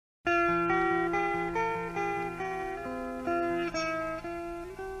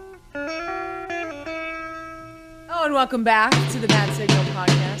and welcome back to the Bad Signal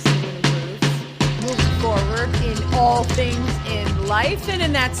Podcast. Moving forward in all things in life, and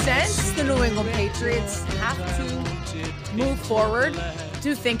in that sense, the New England Patriots have to move forward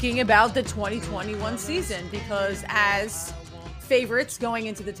to thinking about the 2021 season, because as favorites going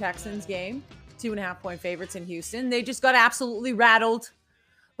into the Texans game, 2.5-point favorites in Houston, they just got absolutely rattled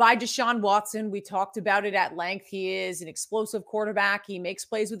by Deshaun Watson. We talked about it at length. He is an explosive quarterback. He makes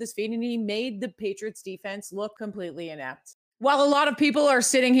plays with his feet, and he made the Patriots defense look completely inept. While a lot of people are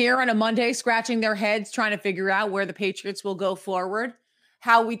sitting here on a Monday scratching their heads trying to figure out where the Patriots will go forward,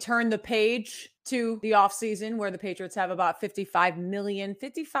 how we turn the page to the offseason where the Patriots have about $55 to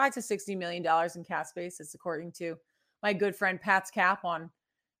 $60 million in cap space. It's according to my good friend Pat's Cap on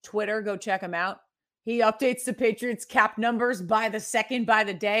Twitter. Go check him out. He updates the Patriots cap numbers by the second, by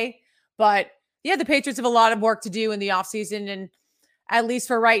the day. But yeah, the Patriots have a lot of work to do in the offseason. And at least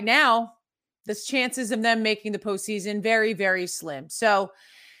for right now, the chances of them making the postseason very, very slim. So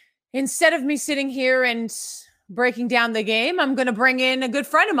instead of me sitting here and breaking down the game, I'm going to bring in a good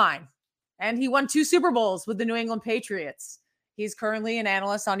friend of mine. And he won 2 Super Bowls with the New England Patriots. He's currently an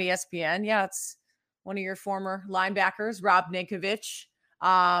analyst on ESPN. Yeah, it's one of your former linebackers, Rob Ninkovich.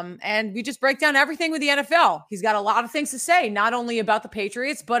 And we just break down everything with the NFL. He's got a lot of things to say, not only about the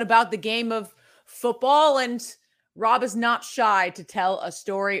Patriots, but about the game of football. And Rob is not shy to tell a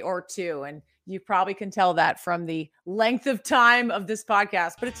story or two. And you probably can tell that from the length of time of this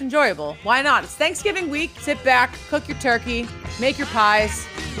podcast, but it's enjoyable. Why not? It's Thanksgiving week. Sit back, cook your turkey, make your pies,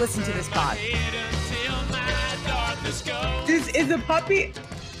 listen to this pod. Is a puppy?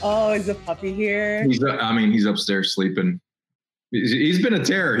 Oh, is a puppy here? He's upstairs sleeping. He's been a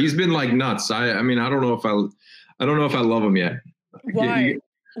terror. He's been like nuts. I don't know if I love him yet. Why?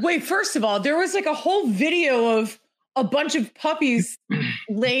 Wait, first of all, there was like a whole video of a bunch of puppies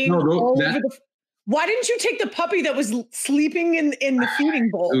laying all over the. Why didn't you take the puppy that was sleeping in the feeding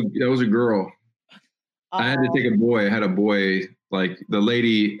bowl? That was a girl. I had to take a boy. I had a boy. Like the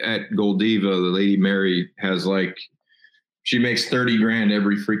lady at Goldiva, the lady Mary has she makes $30,000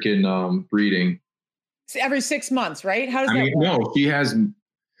 every freaking breeding. Every 6 months, right? How does that work? No,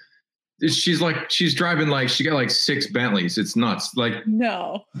 she's driving she got 6 Bentleys. It's nuts.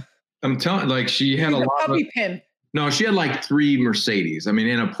 No. I'm telling she had a lot puppy pimp. No, she had 3 Mercedes. In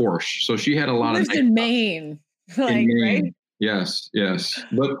a Porsche. So she had a lot of lives in Maine. In Maine. Right? Yes.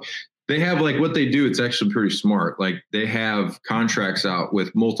 But they have what they do, it's actually pretty smart. They have contracts out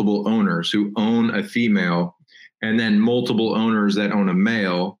with multiple owners who own a female and then multiple owners that own a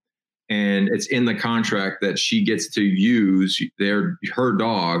male. And it's in the contract that she gets to use her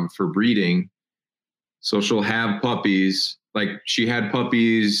dog for breeding. So she'll have puppies. She had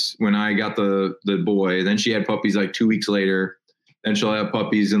puppies when I got the boy. Then she had puppies 2 weeks later. Then she'll have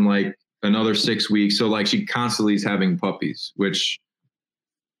puppies in another 6 weeks. So she constantly is having puppies, which.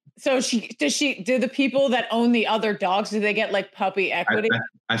 So do the people that own the other dogs, do they get puppy equity?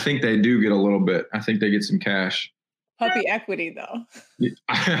 I think they do get a little bit. I think they get some cash. Puppy equity though.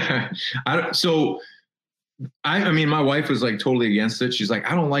 My wife was totally against it. She's like,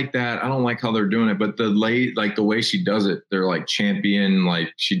 I don't like that. I don't like how they're doing it. But the way she does it, they're champion.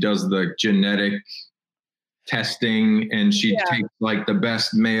 She does the genetic testing, and she takes the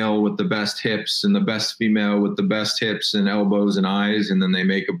best male with the best hips and the best female with the best hips and elbows and eyes, and then they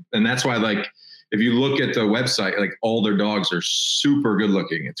make and that's why if you look at the website, all their dogs are super good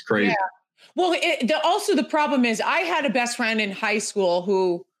looking. It's crazy. Yeah. Well, also the problem is I had a best friend in high school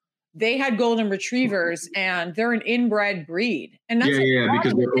who they had golden retrievers and they're an inbred breed. And that's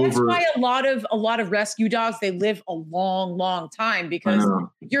because that's why a lot of rescue dogs, they live a long, long time because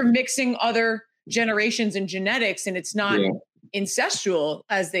you're mixing other generations and genetics and it's not incestual,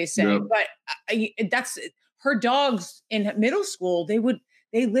 as they say. Yep. But that's her dogs in middle school.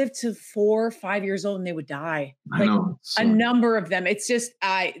 They lived to 4 or 5 years old and they would die. A number of them. It's just,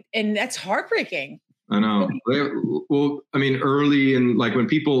 and that's heartbreaking. I know. Well, early in when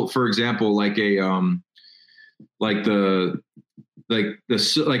people, for example, when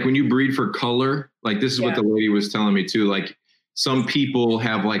you breed for color, this is what the lady was telling me too. Some people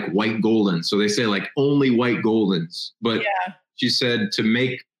have white Goldens. So they say only white Goldens, but she said to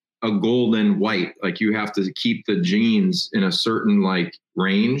make a golden white, you have to keep the genes in a certain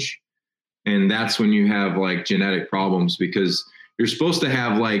range. And that's when you have genetic problems, because you're supposed to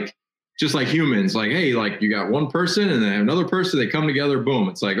have just like humans, hey, you got one person and then another person, they come together, boom.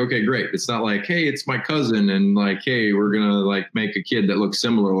 It's okay, great. It's not hey, it's my cousin and hey, we're going to make a kid that looks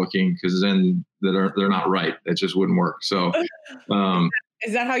similar looking, because then they're not right. That just wouldn't work. So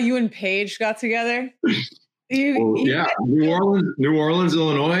is that how you and Paige got together? Yeah, New Orleans,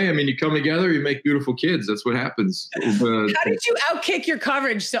 Illinois. I mean, you come together, you make beautiful kids. That's what happens. How did you outkick your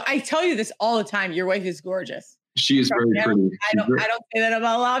coverage? So I tell you this all the time. Your wife is gorgeous. She is very pretty. I don't say that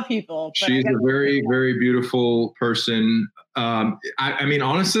about a lot of people. She's a very, very beautiful person. I mean,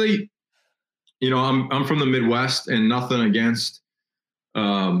 honestly, I'm from the Midwest, and nothing against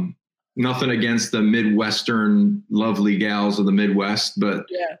the Midwestern lovely gals of the Midwest, but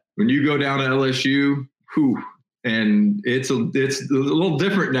when you go down to LSU, and it's a little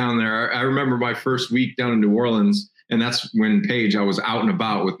different down there. I remember my first week down in New Orleans, and that's when I was out and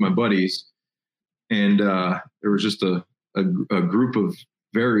about with my buddies, and there was just a group of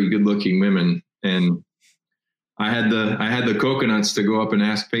very good-looking women, and I had the coconuts to go up and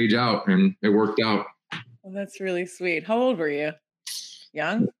ask Paige out, and it worked out. Well, that's really sweet. How old were you?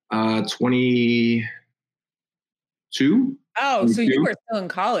 Young? 22. Oh, 22? So you were still in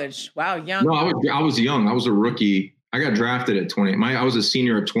college. Wow, young. No, I was young. I was a rookie. I got drafted at 20. I was a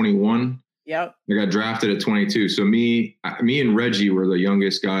senior at 21. Yep. I got drafted at 22. So me and Reggie were the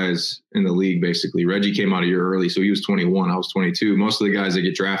youngest guys in the league, basically. Reggie came out a year early, so he was 21. I was 22. Most of the guys that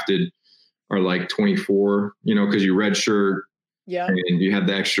get drafted are like 24, because you redshirt. Yeah. And you have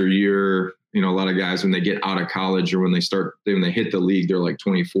the extra year. A lot of guys, when they get out of college or when they hit the league, they're like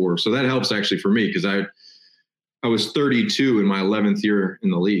 24. So that helps actually for me, because I was 32 in my 11th year in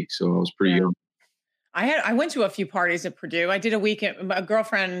the league. So I was pretty young. I went to a few parties at Purdue. I did a weekend. A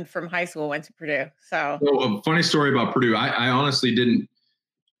girlfriend from high school went to Purdue. So a funny story about Purdue. I honestly didn't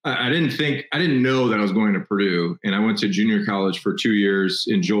know that I was going to Purdue, and I went to junior college for 2 years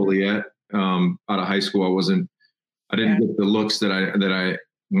in Joliet. Out of high school, I didn't get the looks that I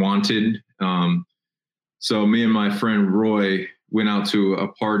wanted. So me and my friend Roy went out to a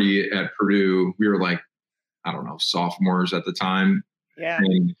party at Purdue. We were like, I don't know, sophomores at the time. Yeah.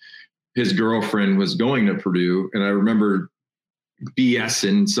 And his girlfriend was going to Purdue. And I remember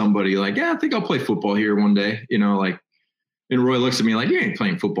BSing somebody like, I think I'll play football here one day, and Roy looks at me like, you ain't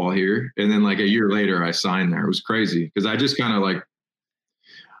playing football here. And then like a year later I signed there. It was crazy, because I just kind of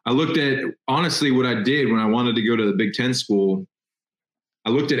I looked at, honestly, what I did when I wanted to go to the Big Ten school. I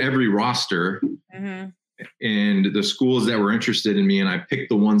looked at every roster and the schools that were interested in me, and I picked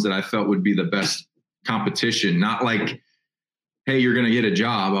the ones that I felt would be the best competition. Not like, hey, you're going to get a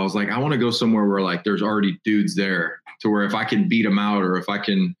job. I was like, I want to go somewhere where there's already dudes there, to where if I can beat them out, or if I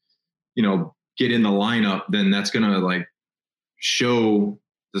can, get in the lineup, then that's going to show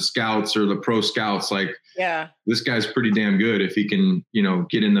the scouts or the pro scouts, this guy's pretty damn good if he can,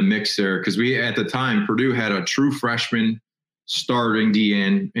 get in the mix there. Because at the time, Purdue had a true freshman starting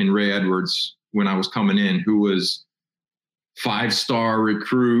DN in Ray Edwards when I was coming in, who was 5-star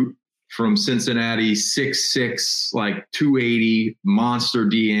recruit from Cincinnati, 6'6", 280, monster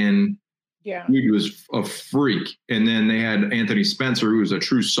DN. Yeah. He was a freak. And then they had Anthony Spencer, who was a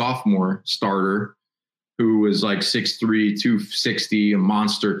true sophomore starter, who was 6'3", 260, a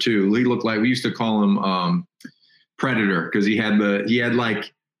monster too. He looked we used to call him Predator, because he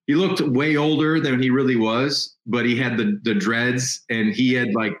looked way older than he really was, but he had the dreads, and he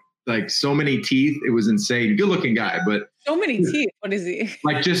had so many teeth. It was insane. Good looking guy, but so many teeth. What is he?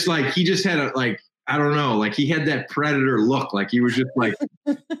 He just had I don't know, he had that Predator look. He was just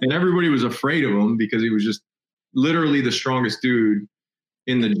and everybody was afraid of him, because he was just literally the strongest dude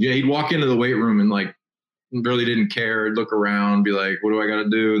in the gym. He'd walk into the weight room and really didn't care, look around, be like, what do I got to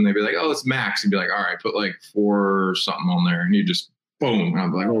do? And they'd be like, oh, it's max. He'd be like, all right, put 4 or something on there. And you just boom. And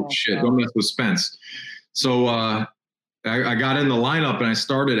I'd be like, oh shit, don't mess with Spence. So I got in the lineup, and I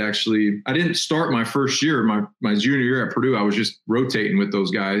started I didn't start my first year, my junior year at Purdue. I was just rotating with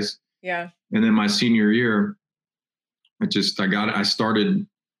those guys. Yeah. And then my senior year, I started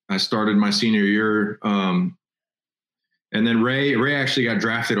my senior year. And then Ray actually got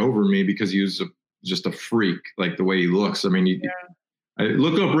drafted over me, because he was just a freak, the way he looks. I mean,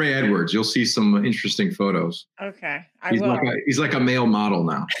 look up Ray Edwards. You'll see some interesting photos. Okay. He's like a male model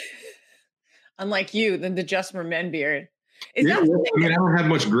now. Unlike you, the Just for Men beard. I don't have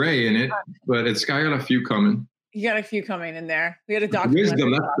much gray in it, but I got a few coming. You got a few coming in there. We had a doctor.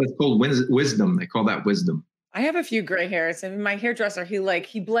 Wisdom. That's called wisdom. They call that wisdom. I have a few gray hairs, and my hairdresser,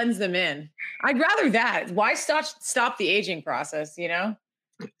 he blends them in. I'd rather that. Why stop the aging process,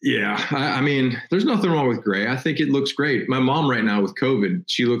 Yeah. I mean, there's nothing wrong with gray. I think it looks great. My mom right now with COVID,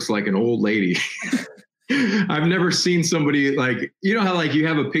 she looks like an old lady. I've never seen somebody how you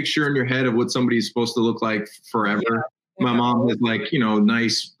have a picture in your head of what somebody's supposed to look like forever. Yeah. My mom has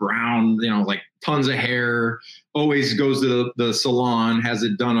nice brown, tons of hair, always goes to the salon, has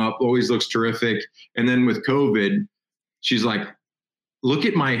it done up, always looks terrific. And then with COVID, she's like, look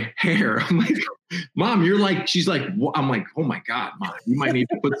at my hair. I'm like, Mom, she's like, I'm like, oh my God, Mom, you might need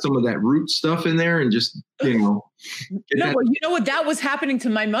to put some of that root stuff in there and just, No, well, you know what? That was happening to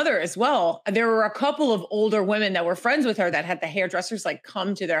my mother as well. There were a couple of older women that were friends with her that had the hairdressers like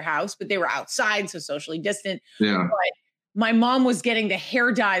come to their house, but they were outside, so socially distant. Yeah. But my mom was getting the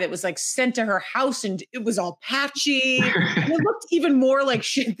hair dye that was like sent to her house, and it was all patchy. It looked even more like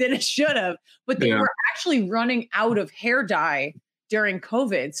shit than it should have. But they were actually running out of hair dye during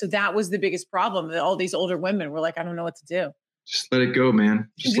COVID. So that was the biggest problem. That all these older women were like, I don't know what to do. Just let it go, man.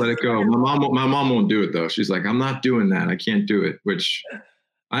 Just let it go. My mom won't do it though. She's like, I'm not doing that. I can't do it, which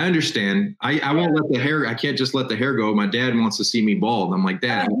I understand. I won't let the hair, I can't just let the hair go. My dad wants to see me bald. I'm like,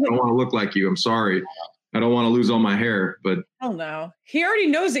 Dad, I don't want to look like you. I'm sorry. I don't want to lose all my hair, but. Oh no. He already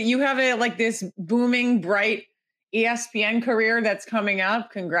knows that you have this booming, bright ESPN career that's coming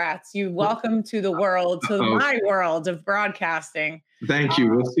up. Congrats. You welcome to the world, to my world of broadcasting. Thank you.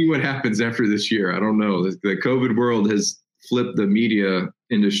 We'll see what happens after this year. I don't know. The COVID world has flipped the media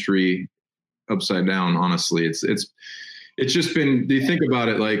industry upside down. Honestly, it's just been, do you think about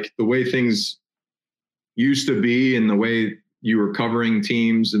it, like the way things used to be and the way you were covering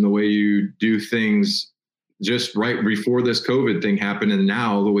teams and the way you do things just right before this COVID thing happened. And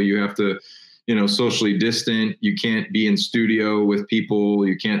now the way you have to, socially distant, you can't be in studio with people.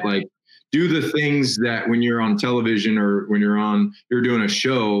 You can't do the things that when you're on television or when you're doing a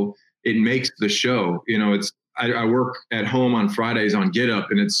show, it makes the show, I work at home on Fridays on Get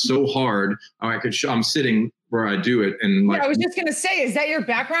Up, and it's so hard. I'm sitting where I do it. And I was just going to say, is that your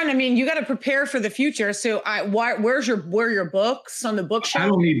background? I mean, you got to prepare for the future. So where are your books on the bookshelf? I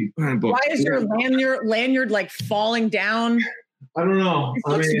don't need books. Why is your lanyard like falling down? I don't know. It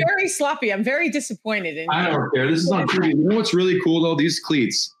looks very sloppy. I'm very disappointed in you. I don't care. This is on TV. You know what's really cool though? These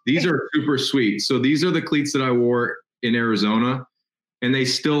cleats, these are super sweet. So these are the cleats that I wore in Arizona, and they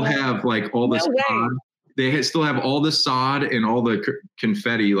still have all the sod. They still have all the sod and all the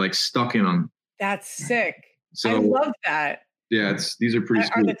confetti stuck in them. That's sick. So, I love that. Yeah, these are pretty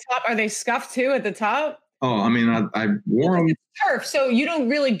sweet. Are they scuffed too at the top? Oh, I mean, I wore them. It's turf, so you don't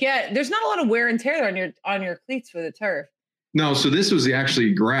really there's not a lot of wear and tear on your cleats for the turf. No, so this was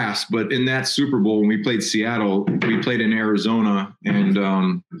actually grass, but in that Super Bowl when we played Seattle, we played in Arizona,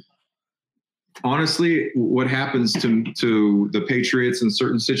 and honestly, what happens to the Patriots in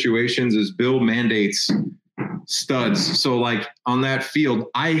certain situations is Bill mandates studs. So on that field,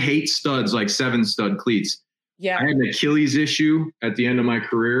 I hate studs, 7-stud cleats. Yeah. I had an Achilles issue at the end of my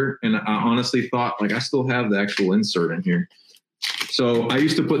career, and I honestly thought I still have the actual insert in here. So I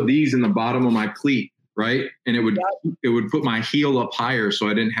used to put these in the bottom of my cleat, right? And it would put my heel up higher so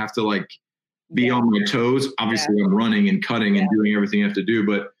I didn't have to be on my toes. Obviously I'm running and cutting and doing everything you have to do,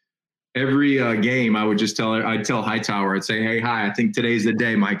 but every game I would just I'd tell Hightower, I'd say, hey, hi, I think today's the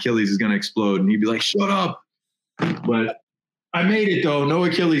day my Achilles is going to explode. And he'd be like, shut up. But I made it though. No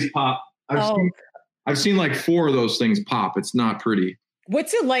Achilles pop. I've seen 4 of those things pop. It's not pretty.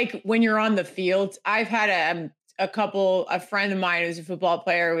 What's it like when you're on the field? I've had a friend of mine who's a football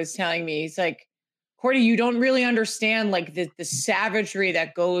player was telling me, he's like, Cordy, you don't really understand the savagery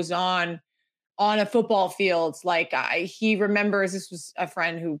that goes on a football field. He remembers, this was a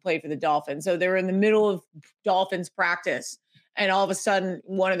friend who played for the Dolphins. So they were in the middle of Dolphins practice, and all of a sudden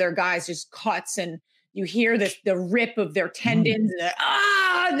one of their guys just cuts, and you hear the rip of their tendons,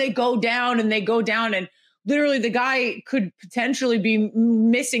 and they go down, and literally the guy could potentially be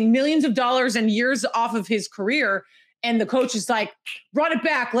missing millions of dollars and years off of his career. And the coach is like, run it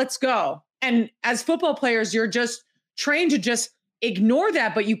back, let's go. And as football players, you're just trained to just ignore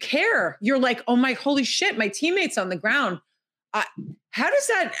that, but you care. You're like, oh my, holy shit, my teammate's on the ground. How does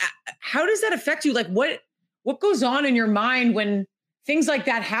that affect you? What goes on in your mind when things like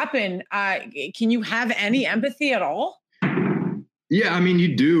that happen? Can you have any empathy at all? Yeah, I mean,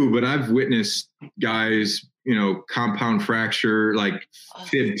 you do, but I've witnessed guys, compound fracture,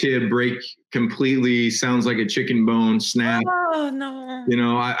 tib break completely, sounds like a chicken bone snap. Oh,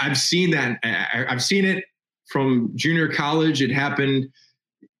 no. I've seen that. I've seen it from junior college. It happened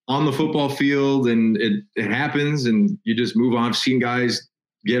on the football field, and it happens, and you just move on. I've seen guys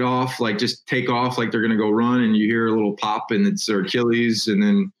get off, just take off like they're going to go run, and you hear a little pop, and it's their Achilles. And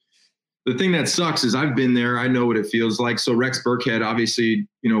then the thing that sucks is I've been there. I know what it feels like. So Rex Burkhead, obviously,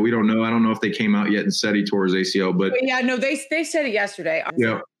 we don't know. I don't know if they came out yet and said he tore his ACL, but yeah, no, they said it yesterday.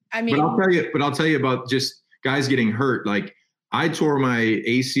 Yeah. I mean, but I'll tell you about just guys getting hurt. I tore my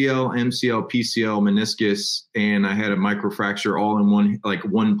ACL, MCL, PCL, meniscus, and I had a microfracture all in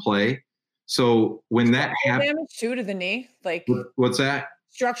one play. So when that happened, damage too to the knee, what's that?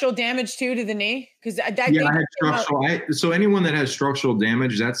 structural damage too to the knee? Because I had structural. So anyone that has structural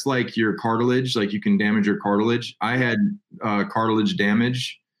damage, that's like your cartilage. Like you can damage your cartilage. I had cartilage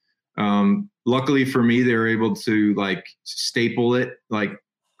damage. Luckily for me, they were able to like staple it, like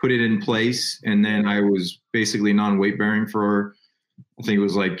put it in place, and then I was basically non-weight bearing for, I think it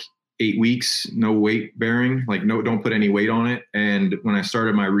was like 8 weeks, no weight bearing, like don't put any weight on it. And when I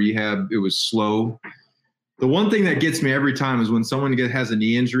started my rehab, it was slow. The one thing that gets me every time is when someone has a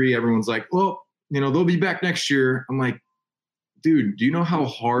knee injury, everyone's like, well, they'll be back next year. I'm like, dude, do you know how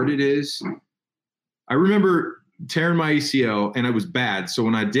hard it is? I remember tearing my ACL and it was bad. So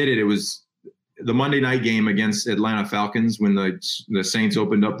when I did it, it was the Monday night game against Atlanta Falcons when the Saints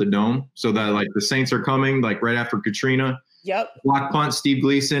opened up the dome. So that like the Saints are coming like right after Katrina. Yep. Block punt, Steve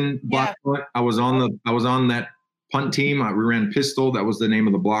Gleason. Block punt. I was on that punt team. We ran pistol. That was the name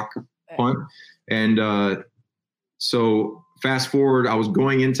of the block punt. And so fast forward, I was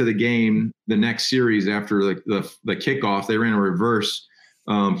going into the game, the next series after the kickoff. They ran a reverse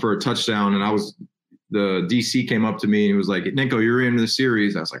for a touchdown, and the DC came up to me and he was like, "Nico, you're in the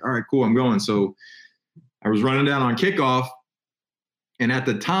series." I was like, "All right, cool, I'm going." So I was running down on kickoff, and at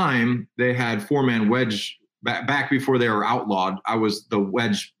the time they had 4-man wedge. Back before they were outlawed, I was the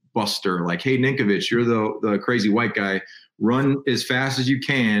wedge buster. Like, hey, Ninkovich, you're the crazy white guy. Run as fast as you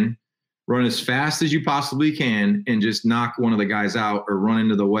can. Run as fast as you possibly can and just knock one of the guys out or run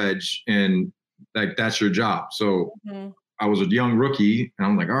into the wedge. And like, that's your job. So I was a young rookie and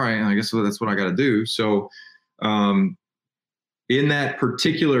I'm like, all right, I guess that's what I got to do. So in that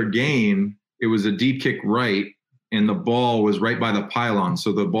particular game, it was a deep kick right and the ball was right by the pylon.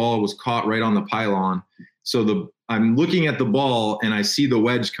 So the ball was caught right on the pylon. So I'm looking at the ball and I see the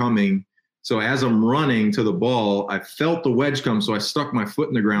wedge coming. So as I'm running to the ball, I felt the wedge come. So I stuck my foot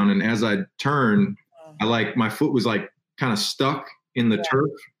in the ground. And as I turned, my foot was like kind of stuck in the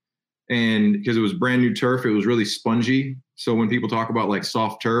turf. And because it was brand new turf, it was really spongy. So when people talk about like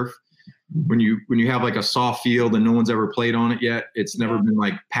soft turf, when you have like a soft field and no one's ever played on it yet, it's never been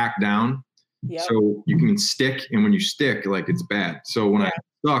like packed down. Yep. So you can stick. And when you stick, like it's bad. So when I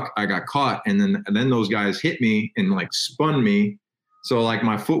stuck, I got caught. And then those guys hit me and like spun me. So like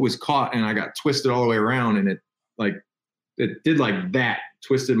my foot was caught and I got twisted all the way around and it did like that,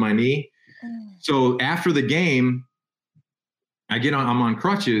 twisted my knee. So after the game, I'm on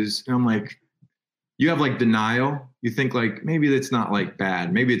crutches and I'm like, you have like denial. You think like, maybe that's not like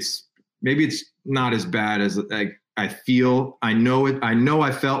bad. Maybe it's not as bad as like I feel. I know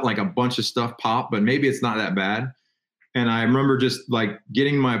I felt like a bunch of stuff pop, but maybe it's not that bad. And I remember just like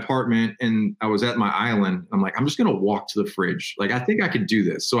getting my apartment and I was at my island. I'm like, I'm just going to walk to the fridge. Like, I think I could do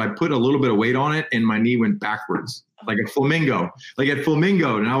this. So I put a little bit of weight on it and my knee went backwards like a flamingo,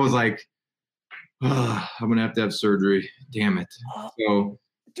 And I was like, I'm going to have surgery. Damn it. So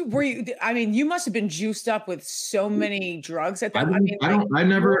you must have been juiced up with so many drugs at that. I've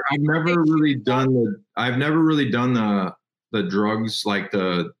never really done the drugs, like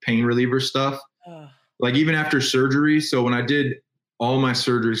the pain reliever stuff. Like even after surgery. So when I did all my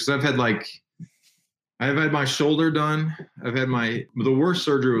surgeries, because I've had my shoulder done. The worst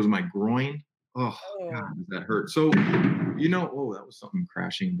surgery was my groin. Oh. God, that hurt. So, that was something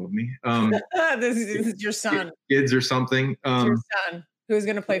crashing above me. This is your son. Kids or something. It's your son who's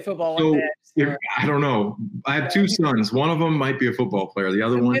going to play football one day. I don't know. I have 2 sons. One of them might be a football player. The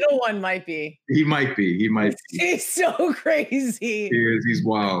middle one might be. He might be. He's so crazy. He is. He's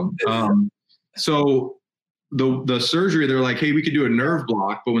wild. So the surgery, they're like, hey, we could do a nerve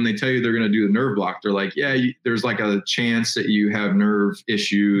block. But when they tell you they're going to do the nerve block, they're like, yeah, there's like a chance that you have nerve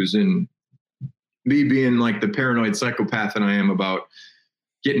issues. And me being like the paranoid psychopath that I am about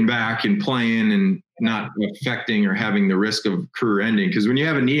getting back and playing and not affecting or having the risk of career ending. Because when you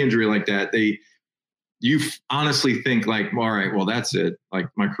have a knee injury like that, you honestly think like, all right, well, that's it. Like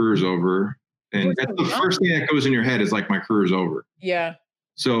my career's over. And that's the first thing that goes in your head is like, my career's over. Yeah.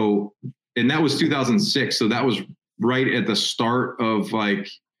 So, and that was 2006. So that was right at the start of like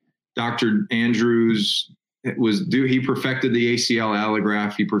Dr. Andrews. He perfected the ACL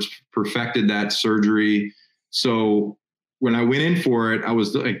allograft. He perfected that surgery. So when I went in for it, I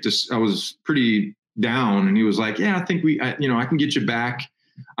was like, I was pretty down. And he was like, yeah, I think I can get you back.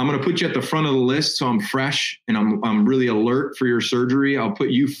 I'm going to put you at the front of the list. So I'm fresh and I'm really alert for your surgery. I'll put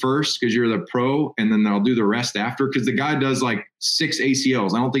you first because you're the pro, and then I'll do the rest after. Because the guy does like 6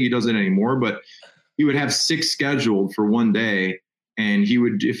 ACLs. I don't think he does it anymore, but he would have 6 scheduled for one day. And he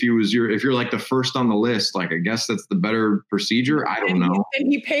would, if you're like the first on the list, like, I guess that's the better procedure. I don't know.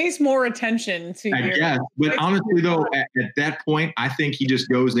 And he pays more attention to I guess. But honestly though, at that point, I think he just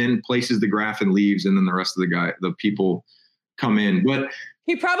goes in, places the graft and leaves. And then the rest of the people come in. But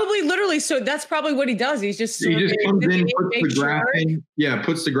he probably literally, so that's probably what he does. He just comes in,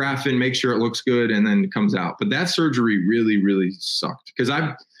 puts the graph in, make sure it looks good, and then comes out. But that surgery really, really sucked because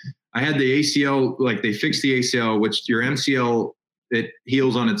I had the ACL, like they fixed the ACL, which your MCL, it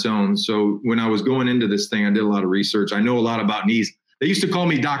heals on its own. So when I was going into this thing, I did a lot of research. I know a lot about knees. They used to call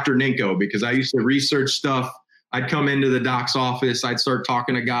me Dr. Ninko because I used to research stuff. I'd come into the doc's office. I'd start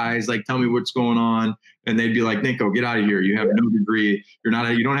talking to guys, like, tell me what's going on. And they'd be like, Ninko, get out of here. You have no degree. You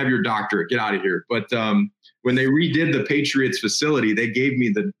don't have your doctorate. Get out of here. But when they redid the Patriots facility, they gave me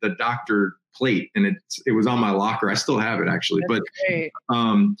the doctor plate, and it was on my locker. I still have it, actually. That's but great.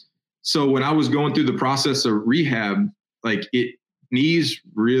 So when I was going through the process of rehab, like knees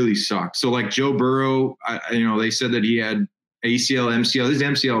really sucked. So like Joe Burrow, they said that he had ACL, MCL. His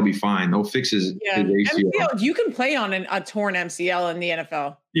MCL will be fine. They'll fix his ACL. You can play on a torn MCL in the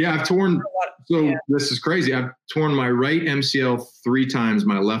NFL. Yeah, I've torn. So this is crazy. I've torn my right MCL 3 times,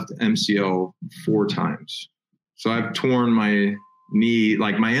 my left MCL 4 times. So I've torn my knee.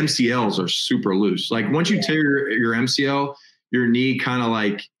 Like my MCLs are super loose. Like once you tear your MCL, your knee kind of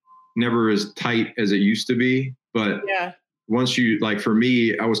like never as tight as it used to be. But once you, like for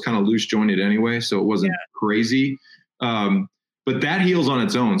me, I was kind of loose jointed anyway, so it wasn't crazy. But that heals on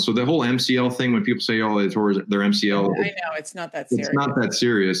its own. So the whole MCL thing, when people say, oh, they tore their MCL. I know, it's not that serious. It's not that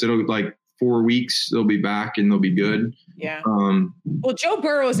serious. It'll like 4 weeks, they'll be back and they'll be good. Yeah. Well, Joe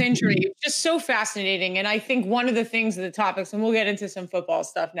Burrow's injury is just so fascinating. And I think one of the things of the topics, and we'll get into some football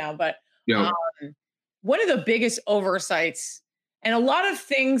stuff now, but one of the biggest oversights, and a lot of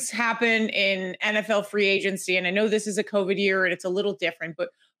things happen in NFL free agency. And I know this is a COVID year and it's a little different, but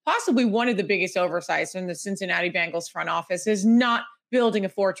possibly one of the biggest oversights in the Cincinnati Bengals front office is not building a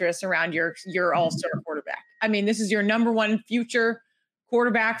fortress around your all-star quarterback. I mean, this is your number one future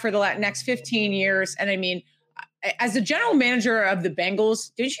quarterback for the next 15 years. And I mean, as a general manager of the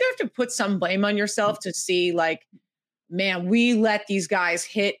Bengals, did you have to put some blame on yourself to see like, man, we let these guys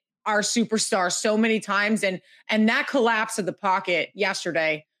hit our superstar so many times, and that collapse of the pocket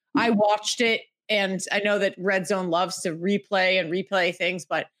yesterday, I watched it. And I know that Red Zone loves to replay things,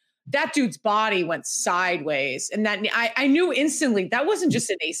 but that dude's body went sideways. And that I knew instantly that wasn't just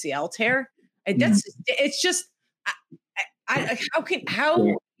an ACL tear. It's just,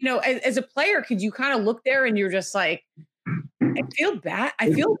 as a player, could you kind of look there and you're just like, I feel bad.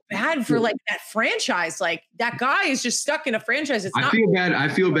 I feel bad for like that franchise. Like that guy is just stuck in a franchise. I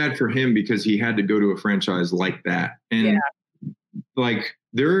feel bad for him because he had to go to a franchise like that. And like,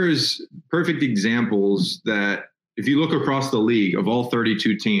 there's perfect examples that if you look across the league of all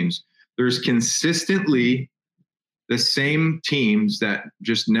 32 teams, there's consistently the same teams that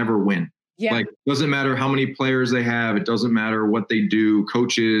just never win. Yeah. Like, doesn't matter how many players they have. It doesn't matter what they do.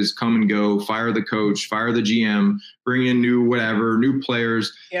 Coaches come and go, fire the coach, fire the GM, bring in new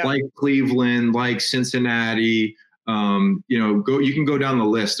players like Cleveland, like Cincinnati. You can go down the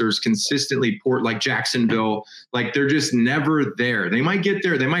list. There's consistently like Jacksonville, like they're just never there. They might get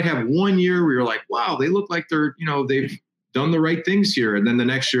there. They might have 1 year where you're like, wow, they look like they're, they've done the right things here. And then the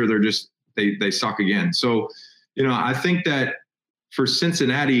next year they're just, they suck again. So, I think that for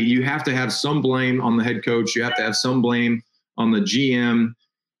Cincinnati, you have to have some blame on the head coach. You have to have some blame on the GM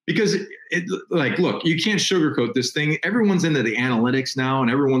because look, you can't sugarcoat this thing. Everyone's into the analytics now and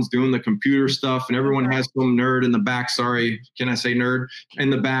everyone's doing the computer stuff and everyone has some nerd in the back. Sorry. Can I say nerd in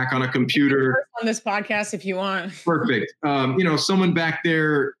the back on a computer on this podcast if you want? Perfect. Someone back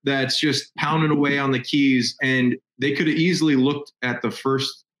there that's just pounding away on the keys, and they could have easily looked at the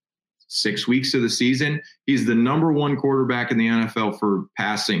first 6 weeks of the season. He's the number 1 quarterback in the NFL for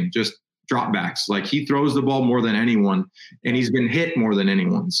passing, just dropbacks. Like he throws the ball more than anyone and he's been hit more than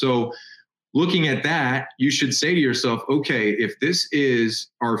anyone. So looking at that, you should say to yourself, okay, if this is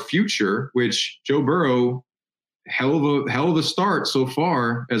our future, which Joe Burrow, hell of a start so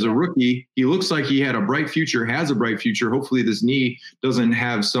far as a rookie. He looks like he has a bright future. Hopefully this knee doesn't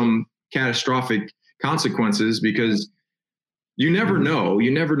have some catastrophic consequences because you never know. You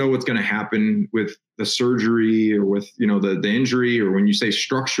never know what's going to happen with the surgery or with, the injury, or when you say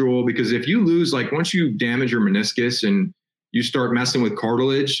structural, because if you lose, like once you damage your meniscus and you start messing with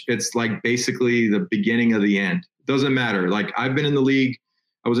cartilage, it's like basically the beginning of the end. It doesn't matter. Like I've been in the league.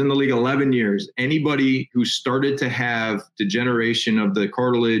 I was in the league 11 years. Anybody who started to have degeneration of the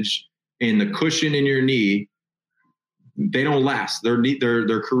cartilage and the cushion in your knee, they don't last.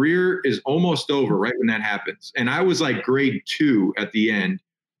 Their career is almost over right when that happens. And I was like grade 2 at the end.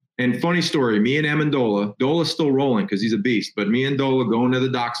 And funny story, me and Amendola, Dola's still rolling because he's a beast, but me and Dola going to the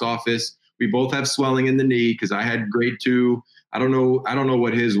doc's office. We both have swelling in the knee because I had grade 2. I don't know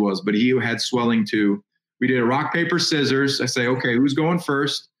what his was, but he had swelling too. We did a rock, paper, scissors. I say, okay, who's going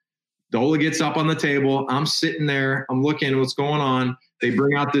first? Dola gets up on the table. I'm sitting there. I'm looking at what's going on. They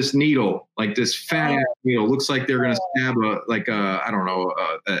bring out this needle, like this fat ass needle. Looks like they're going to stab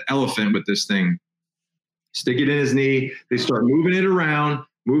an elephant with this thing. Stick it in his knee. They start moving it around.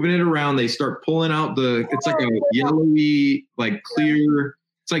 They start pulling out it's like a yellowy, like clear.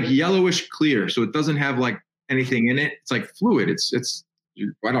 It's like yellowish clear. So it doesn't have like anything in it. It's like fluid. It's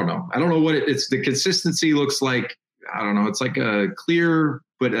I don't know. I don't know what it's the consistency looks like. I don't know. It's like a clear,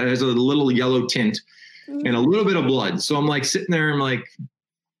 but it has a little yellow tint and a little bit of blood. So I'm like sitting there. I'm like,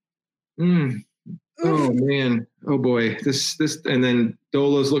 oh man, oh boy, this. And then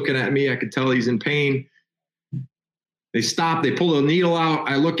Dola's looking at me. I could tell he's in pain. They stop. They pull the needle out.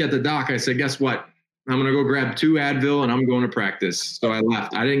 I look at the doc. I said, guess what? I'm going to go grab 2 Advil and I'm going to practice. So I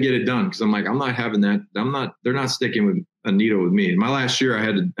left. I didn't get it done because I'm like, I'm not having that. They're not sticking with a needle with me. In my last year,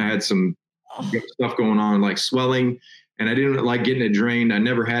 I had some stuff going on, like swelling, and I didn't like getting it drained. I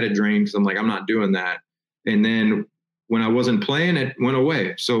never had it drained because I'm like, I'm not doing that. And then when I wasn't playing, it went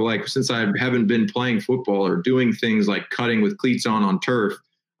away. So like, since I haven't been playing football or doing things like cutting with cleats on turf,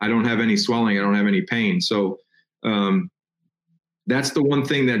 I don't have any swelling. I don't have any pain. So, that's the one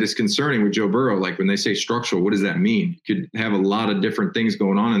thing that is concerning with Joe Burrow. Like when they say structural, what does that mean? You could have a lot of different things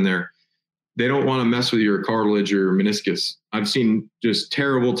going on in there. They don't want to mess with your cartilage or meniscus. I've seen just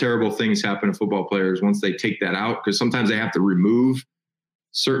terrible, terrible things happen to football players once they take that out, because sometimes they have to remove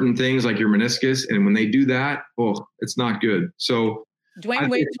certain things like your meniscus. And when they do that, it's not good. So Dwayne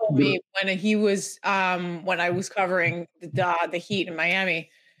Wade told me when he was, when I was covering the Heat in Miami,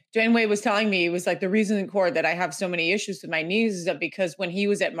 Dwayne Wade was telling me, it was like the reason in court that I have so many issues with my knees is that because when he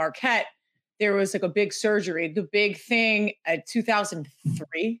was at Marquette, there was like a big surgery. The big thing at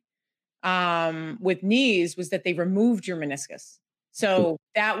 2003 with knees was that they removed your meniscus. So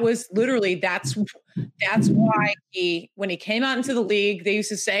that was literally, that's why when he came out into the league, they used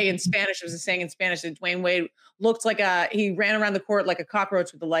to say in Spanish, it was a saying in Spanish that Dwayne Wade looked like he ran around the court like a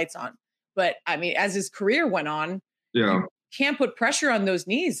cockroach with the lights on. But I mean, as his career went on, can't put pressure on those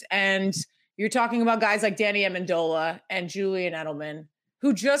knees. And you're talking about guys like Danny Amendola and Julian Edelman,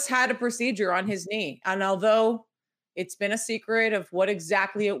 who just had a procedure on his knee. And although it's been a secret of what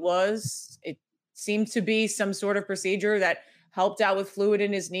exactly it was, it seemed to be some sort of procedure that helped out with fluid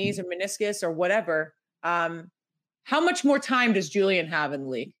in his knees or meniscus or whatever. How much more time does Julian have in the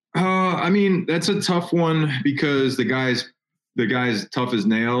league? I mean, that's a tough one because the guy's tough as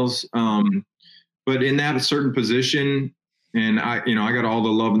nails. But in that certain position, and I got all the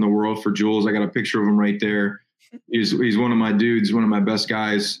love in the world for Jules. I got a picture of him right there. He's one of my dudes, one of my best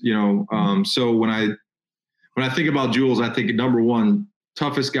guys, So when I think about Jules, I think number one,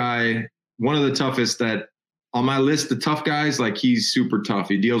 toughest guy, one of the toughest that on my list, the tough guys, like he's super tough.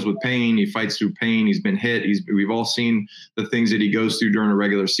 He deals with pain. He fights through pain. He's been hit. We've all seen the things that he goes through during a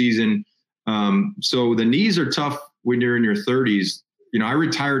regular season. So the knees are tough when you're in your 30s. I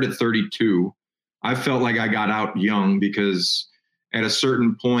retired at 32. I felt like I got out young because at a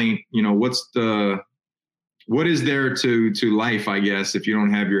certain point, what is there to life, I guess, if you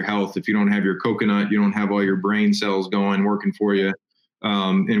don't have your health, if you don't have your coconut, you don't have all your brain cells working for you.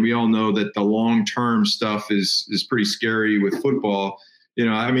 And we all know that the long-term stuff is pretty scary with football.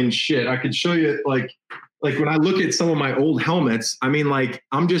 I mean, shit, I could show you like when I look at some of my old helmets, I mean, like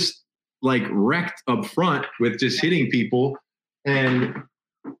I'm just like wrecked up front with just hitting people. And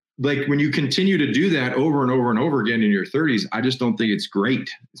like when you continue to do that over and over and over again in your 30s, I just don't think it's great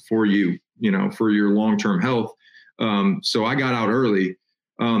for you, for your long-term health. So I got out early.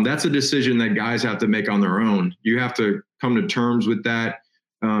 That's a decision that guys have to make on their own. You have to come to terms with that.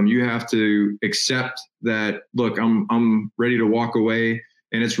 You have to accept that, look, I'm ready to walk away.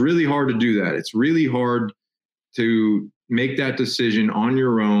 And it's really hard to do that. It's really hard to make that decision on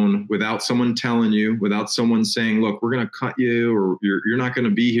your own without someone telling you, without someone saying, look, we're going to cut you, or you're not going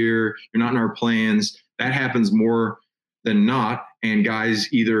to be here. You're not in our plans. That happens more than not. And guys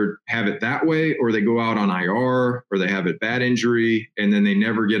either have it that way, or they go out on IR, or they have a bad injury, and then they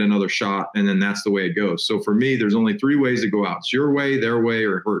never get another shot. And then that's the way it goes. So for me, there's only 3 ways to go out. It's your way, their way,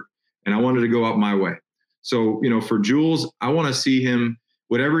 or hurt. And I wanted to go out my way. So, for Jules, I want to see him,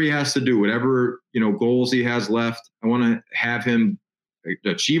 whatever he has to do, whatever, goals he has left, I want to have him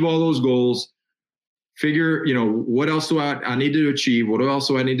achieve all those goals, figure, what else do I need to achieve? What else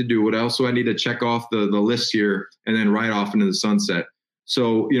do I need to do? What else do I need to check off the list here, and then ride off into the sunset?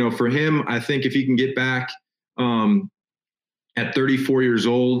 So, for him, I think if he can get back at 34 years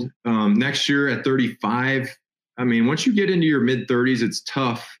old, next year at 35, I mean, once you get into your mid 30s, it's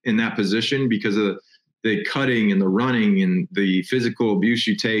tough in that position because of the cutting and the running and the physical abuse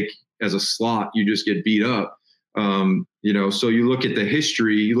you take. as a slot, you just get beat up. You know, so you look at the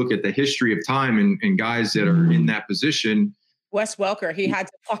history of time and guys that are in that position. Wes Welker, he had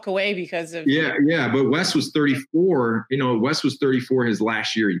to walk away because of. Yeah. But Wes was 34. You know, Wes was 34 his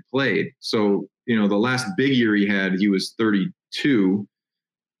last year he played. So, you know, the last big year he had, he was 32.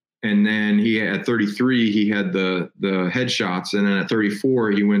 And then at 33, he had the headshots. And then at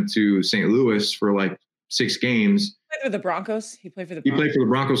 34, he went to St. Louis for like 6 games. He played for the Broncos. He played for the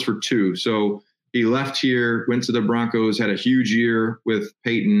Broncos for 2. So he left here, went to the Broncos, had a huge year with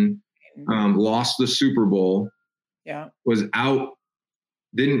Peyton, lost the Super Bowl. Yeah. Was out,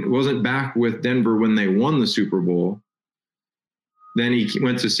 wasn't back with Denver when they won the Super Bowl. Then he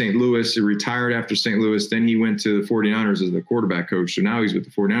went to St. Louis, he retired after St. Louis. Then he went to the 49ers as the quarterback coach. So now he's with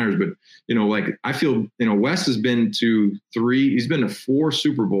the 49ers. But, you know, like I feel, you know, Wes has been to 4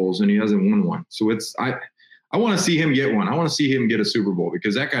 Super Bowls and he hasn't won one. So I want to see him get one. I want to see him get a Super Bowl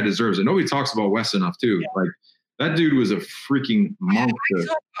because that guy deserves it. Nobody talks about Wes enough too. Yeah. Like that dude was a freaking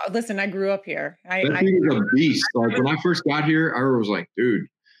monster. Listen, I grew up here. That dude was a beast. Like when I first got here, I was like, dude.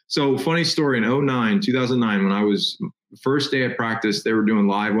 So funny story in 2009, when I was first day at practice, they were doing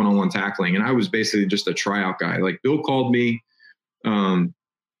live one-on-one tackling. And I was basically just a tryout guy. Like Bill called me.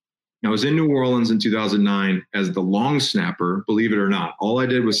 I was in New Orleans in 2009 as the long snapper, believe it or not. All I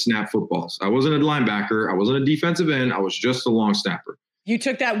did was snap footballs. I wasn't a linebacker. I wasn't a defensive end. I was just a long snapper. You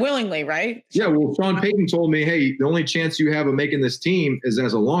took that willingly, right? Yeah. Well, Sean Payton told me, hey, the only chance you have of making this team is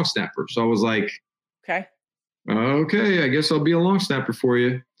as a long snapper. So I was like, okay, I guess I'll be a long snapper for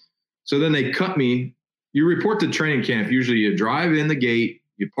you. So then they cut me. You report to training camp. Usually you drive in the gate,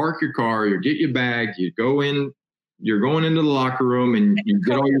 you park your car, you get your bag, you go in, you're going into the locker room and you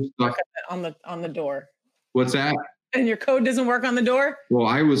get all your stuff on the door. What's that? And your code doesn't work on the door? Well,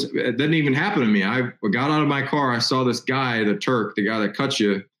 it didn't even happen to me. I got out of my car. I saw this guy, the Turk, the guy that cut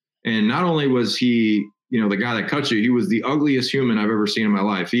you. And not only was he, you know, the guy that cut you, he was the ugliest human I've ever seen in my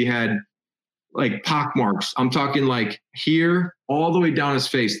life. He had like pock marks. I'm talking like here all the way down his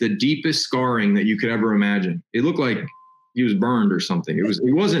face, the deepest scarring that you could ever imagine. It looked like he was burned or something.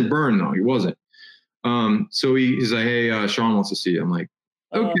 He wasn't burned though. He wasn't. So he's like, hey, Sean wants to see you. I'm like,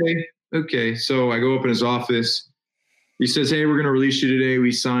 okay. So I go up in his office. He says, hey, we're going to release you today.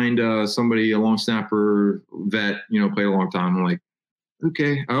 We signed somebody, a long snapper vet, you know, played a long time. I'm like,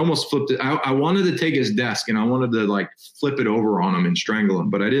 okay. I almost flipped it. I wanted to take his desk and I wanted to like flip it over on him and strangle him,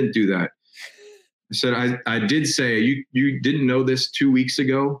 but I didn't do that. I said, I did say, you didn't know this 2 weeks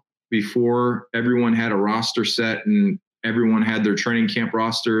ago before everyone had a roster set and everyone had their training camp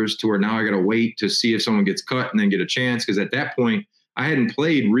rosters to where now I got to wait to see if someone gets cut and then get a chance. Because at that point, I hadn't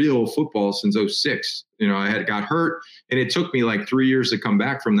played real football since 2006. You know, I had got hurt and it took me like 3 years to come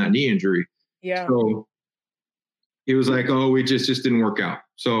back from that knee injury. Yeah. So it was like, oh, it just didn't work out.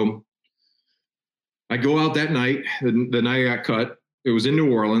 So I go out that night, the night I got cut. It was in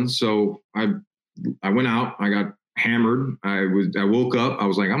New Orleans. So I went out, I got hammered. I woke up. I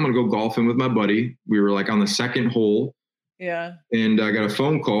was like, I'm going to go golfing with my buddy. We were like on the second hole. Yeah. And I got a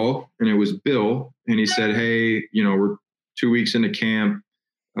phone call and it was Bill. And he said, hey, you know, we're 2 weeks into camp.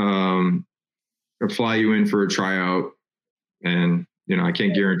 I'll fly you in for a tryout. And, you know, I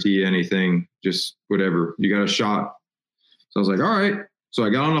can't guarantee you anything, just whatever. You got a shot. So I was like, all right. So I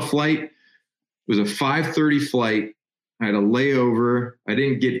got on a flight. It was a 5:30 flight. I had a layover. I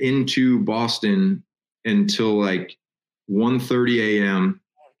didn't get into Boston until like 1:30 a.m.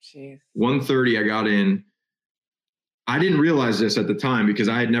 Oh, jeez. 1:30 I got in. I didn't realize this at the time because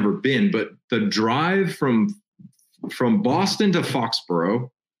I had never been, but the drive from Boston to Foxborough,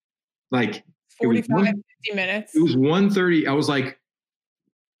 like 45, 50 minutes. It was 1:30. I was like,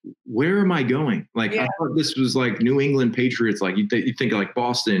 where am I going? Like, I thought this was like New England Patriots. Like you think like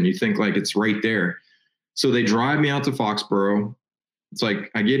Boston, you think like it's right there. So they drive me out to Foxborough. It's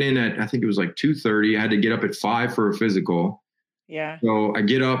like I get in at, I think it was like 2:30. I had to get up at 5 for a physical. Yeah. So I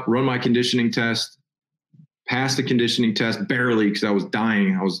get up, run my conditioning test, pass the conditioning test barely because I was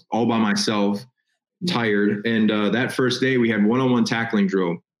dying. I was all by myself, tired. And that first day we had one-on-one tackling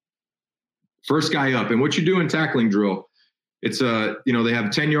drill. First guy up. And what you do in tackling drill, it's you know, they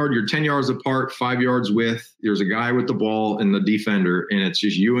have 10 yard, you're 10 yards apart, 5 yards width. There's a guy with the ball and the defender, and it's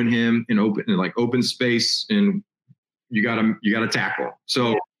just you and him in open space, and you gotta tackle.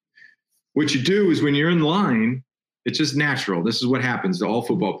 So what you do is when you're in line, it's just natural. This is what happens to all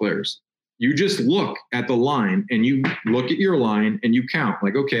football players. You just look at the line and you look at your line and you count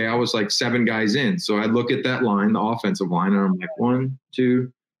like, okay, I was like 7 guys in. So I look at that line, the offensive line, and I'm like 1,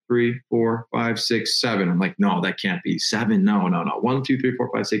 2, 3, 4, 5, 6, 7. I'm like, no, that can't be 7. No. 1, 2, 3,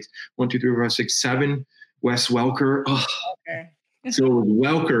 4, 5, 6. 1, 2, 3, 4, 5, 6, 7. Wes Welker. Oh. Okay. So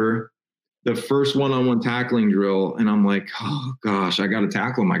Welker, the first one-on-one tackling drill, and I'm like, oh gosh, I got to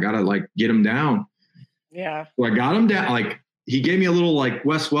tackle him. I got to like get him down. Yeah. So I got him down. Like he gave me a little like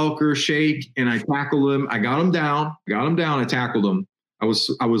Wes Welker shake, and I tackled him. I got him down. I tackled him. I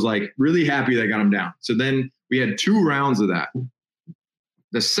was like really happy that I got him down. So then we had 2 rounds of that.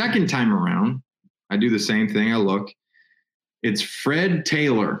 The second time around, I do the same thing. I look. It's Fred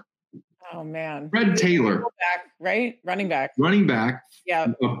Taylor. Oh man. Fred Taylor. Back, right? Running back. Yeah.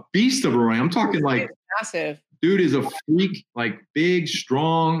 A beast of a running. I'm talking like massive. Dude is a freak, like big,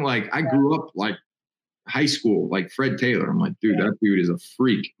 strong. Like I grew up like high school, like Fred Taylor. I'm like, dude, that dude is a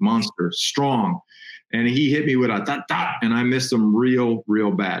freak, monster, strong. And he hit me with a dot, and I missed him real,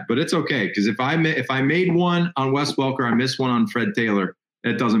 real bad. But it's okay, because if I made one on Wes Welker, I missed one on Fred Taylor.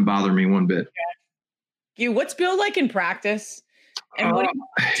 It doesn't bother me one bit. What's Bill like in practice? And what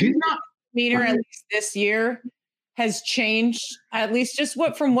he's not meter at least this year has changed, at least just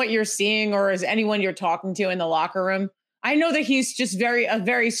from what you're seeing, or as anyone you're talking to in the locker room? I know that he's just a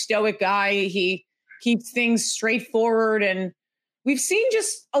very stoic guy. He keeps things straightforward, and we've seen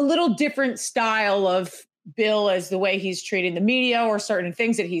just a little different style of Bill as the way he's treating the media, or certain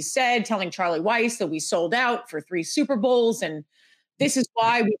things that he's said, telling Charlie Weis that we sold out for 3 Super Bowls, and this is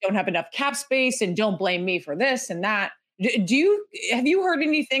why we don't have enough cap space, and don't blame me for this and that. Have you heard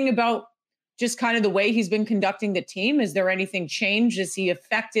anything about just kind of the way he's been conducting the team? Is there anything changed? Is he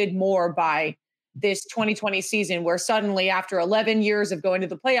affected more by this 2020 season, where suddenly after 11 years of going to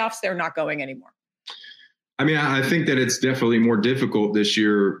the playoffs, they're not going anymore? I mean, I think that it's definitely more difficult this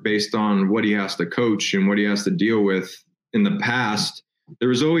year based on what he has to coach and what he has to deal with. In the past, there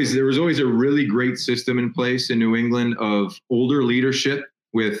was always a really great system in place in New England of older leadership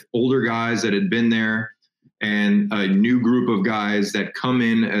with older guys that had been there, and a new group of guys that come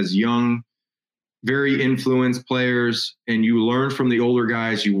in as young, very influenced players. And you learn from the older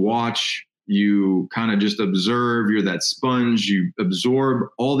guys. You watch, you kind of just observe. You're that sponge. You absorb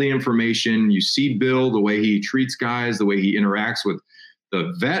all the information. You see Bill, the way he treats guys, the way he interacts with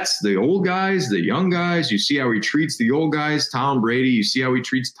the vets, the old guys, the young guys. You see how he treats the old guys. Tom Brady, you see how he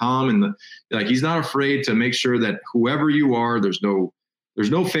treats Tom, and he's not afraid to make sure that whoever you are, there's no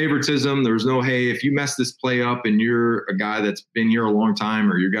favoritism. There's no, hey, if you mess this play up and you're a guy that's been here a long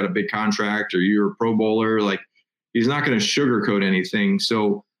time, or you got a big contract, or you're a Pro Bowler, like he's not going to sugarcoat anything.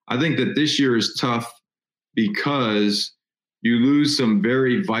 So I think that this year is tough because you lose some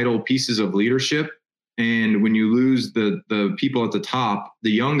very vital pieces of leadership. And when you lose the people at the top, the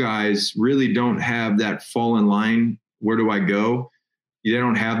young guys really don't have that fall in line. Where do I go? They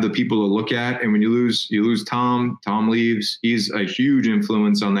don't have the people to look at. And when you lose Tom leaves. He's a huge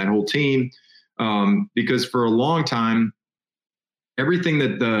influence on that whole team, because for a long time, everything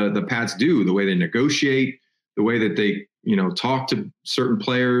that the Pats do, the way they negotiate, the way that they, talk to certain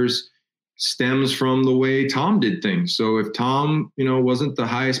players, stems from the way Tom did things. So if Tom, wasn't the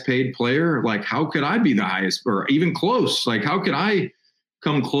highest paid player, like how could I be the highest or even close? Like how could I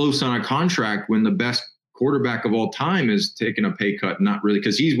come close on a contract when the best quarterback of all time is taking a pay cut? Not really,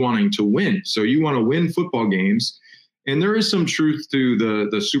 because he's wanting to win. So you want to win football games. And there is some truth to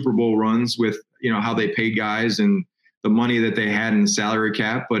the Super Bowl runs with, how they pay guys and the money that they had in the salary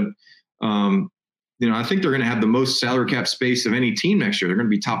cap. But, I think they're going to have the most salary cap space of any team next year. They're going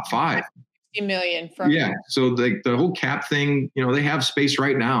to be top 5. $50 million. So the whole cap thing, they have space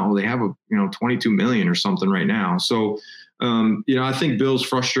right now. They have $22 million or something right now. So, I think Bill's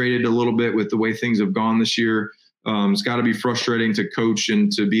frustrated a little bit with the way things have gone this year. It's got to be frustrating to coach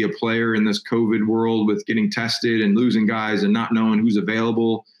and to be a player in this COVID world with getting tested and losing guys and not knowing who's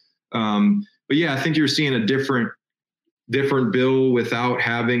available. But yeah, I think you're seeing a different Bill without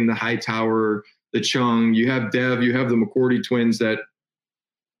having the Hightower, the Chung. You have Dev, you have the McCourty twins that,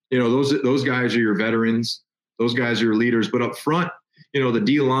 those guys are your veterans. Those guys are your leaders. But up front, the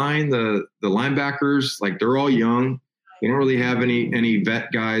D line, the linebackers, like they're all young. They don't really have any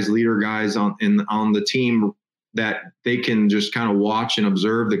vet guys, leader guys on the team that they can just kind of watch and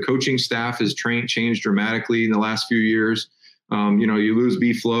observe. The coaching staff has changed dramatically in the last few years. You lose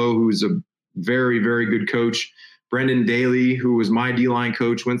B. Flo, who's a very, very good coach. Brendan Daly, who was my D-line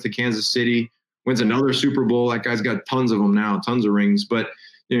coach, went to Kansas City, wins another Super Bowl. That guy's got tons of them now, tons of rings. But,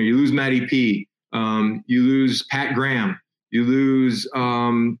 you lose Matty P. You lose Pat Graham. You lose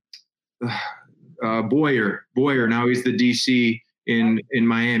Boyer. Now he's the DC in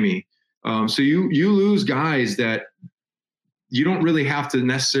Miami. So you lose guys that you don't really have to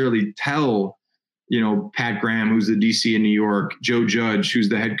necessarily tell, Pat Graham, who's the DC in New York, Joe Judge, who's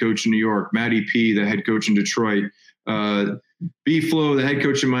the head coach in New York, Matty P, the head coach in Detroit, B-Flow, the head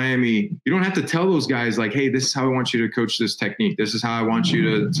coach in Miami, you don't have to tell those guys like, hey, this is how I want you to coach this technique. This is how I want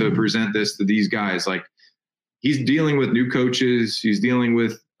you to present this to these guys. Like, he's dealing with new coaches. He's dealing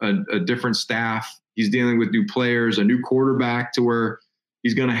with a different staff. He's dealing with new players, a new quarterback, to where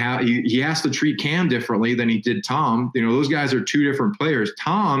he's going to have, he has to treat Cam differently than he did Tom. You know, those guys are two different players.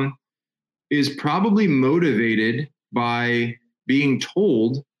 Tom is probably motivated by being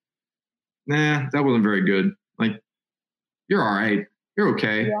told, nah, that wasn't very good. Like, you're all right. You're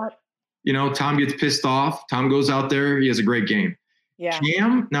okay. Yeah. You know, Tom gets pissed off. Tom goes out there. He has a great game. Yeah.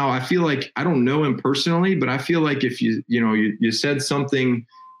 Cam, now I feel like, I don't know him personally, but I feel like if you said something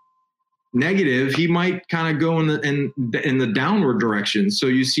negative, he might kind of go in the downward direction. So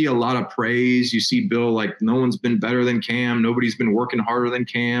you see a lot of praise. You see Bill, like, no one's been better than Cam. Nobody's been working harder than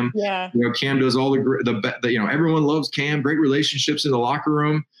Cam. Yeah. You know, Cam does all the everyone loves Cam, great relationships in the locker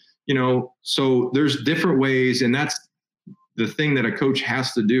room, you know, so there's different ways. And that's the thing that a coach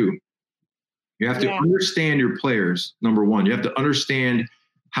has to do. You have to understand your players. Number one, you have to understand,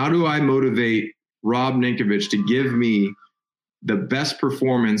 how do I motivate Rob Ninkovich to give me the best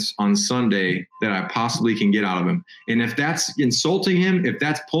performance on Sunday that I possibly can get out of him? And if that's insulting him, if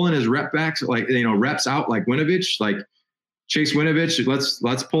that's pulling his reps out like Winovich, like Chase Winovich,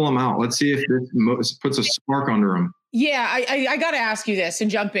 let's pull him out. Let's see if this puts a spark under him. Yeah, I got to ask you this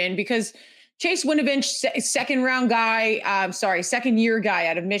and jump in, because Chase Winovich, second year guy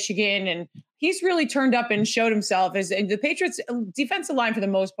out of Michigan, and he's really turned up and showed himself as the Patriots defensive line, for the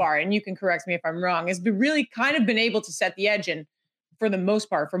most part, and you can correct me if I'm wrong, has been really kind of been able to set the edge in for the most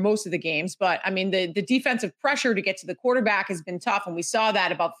part for most of the games. But I mean, the defensive pressure to get to the quarterback has been tough. And we saw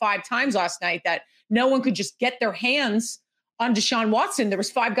that about 5 times last night, that no one could just get their hands on Deshaun Watson. There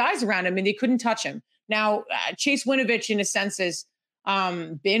was 5 guys around him and they couldn't touch him. Now, Chase Winovich, in a sense, has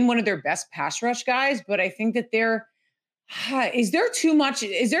been one of their best pass rush guys, but I think that is there so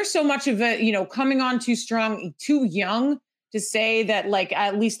much of a, coming on too strong, too young to say that, like,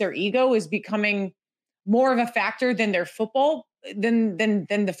 at least their ego is becoming more of a factor than their football, than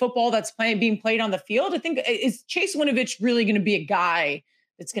the football that's being played on the field? I think, is Chase Winovich really going to be a guy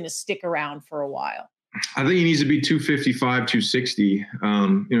that's going to stick around for a while? I think he needs to be 255, 260.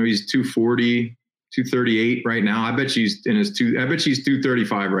 He's 240, 238 right now. I bet she's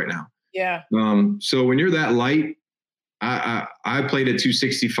 235 right now. Yeah. So when you're that light, I played at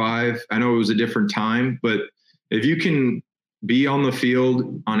 265. I know it was a different time, but if you can be on the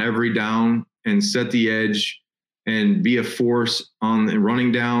field on every down and set the edge and be a force on the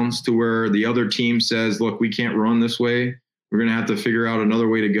running downs, to where the other team says, look, we can't run this way. We're going to have to figure out another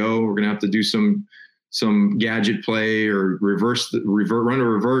way to go. We're going to have to do some gadget play or run a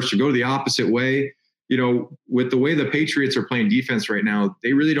reverse, or go the opposite way. You know, with the way the Patriots are playing defense right now,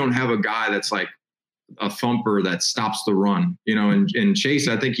 they really don't have a guy that's like a thumper that stops the run, and Chase,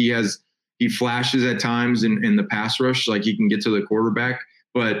 I think he flashes at times in the pass rush, like he can get to the quarterback,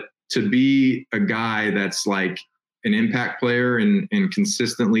 but to be a guy that's like an impact player and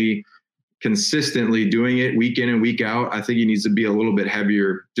consistently doing it week in and week out, I think he needs to be a little bit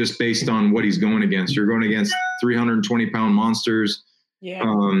heavier, just based on what he's going against. You're going against 320-pound monsters. Yeah.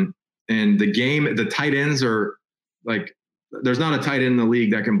 And the tight ends are like, there's not a tight end in the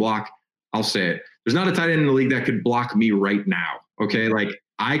league that can block. I'll say it. There's not a tight end in the league that could block me right now. Okay. Like,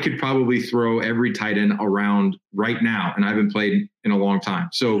 I could probably throw every tight end around right now, and I haven't played in a long time.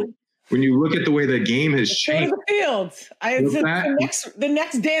 So when you look at the way the game has changed, the field, the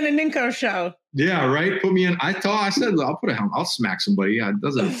next Dan and Ninko show. Yeah, right. Put me in. I said I'll put a helmet. I'll smack somebody. Yeah, it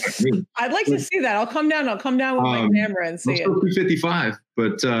doesn't affect me. I'd like to see that. I'll come down with my camera and see it. I'm 255,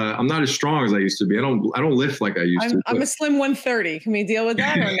 but I'm not as strong as I used to be. I don't lift like I used to. I'm a slim 130. Can we deal with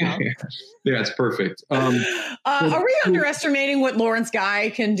that or no? Yeah, it's perfect. Are we underestimating what Lawrence Guy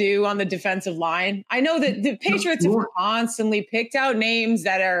can do on the defensive line? I know that the Patriots have constantly picked out names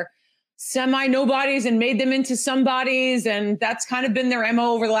that are semi-nobodies and made them into somebodies, and that's kind of been their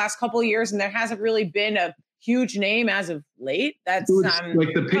MO over the last couple of years, and there hasn't really been a huge name as of late that's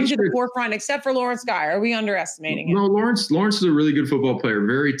like the come to the forefront, except for Lawrence Guy. Are we underestimating him? No, Lawrence is a really good football player,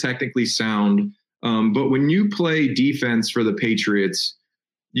 very technically sound, but when you play defense for the Patriots,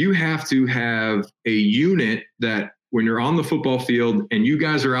 you have to have a unit that when you're on the football field and you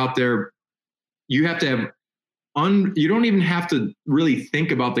guys are out there, you have to have you don't even have to really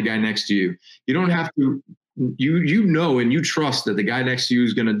think about the guy next to you. You don't have to, and you trust that the guy next to you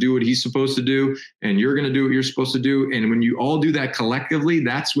is going to do what he's supposed to do, and you're going to do what you're supposed to do. And when you all do that collectively,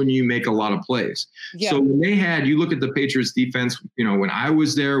 that's when you make a lot of plays. Yeah. So when you look at the Patriots defense, when I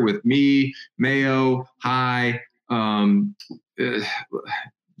was there with me, Mayo,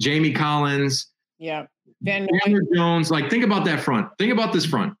 Jamie Collins, Chandler Jones. Like, think about that front. Think about this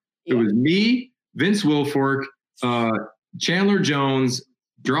front. Yeah. It was me, Vince Wilfork, Chandler Jones,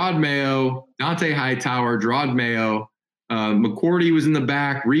 Gerard Mayo, Dante Hightower, Gerard Mayo, McCourty was in the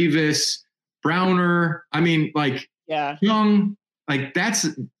back, Revis, Browner. I mean, like, Young. Like,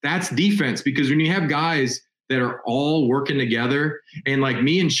 that's defense, because when you have guys that are all working together, and like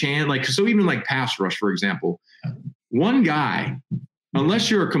me and Chan, like, so even like pass rush, for example, one guy, unless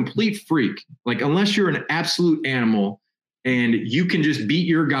you're a complete freak, like unless you're an absolute animal and you can just beat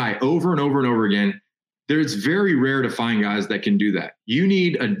your guy over and over and over again, it's very rare to find guys that can do that. You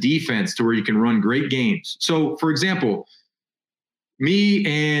need a defense to where you can run great games. So, for example, me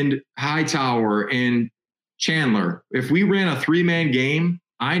and Hightower and Chandler, if we ran a 3-man game,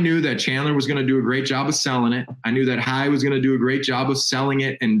 I knew that Chandler was going to do a great job of selling it. I knew that High was going to do a great job of selling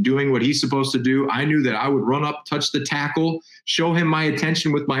it and doing what he's supposed to do. I knew that I would run up, touch the tackle, show him my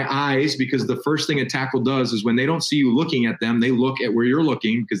attention with my eyes, because the first thing a tackle does is when they don't see you looking at them, they look at where you're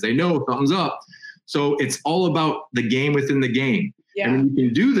looking because they know something's up. So it's all about the game within the game. Yeah. And when you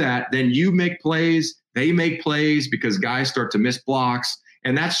can do that, then you make plays, they make plays, because guys start to miss blocks.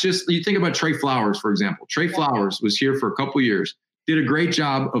 And that's just, you think about Trey Flowers, for example. Trey Flowers was here for a couple years, did a great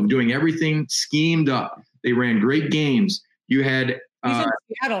job of doing everything schemed up. They ran great games. You had he's in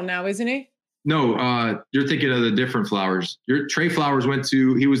Seattle now, isn't he? No, you're thinking of the different Flowers. Trey Flowers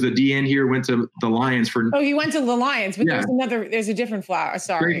he was the DN here, went to the Lions for. Oh, he went to the Lions, but there's a different Flower.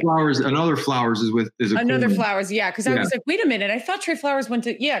 Sorry. Trey Flowers, another Flowers is another Flowers. Yeah. Cause I was like, wait a minute. I thought Trey Flowers went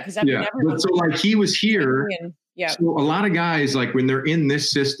to, cause I mean, so like he was here. Yeah. So a lot of guys, like when they're in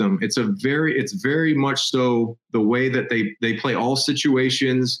this system, it's very much so the way that they play all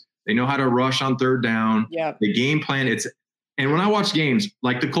situations. They know how to rush on third down. Yeah. The game plan. And when I watch games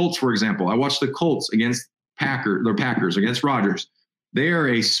like the Colts, for example, I watched the Colts against Packers against Rodgers. They are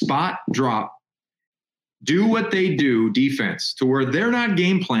a spot drop, do what they do defense, to where they're not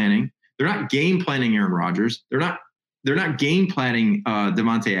game planning. They're not game planning Aaron Rodgers. They're not game planning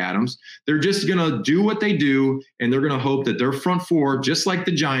Devontae Adams. They're just going to do what they do, and they're going to hope that their front four, just like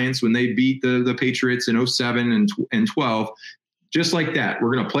the Giants when they beat the Patriots in 07 and 12, just like that.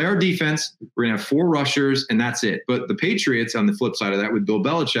 We're going to play our defense. We're going to have 4 rushers, and that's it. But the Patriots, on the flip side of that, with Bill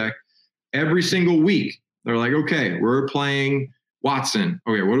Belichick, every single week, they're like, okay, we're playing Watson.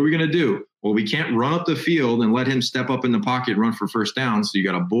 Okay, what are we going to do? Well, we can't run up the field and let him step up in the pocket and run for first down. So you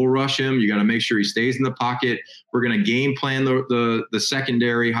got to bull rush him. You got to make sure he stays in the pocket. We're going to game plan the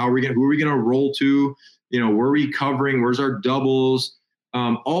secondary. Who are we going to roll to? Where are we covering? Where's our doubles?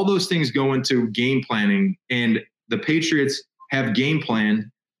 All those things go into game planning. And the Patriots have game planned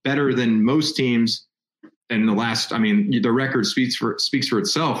better than most teams in the last. I mean, the record speaks for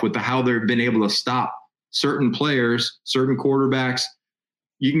itself with how they've been able to stop certain players, certain quarterbacks.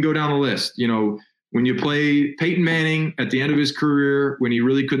 You can go down the list. When you play Peyton Manning at the end of his career, when he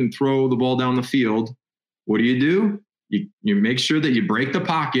really couldn't throw the ball down the field, what do? You make sure that you break the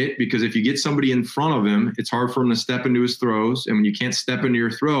pocket, because if you get somebody in front of him, it's hard for him to step into his throws. And when you can't step into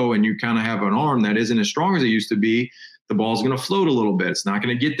your throw and you kind of have an arm that isn't as strong as it used to be, the ball's going to float a little bit. It's not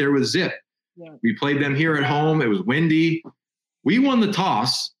going to get there with zip. Yeah. We played them here at home. It was windy. We won the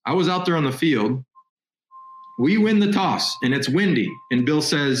toss. I was out there on the field. We win the toss and it's windy. And Bill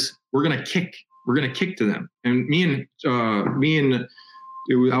says, we're going to kick. We're going to kick to them. And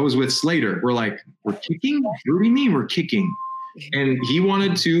I was with Slater. We're like, we're kicking? What do you mean we're kicking? And he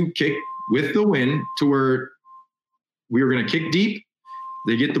wanted to kick with the wind to where we were going to kick deep.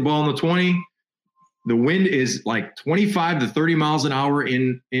 They get the ball in the 20. The wind is like 25 to 30 miles an hour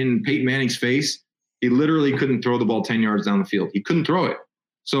in Peyton Manning's face. He literally couldn't throw the ball 10 yards down the field. He couldn't throw it.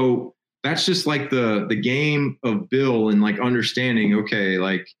 So that's just like the game of Bill and like understanding, okay,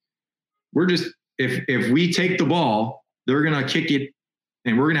 like we're just, if we take the ball, they're going to kick it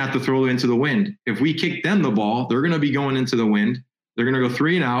and we're going to have to throw it into the wind. If we kick them the ball, they're going to be going into the wind. They're going to go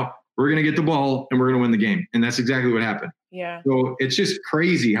 3 and out. We're going to get the ball and we're going to win the game. And that's exactly what happened. Yeah. So it's just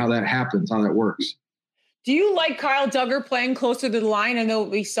crazy how that happens, how that works. Do you like Kyle Dugger playing closer to the line? I know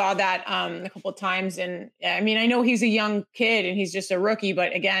we saw that a couple of times. And I mean, I know he's a young kid and he's just a rookie,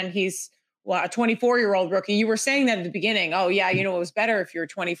 but again, he's a 24-year-old rookie. You were saying that at the beginning. Oh yeah. It was better if you're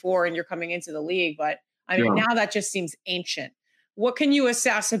 24 and you're coming into the league, but I mean, now that just seems ancient. What can you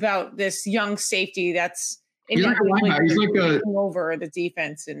assess about this young safety that's over the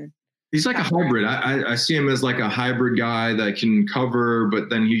defense? And he's like a hybrid. I see him as like a hybrid guy that can cover, but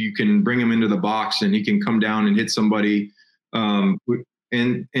then you can bring him into the box and he can come down and hit somebody.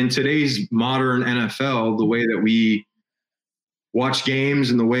 In today's modern NFL, the way that we watch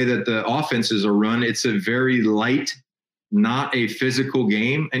games and the way that the offenses are run, it's a very light, not a physical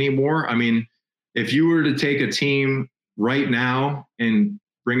game anymore. I mean, if you were to take a team right now and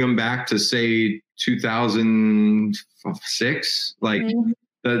bring them back to say 2006, like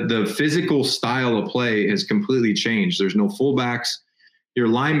the physical style of play has completely changed. There's no fullbacks. Your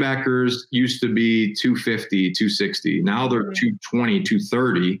linebackers used to be 250, 260. Now they're 220,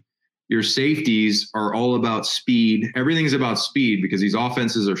 230. Your safeties are all about speed. Everything's about speed because these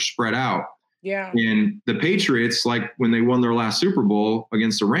offenses are spread out. Yeah. And the Patriots, like when they won their last Super Bowl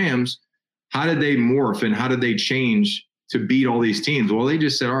against the Rams, how did they morph and how did they change to beat all these teams? Well, they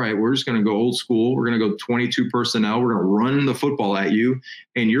just said, all right, we're just going to go old school. We're going to go 22 personnel. We're going to run the football at you.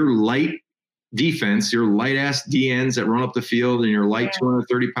 And your light defense, your light ass DNs that run up the field and your light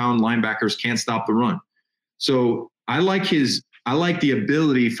 230-pound linebackers can't stop the run. So I like the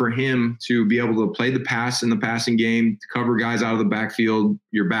ability for him to be able to play the pass in the passing game, to cover guys out of the backfield,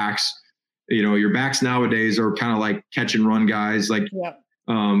 your backs. Your backs nowadays are kind of like catch and run guys, like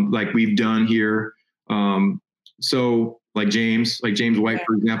we've done here. So like James White,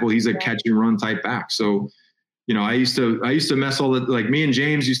 for example, he's a catch and run type back. So, I used to mess like me and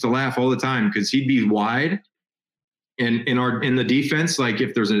James used to laugh all the time because he'd be wide and in the defense, like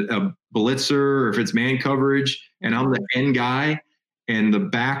if there's a blitzer or if it's man coverage and I'm the end guy and the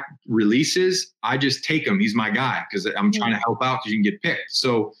back releases, I just take him. He's my guy because I'm trying to help out because you can get picked.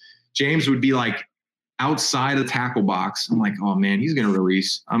 So James would be like outside the tackle box. I'm like, oh man, he's going to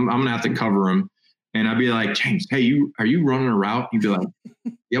release. I'm going to have to cover him. And I'd be like, James, hey, are you running a route? He'd be like,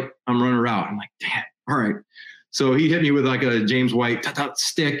 yep, I'm running a route. I'm like, damn, all right. So he hit me with like a James White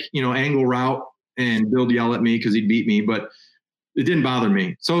stick, angle route, and Bill'd yell at me because he'd beat me, but it didn't bother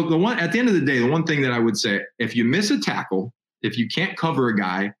me. So at the end of the day, the one thing that I would say, if you miss a tackle, if you can't cover a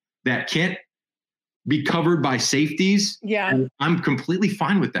guy that can't be covered by safeties, I'm completely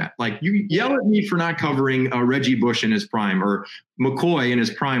fine with that. Like you yell at me for not covering Reggie Bush in his prime or McCoy in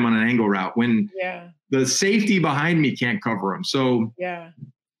his prime on an angle route when the safety behind me can't cover him. So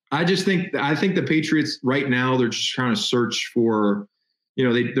I think the Patriots right now, they're just trying to search for,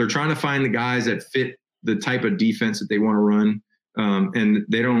 they're trying to find the guys that fit the type of defense that they want to run. And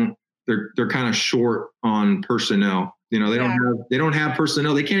they're kind of short on personnel. They don't have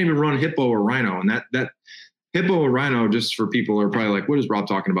personnel. They can't even run Hippo or Rhino. And that Hippo or Rhino, just for people are probably like, what is Rob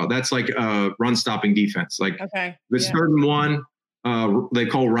talking about? That's like a run stopping defense. Like if it's third and one, they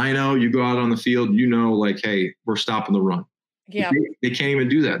call Rhino, you go out on the field, like, hey, we're stopping the run. Yeah. They can't even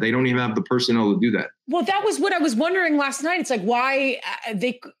do that. They don't even have the personnel to do that. Well, that was what I was wondering last night. It's like why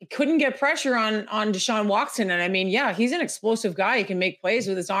they couldn't get pressure on Deshaun Watson. And I mean, he's an explosive guy. He can make plays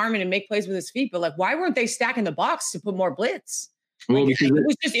with his arm and make plays with his feet. But like, why weren't they stacking the box to put more blitz? Well,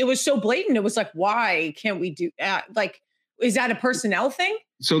 it was so blatant. It was like, why can't we do like, is that a personnel thing?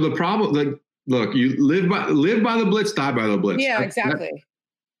 So the problem, like, look, you live by the blitz, die by the blitz. Yeah, exactly.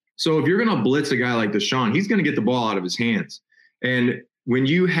 So if you're going to blitz a guy like Deshaun, he's going to get the ball out of his hands. And when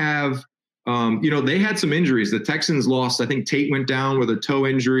you have, they had some injuries. The Texans lost. I think Tate went down with a toe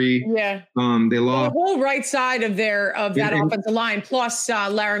injury. Yeah. They lost the whole right side of that offensive line, plus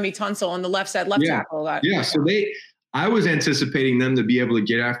Laramie Tunsil on the left side, tackle. So I was anticipating them to be able to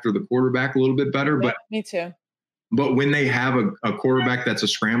get after the quarterback a little bit better. But me too. But when they have a quarterback that's a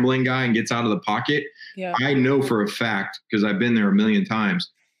scrambling guy and gets out of the pocket, I know for a fact, because I've been there a million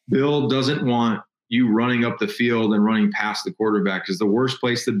times, Bill doesn't want you running up the field and running past the quarterback, because the worst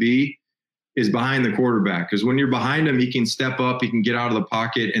place to be is behind the quarterback. Because when you're behind him, he can step up, he can get out of the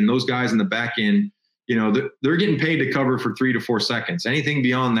pocket, and those guys in the back end, they're getting paid to cover for 3 to 4 seconds. Anything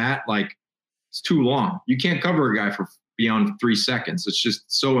beyond that, like, it's too long. You can't cover a guy for beyond 3 seconds. It's just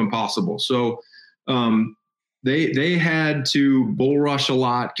so impossible. So they had to bull rush a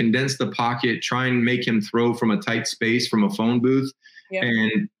lot, condense the pocket, try and make him throw from a tight space from a phone booth. Yeah.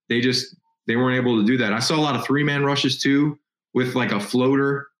 And they weren't able to do that. I saw a lot of 3-man rushes too, with like a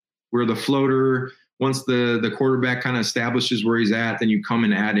floater, where the floater, once the quarterback kind of establishes where he's at, then you come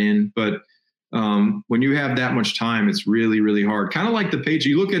and add in. But when you have that much time, it's really, really hard. Kind of like the Patriots.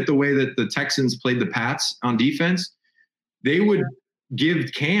 You look at the way that the Texans played the Pats on defense, they would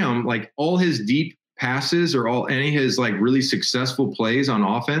give Cam like all his deep passes or any of his like really successful plays on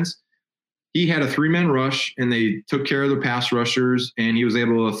offense. He had a 3-man rush and they took care of the pass rushers, and he was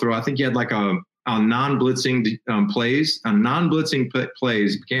able to throw. I think he had like a non-blitzing plays. On non-blitzing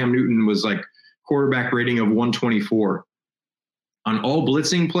plays, Cam Newton was like quarterback rating of 124. On all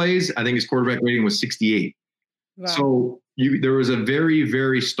blitzing plays, I think his quarterback rating was 68. Wow. So there was a very,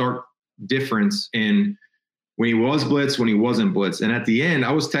 very stark difference in when he was blitz, when he wasn't blitz. And at the end,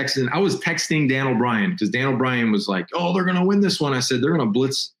 I was texting Dan O'Brien, because Dan O'Brien was like, "Oh, they're going to win this one." I said, "They're going to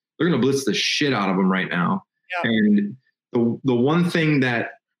blitz. They're going to blitz the shit out of them right now." Yeah. And the one thing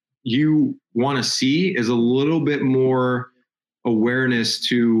that you want to see is a little bit more awareness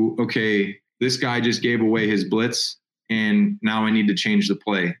to, okay, this guy just gave away his blitz and now I need to change the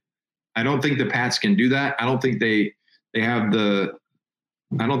play. I don't think the Pats can do that. I don't think they have the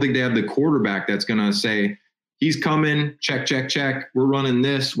quarterback that's going to say, he's coming, check. We're running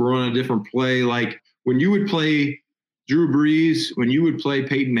this. We're running a different play. Like when you would play Drew Brees, when you would play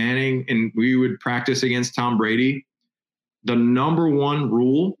Peyton Manning, and we would practice against Tom Brady, the number one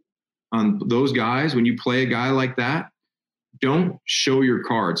rule on those guys, when you play a guy like that, don't show your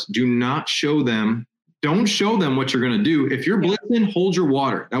cards. Do not show them. Don't show them what you're going to do. If you're blitzing, hold your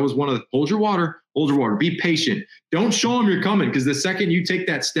water. That was one of the hold your water. Be patient. Don't show him you're coming, because the second you take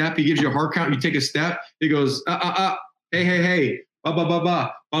that step, he gives you a hard count. You take a step, he goes, hey, Larry, da,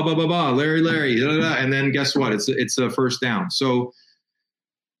 da, da. And then guess what? It's a first down. So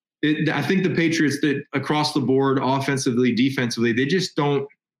I think the Patriots, that across the board, offensively, defensively, they just don't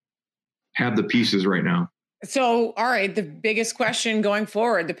have the pieces right now. So, all right, the biggest question going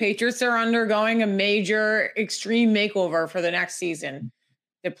forward, the Patriots are undergoing a major extreme makeover for the next season.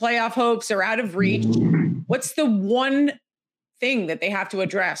 The playoff hopes are out of reach. What's the one thing that they have to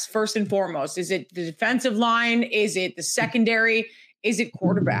address first and foremost? Is it the defensive line? Is it the secondary? Is it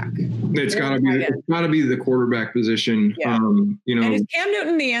quarterback? It's got to be the quarterback position. Yeah. And is Cam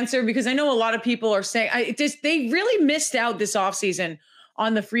Newton the answer? Because I know a lot of people are saying they really missed out this offseason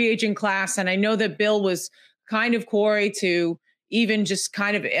on the free agent class. And I know that Bill was kind of coy to even just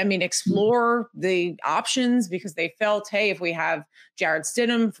kind of, explore the options, because they felt, hey, if we have Jarrett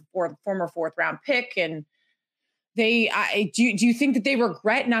Stidham, former fourth round pick, and do you think that they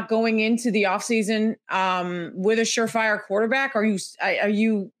regret not going into the offseason with a surefire quarterback? Are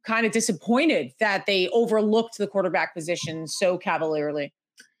you kind of disappointed that they overlooked the quarterback position so cavalierly?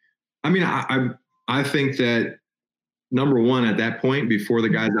 I think that, number one, at that point, before the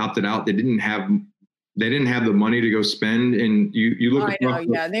guys opted out, they didn't have the money to go spend. And you look.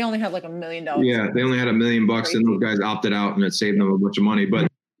 They only had like $1 million. Yeah, they only had $1 million, and those guys opted out, and it saved them a bunch of money. But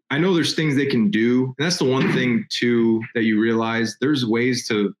I know there's things they can do, and that's the one thing too that you realize. There's ways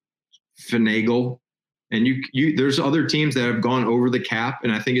to finagle, and there's other teams that have gone over the cap,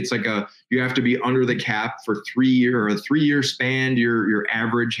 and I think it's like you have to be under the cap for 3 year or a 3 year span. Your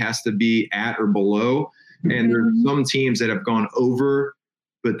average has to be at or below. And there's some teams that have gone over,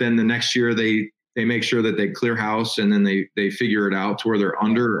 but then the next year they make sure that they clear house, and then they figure it out to where they're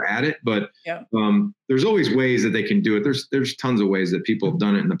under or at it. But there's always ways that they can do it. There's tons of ways that people have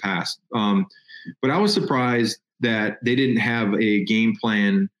done it in the past. But I was surprised that they didn't have a game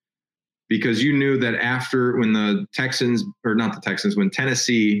plan, because you knew that when when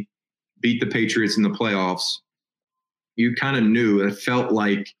Tennessee beat the Patriots in the playoffs, you kind of knew, it felt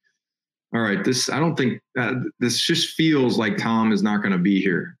like, all right, this just feels like Tom is not going to be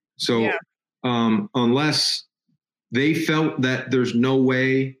here. So unless they felt that there's no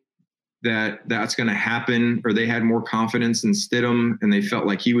way that that's going to happen, or they had more confidence in Stidham and they felt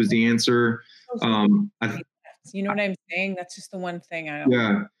like he was the answer. You know what I'm saying? That's just the one thing I don't.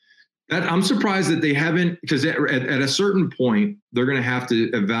 Yeah. I'm surprised that they haven't, because at a certain point, they're going to have to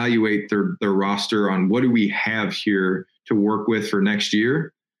evaluate their roster on what do we have here to work with for next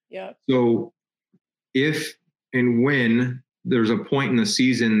year. Yeah. So if and when there's a point in the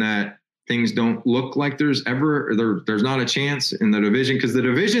season that things don't look like there's not a chance in the division, because the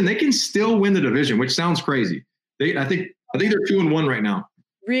division, they can still win the division, which sounds crazy. I think they're 2-1 right now.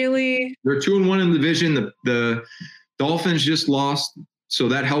 Really? They're 2-1 in the division. The Dolphins just lost, so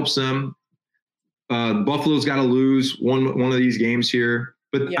that helps them. Buffalo's got to lose one of these games here.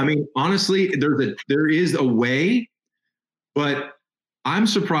 But honestly, there is a way, but I'm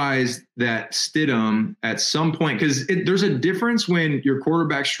surprised that Stidham at some point, because there's a difference when your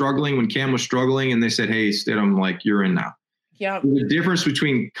quarterback's struggling, when Cam was struggling, and they said, hey, Stidham, like, you're in now. Yeah. There's a difference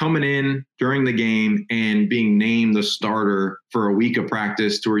between coming in during the game and being named the starter for a week of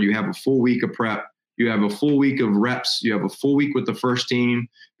practice, to where you have a full week of prep, you have a full week of reps, you have a full week with the first team.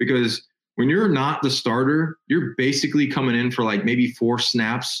 Because when you're not the starter, you're basically coming in for like maybe 4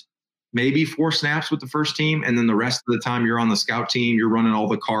 snaps with the first team. And then the rest of the time you're on the scout team, you're running all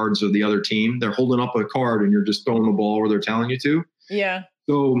the cards of the other team. They're holding up a card and you're just throwing the ball where they're telling you to. Yeah.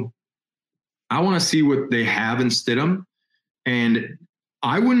 So I want to see what they have in Stidham. And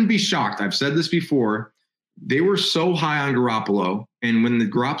I wouldn't be shocked. I've said this before. They were so high on Garoppolo. And when the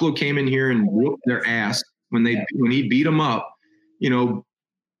Garoppolo came in here and whooped their ass, when he beat them up,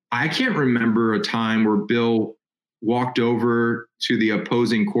 I can't remember a time where Bill walked over to the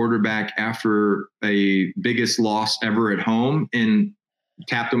opposing quarterback after a biggest loss ever at home and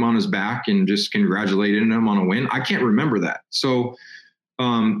tapped him on his back and just congratulated him on a win. I can't remember that. So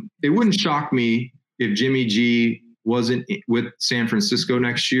It wouldn't shock me if Jimmy G wasn't with San Francisco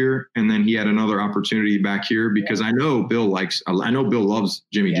next year, and then he had another opportunity back here, because I know Bill loves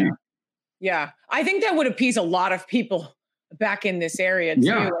Jimmy G. Yeah. I think that would appease a lot of people back in this area too.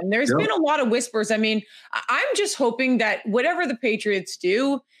 Yeah. And there's been a lot of whispers. I mean, I'm just hoping that whatever the Patriots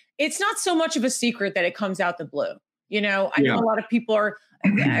do, it's not so much of a secret that it comes out the blue. You know, I know a lot of people are,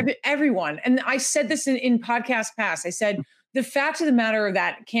 everyone, and I said this in podcast past, I said, the fact of the matter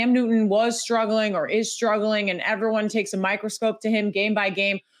that Cam Newton was struggling or is struggling, and everyone takes a microscope to him game by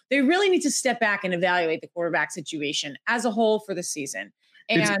game, they really need to step back and evaluate the quarterback situation as a whole for the season.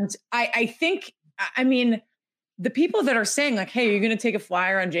 And I think, I mean, the people that are saying like, hey, you're going to take a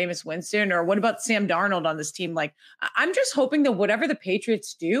flyer on Jameis Winston, or what about Sam Darnold on this team? Like, I'm just hoping that whatever the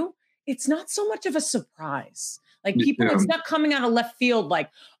Patriots do, it's not so much of a surprise. Like people, it's not coming out of left field like,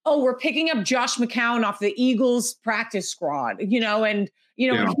 oh, we're picking up Josh McCown off the Eagles practice squad, you know, and,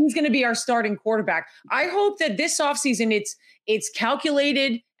 you know, he's going to be our starting quarterback. I hope that this offseason it's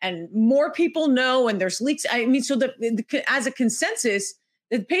calculated and more people know, and there's leaks. I mean, so as a consensus,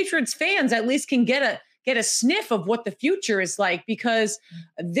 the Patriots fans at least can get a sniff of what the future is like, because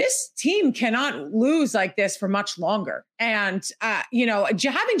this team cannot lose like this for much longer. And, you know,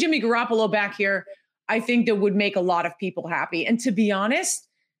 having Jimmy Garoppolo back here, I think that would make a lot of people happy. And to be honest,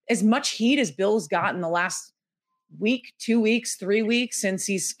 as much heat as Bill's gotten the last week, 2 weeks, 3 weeks, since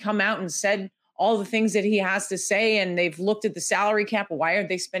he's come out and said all the things that he has to say, and they've looked at the salary cap, why aren't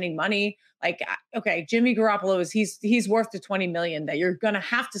they spending money? Like, okay, Jimmy Garoppolo he's worth the $20 million that you're going to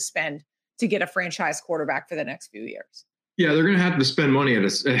have to spend to get a franchise quarterback for the next few years. Yeah, they're going to have to spend money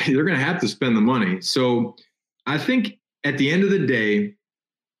they're going to have to spend the money. So I think at the end of the day,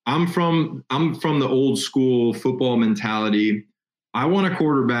 I'm from the old school football mentality. I want a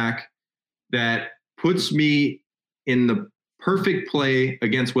quarterback that puts me in the perfect play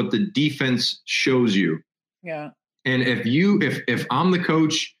against what the defense shows you. Yeah. And if I'm the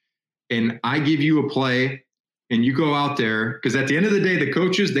coach and I give you a play and you go out there, because at the end of the day, the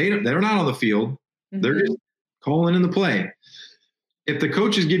coaches, they're not on the field. Mm-hmm. They're just calling in the play. If the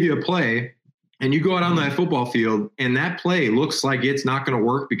coaches give you a play and you go out on that football field and that play looks like it's not going to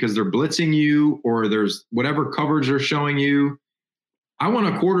work because they're blitzing you or there's whatever coverage they're showing you, I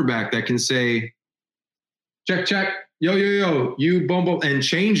want a quarterback that can say, check, yo, you bumble, and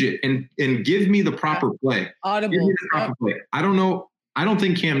change it and give me the proper play. Audible. Give me the proper play. I don't know. I don't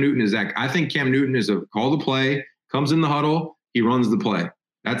think Cam Newton is that. I think Cam Newton is a call the play, comes in the huddle, he runs the play.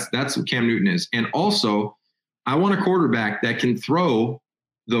 That's what Cam Newton is. And also, I want a quarterback that can throw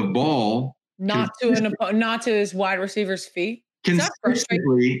the ball not to his wide receiver's feet.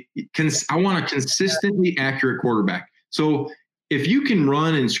 Consistently, I want a consistently accurate quarterback. So if you can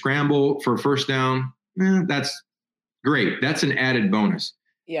run and scramble for a first down, that's great. That's an added bonus.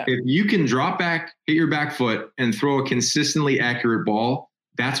 Yeah. If you can drop back, hit your back foot, and throw a consistently accurate ball,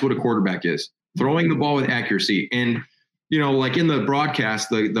 that's what a quarterback is. Throwing the ball with accuracy. And, you know, like in the broadcast,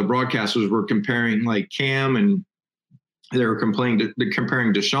 the broadcasters were comparing like Cam, and they were comparing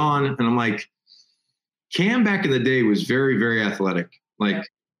Deshaun. And I'm like, Cam back in the day was very, very athletic. Like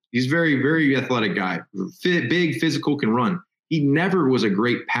he's very, very athletic guy. Big, physical, can run. He never was a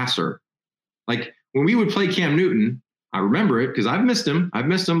great passer. Like when we would play Cam Newton, I remember it because I've missed him. I've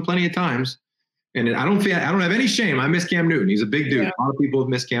missed him plenty of times. And I don't have any shame. I miss Cam Newton. He's a big dude. Yeah. A lot of people have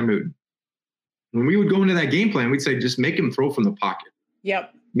missed Cam Newton. When we would go into that game plan, we'd say, just make him throw from the pocket.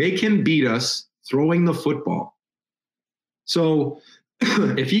 Yep. Make him beat us throwing the football. So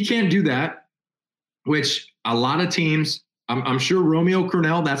if he can't do that, which a lot of teams, I'm sure Romeo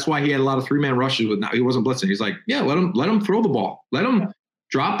Crennel, that's why he had a lot of 3-man rushes he wasn't blitzing. He's like, yeah, let him throw the ball. Let him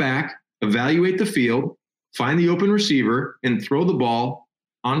drop back, evaluate the field, find the open receiver, and throw the ball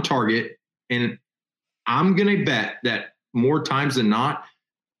on target. And I'm going to bet that more times than not,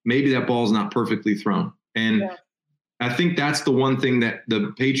 maybe that ball is not perfectly thrown. And I think that's the one thing that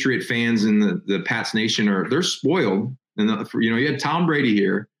the Patriot fans and the Pats Nation they're spoiled. And, you had Tom Brady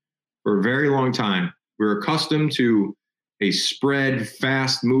here for a very long time. We're accustomed to a spread,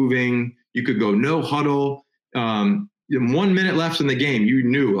 fast moving. You could go no huddle. 1 minute left in the game, you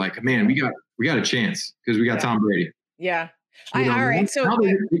knew like, man, we got a chance because we got Tom Brady. Yeah. All right. So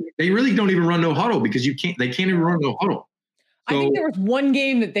they really don't even run no huddle because they can't even run no huddle. So, I think there was one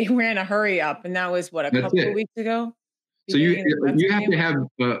game that they ran a hurry up, and that was a couple of weeks ago. So you have to have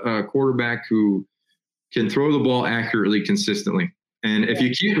a quarterback who can throw the ball accurately, consistently. And if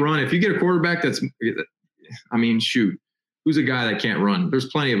you can't run, if you get a quarterback who's a guy that can't run? There's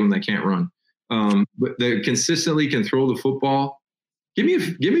plenty of them that can't run. But they consistently can throw the football. Give me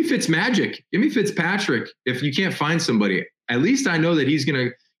Fitzmagic. Give me Fitzpatrick. If you can't find somebody, at least I know that he's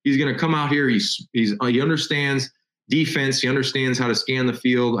gonna come out here. He understands defense. He understands how to scan the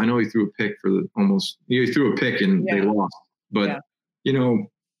field. I know he threw a pick he threw a pick and they lost, but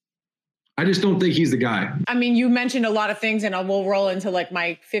I just don't think he's the guy. I mean, you mentioned a lot of things, and we'll roll into like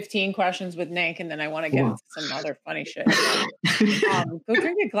my 15 questions with Nick, and then I want to get into some other funny shit. Go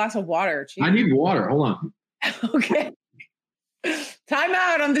drink a glass of water. Jeez. I need water. Hold on. Okay. Time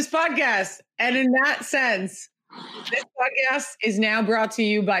out on this podcast. And in that sense, this podcast is now brought to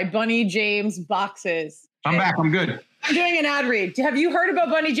you by Bunny James Boxes. I'm back. I'm good. I'm doing an ad read. Have you heard about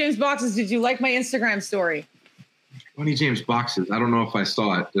Bunny James Boxes? Did you like my Instagram story? Bunny James Boxes. I don't know if I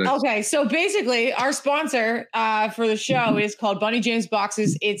saw it. Okay, so basically, our sponsor for the show is called Bunny James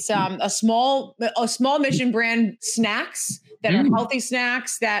Boxes. It's a small mission brand snacks that are healthy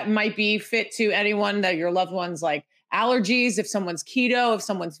snacks that might be fit to anyone that your loved ones like allergies, if someone's keto, if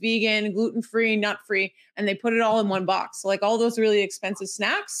someone's vegan, gluten-free, nut-free, and they put it all in one box. So like all those really expensive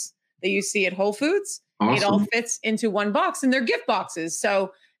snacks that you see at Whole Foods, It all fits into one box, and they're gift boxes.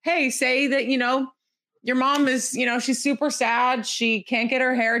 So, hey, say that, your mom is, she's super sad. She can't get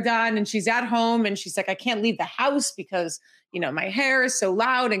her hair done and she's at home and she's like, I can't leave the house because, my hair is so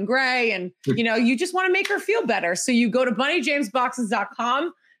loud and gray. And, you just want to make her feel better. So you go to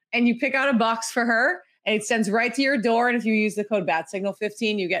bunnyjamesboxes.com and you pick out a box for her and it sends right to your door. And if you use the code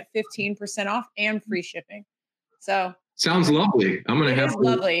BATSIGNAL15, you get 15% off and free shipping. So sounds lovely. I'm going to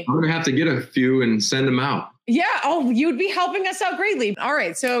have to get a few and send them out. Yeah. Oh, you'd be helping us out greatly. All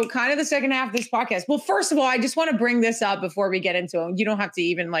right. So kind of the second half of this podcast. Well, first of all, I just want to bring this up before we get into it. You don't have to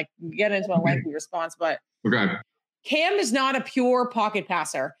even get into a lengthy response, but okay. Cam is not a pure pocket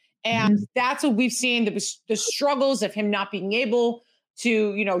passer. And that's what we've seen, the struggles of him not being able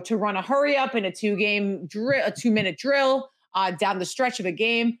to, to run a hurry up in a 2-minute drill down the stretch of a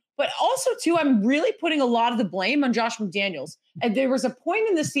game. But also, too, I'm really putting a lot of the blame on Josh McDaniels. And there was a point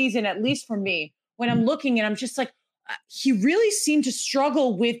in the season, at least for me, when I'm looking and I'm just like, he really seemed to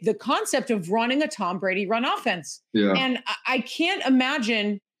struggle with the concept of running a Tom Brady run offense. Yeah. And I can't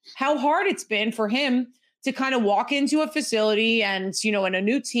imagine how hard it's been for him to kind of walk into a facility and, in a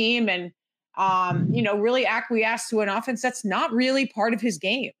new team and, really acquiesce to an offense that's not really part of his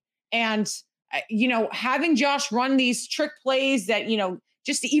game. And, having Josh run these trick plays that,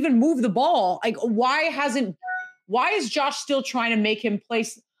 just to even move the ball, like why is Josh still trying to make him play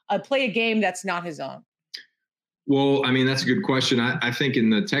a game that's not his own? Well, I mean, that's a good question. I think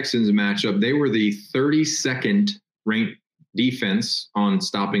in the Texans matchup, they were the 32nd ranked defense on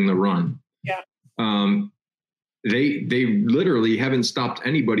stopping the run. Yeah. They literally haven't stopped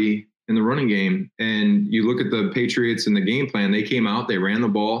anybody in the running game. And you look at the Patriots and the game plan, they came out, they ran the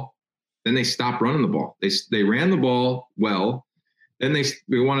ball, then they stopped running the ball. They ran the ball well. Then they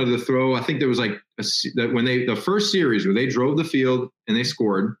wanted to throw. I think there was the first series where they drove the field and they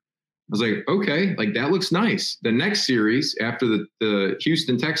scored. I was like, okay, that looks nice. The next series after the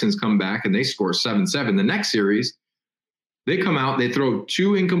Houston Texans come back and they score 7-7. The next series, they come out, they throw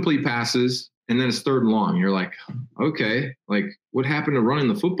 2 incomplete passes and then it's 3rd and long. You're like, okay, what happened to running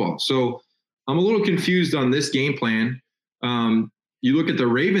the football? So I'm a little confused on this game plan. You look at the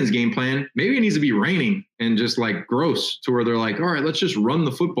Ravens game plan, maybe it needs to be raining and just gross to where they're like, all right, let's just run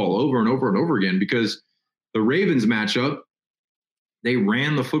the football over and over and over again, because the Ravens matchup, they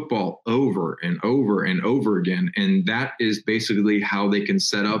ran the football over and over and over again. And that is basically how they can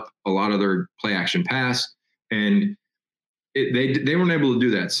set up a lot of their play action pass. And they weren't able to do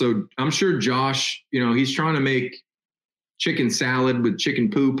that. So I'm sure Josh, he's trying to make chicken salad with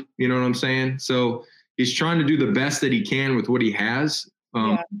chicken poop. You know what I'm saying? So he's trying to do the best that he can with what he has.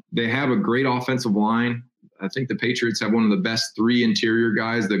 They have a great offensive line. I think the Patriots have one of the best 3 interior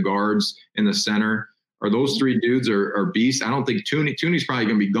guys, the guards and the center. Those 3 dudes are beasts. I don't think Tooney's probably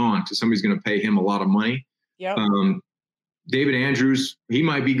going to be gone because somebody's going to pay him a lot of money. Yep. David Andrews, he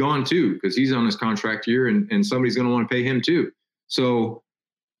might be gone too because he's on his contract year and somebody's going to want to pay him too. So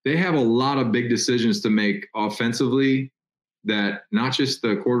they have a lot of big decisions to make offensively, that not just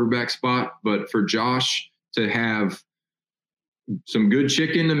the quarterback spot, but for Josh to have some good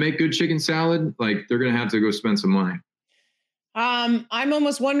chicken to make good chicken salad, they're going to have to go spend some money. I'm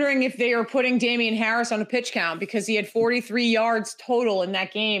almost wondering if they are putting Damian Harris on a pitch count, because he had 43 yards total in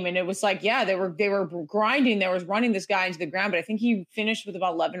that game. And it was they were grinding. They was running this guy into the ground, but I think he finished with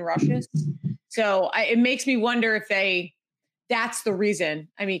about 11 rushes. So it makes me wonder if that's the reason.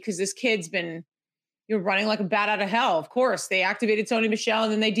 I mean, because this kid's been, running like a bat out of hell. Of course, they activated Sony Michel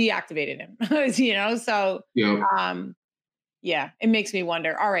and then they deactivated him, so yeah, it makes me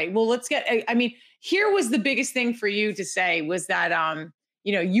wonder. All right, well, let's get, here was the biggest thing for you to say was that,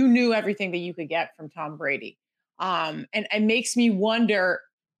 you knew everything that you could get from Tom Brady. And it makes me wonder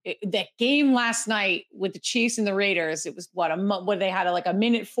that game last night with the Chiefs and the Raiders. It was what they had like a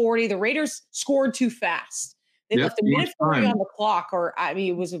minute 40. The Raiders scored too fast. They left a minute 40 on the clock, or I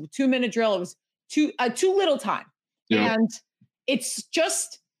mean, it was a 2-minute drill. It was too little time. Yep. And it's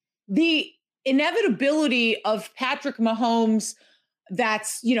just the inevitability of Patrick Mahomes.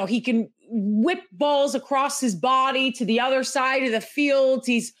 That's, he can whip balls across his body to the other side of the field.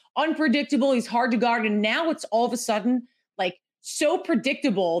 He's unpredictable. He's hard to guard. And now it's all of a sudden like so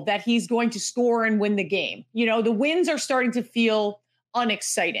predictable that he's going to score and win the game. The wins are starting to feel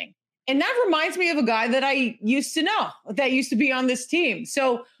unexciting. And that reminds me of a guy that I used to know that used to be on this team.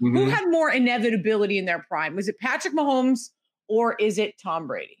 So who had more inevitability in their prime? Was it Patrick Mahomes or is it Tom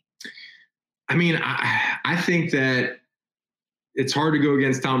Brady? I mean, I think that it's hard to go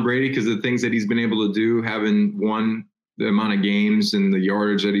against Tom Brady because of the things that he's been able to do, having won the amount of games and the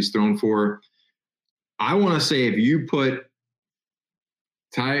yardage that he's thrown for. I want to say if you put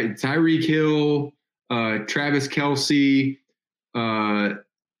Tyreek Hill, Travis Kelce,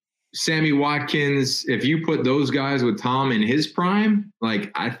 Sammy Watkins, if you put those guys with Tom in his prime,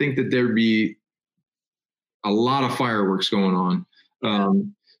 like I think that there'd be a lot of fireworks going on.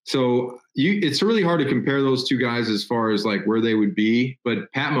 So it's really hard to compare those two guys as far as like where they would be.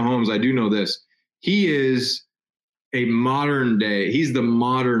 But Pat Mahomes, I do know this. He is he's the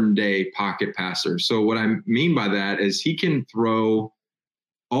modern day pocket passer. So what I mean by that is he can throw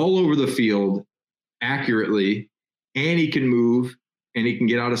all over the field accurately, and he can move, and he can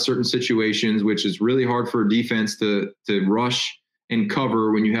get out of certain situations, which is really hard for a defense to rush and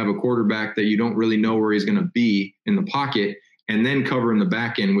cover when you have a quarterback that you don't really know where he's going to be in the pocket, and then cover in the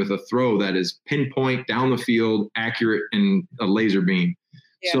back end with a throw that is pinpoint down the field, accurate, and a laser beam.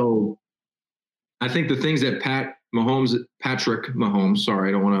 Yeah. So I think the things that Patrick Mahomes, sorry,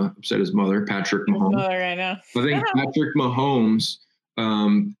 I don't want to upset his mother, Patrick Mahomes. Mother, I know. I think Patrick Mahomes,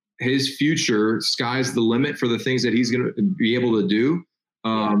 his future, sky's the limit for the things that he's going to be able to do.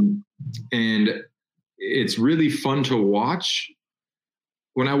 And it's really fun to watch.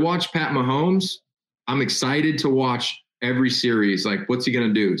 When I watch Pat Mahomes, I'm excited to watch every series. Like, what's he going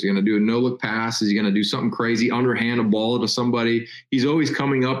to do? Is he going to do a no-look pass? Is he going to do something crazy, underhand a ball to somebody? He's always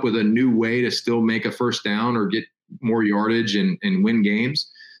coming up with a new way to still make a first down or get more yardage and win games.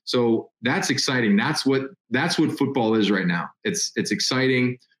 So that's exciting. That's what football is right now. It's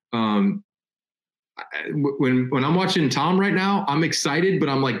exciting. When I'm watching Tom right now, I'm excited, but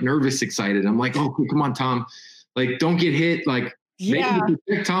I'm like nervous excited. I'm like, oh, come on, Tom. Like, don't get hit. Like, maybe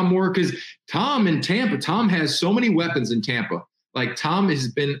protect Tom more, because Tom in Tampa, Tom has so many weapons in Tampa. Like, Tom has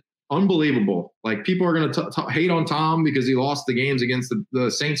been unbelievable. Like, people are going to hate on Tom because he lost the games against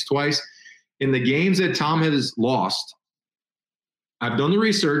the Saints twice. In the games that Tom has lost, I've done the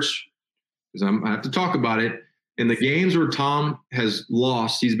research because I have to talk about it. In the games where Tom has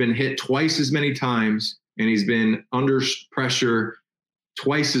lost, he's been hit twice as many times, and he's been under pressure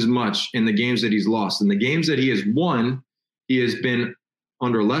twice as much in the games that he's lost. In the games that he has won, he has been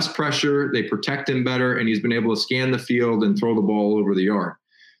under less pressure. They protect him better, and he's been able to scan the field and throw the ball over the yard.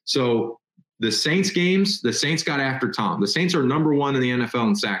 So the Saints games, the Saints got after Tom. The Saints are number one in the NFL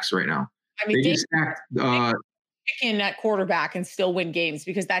in sacks right now. I mean, they just sacked in at quarterback and still win games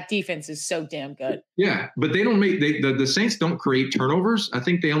because that defense is so damn good. Yeah, but they don't the Saints don't create turnovers. I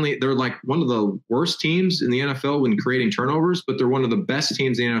think they're like one of the worst teams in the NFL when creating turnovers, but they're one of the best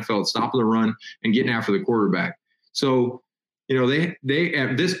teams in the NFL at stopping the run and getting after the quarterback. So, they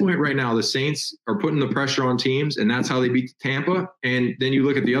at this point right now, the Saints are putting the pressure on teams, and that's how they beat Tampa. And then you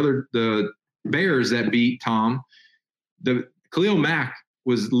look at the Bears that beat Tom. The Khalil Mack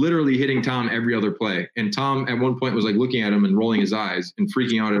was literally hitting Tom every other play. And Tom at one point was like looking at him and rolling his eyes and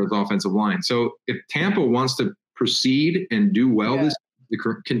freaking out at his offensive line. So if Tampa wants to proceed and do well,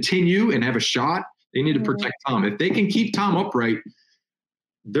 continue and have a shot, they need to protect Tom. If they can keep Tom upright,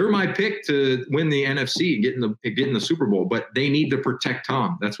 they're my pick to win the NFC and get in the Super Bowl, but they need to protect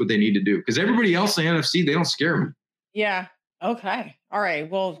Tom. That's what they need to do. Because everybody else in the NFC, they don't scare me. Yeah. Okay. All right.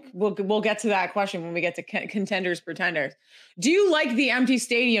 Well, we'll get to that question when we get to contenders, pretenders. Do you like the empty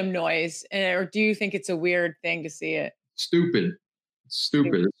stadium noise, or do you think it's a weird thing to see it? Stupid. It's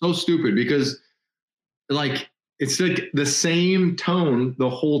so stupid because, like, it's like the same tone the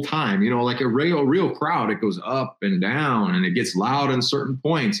whole time. Like a real crowd, it goes up and down, and it gets loud in certain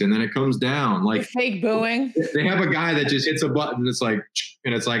points, and then it comes down. Like fake booing. They have a guy that just hits a button. It's like,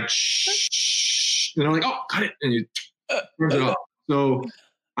 and it's like, shh, and I'm like, oh, cut it, and you. Turns it off. So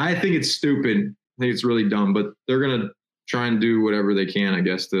I think it's stupid. I think it's really dumb, but they're going to try and do whatever they can, I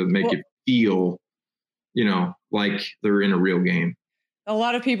guess, to make it feel, like they're in a real game. A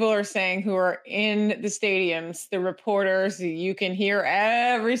lot of people are saying who are in the stadiums, the reporters, you can hear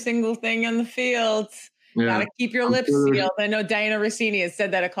every single thing on the field. Yeah. Got to keep your lips sealed. I know Diana Rossini has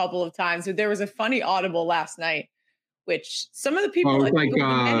said that a couple of times, but there was a funny audible last night, which some of the people,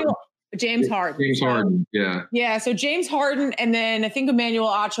 James Harden. James Harden, yeah. Yeah, so James Harden, and then I think Emmanuel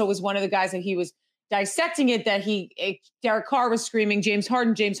Acho was one of the guys that he was dissecting it, that Derek Carr was screaming, James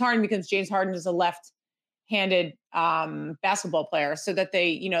Harden, because James Harden is a left-handed basketball player, so that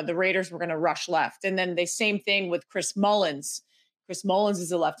the Raiders were going to rush left. And then the same thing with Chris Mullins. Chris Mullins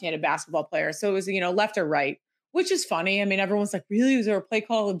is a left-handed basketball player. So it was, left or right, which is funny. I mean, everyone's like, really? Was there a play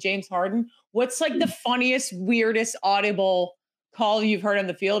call of James Harden? What's like the funniest, weirdest audible call you've heard on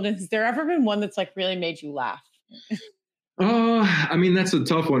the field? And has there ever been one that's like really made you laugh? I mean, that's a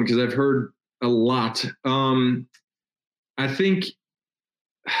tough one because I've heard a lot. I think,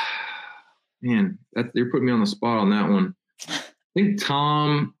 man, you're putting me on the spot on that one. I think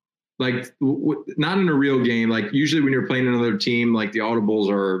Tom, like, not in a real game. Like, usually when you're playing another team, like the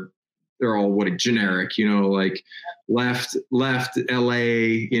audibles they're all generic, like left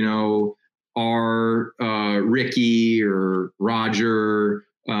LA, Ricky or Roger,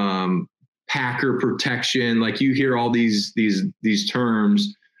 Packer protection. Like, you hear all these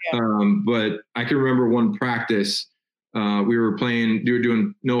terms. Yeah. But I can remember one practice, we were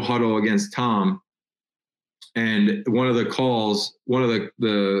doing no huddle against Tom. And one of the calls, one of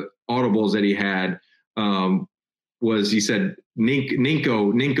the audibles that he had, was, he said,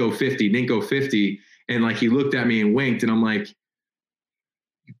 Ninko 50. And like, he looked at me and winked, and I'm like,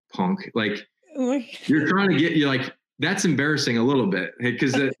 punk, like, you're trying to you're like, that's embarrassing a little bit,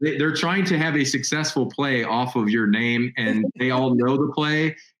 because they're trying to have a successful play off of your name, and they all know the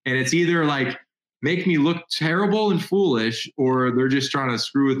play. And it's either like, make me look terrible and foolish, or they're just trying to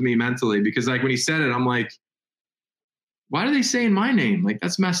screw with me mentally. Because like, when he said it, I'm like, why are they saying my name? Like,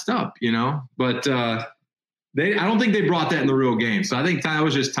 that's messed up, But I don't think they brought that in the real game. So I think that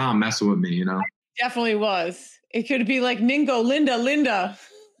was just Tom messing with me, Definitely was. It could be like Ninko, Linda.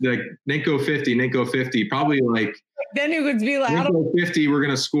 Like Ninko 50, probably like. Then it would be like, Ninko 50, we're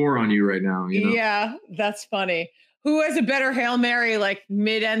going to score on you right now. Yeah, that's funny. Who has a better Hail Mary, like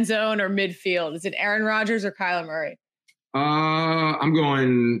mid end zone or midfield? Is it Aaron Rodgers or Kyler Murray? I'm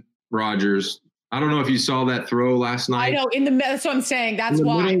going Rodgers. I don't know if you saw that throw last night. I know, that's what I'm saying. That's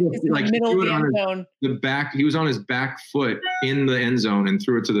why. It's in the middle of the end zone. He was on his back foot in the end zone and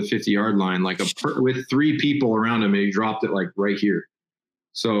threw it to the 50-yard line, with three people around him, and he dropped it like right here.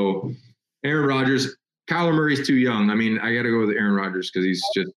 So Aaron Rodgers, Kyler Murray's too young. I mean, I got to go with Aaron Rodgers because he's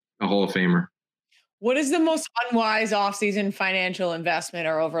just a Hall of Famer. What is the most unwise offseason financial investment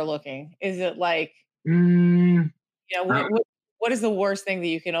or overlooking? Is it like, what is the worst thing that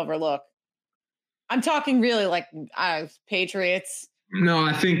you can overlook? I'm talking really like Patriots. No,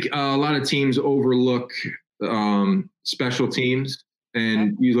 I think a lot of teams overlook special teams,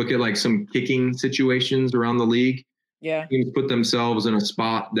 and you look at like some kicking situations around the league. Yeah, teams put themselves in a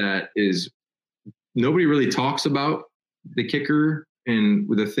spot that is nobody really talks about the kicker and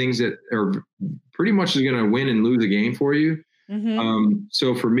the things that are pretty much going to win and lose a game for you. Mm-hmm.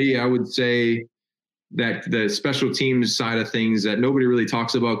 So for me, I would say that the special teams side of things that nobody really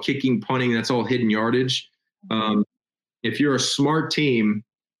talks about, kicking, punting, that's all hidden yardage. If you're a smart team,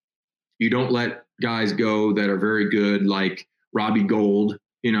 you don't let guys go that are very good, like Robbie Gould.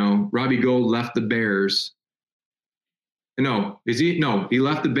 Robbie Gould left the Bears. He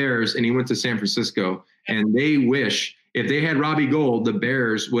left the Bears and he went to San Francisco. And they wish, if they had Robbie Gould, the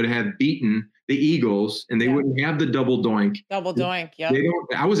Bears would have beaten the Eagles, and they wouldn't have the double doink. Yeah.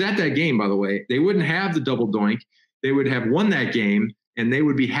 I was at that game, by the way. They wouldn't have the double doink. They would have won that game, and they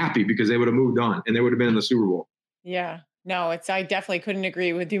would be happy because they would have moved on, and they would have been in the Super Bowl. Yeah. No, I definitely couldn't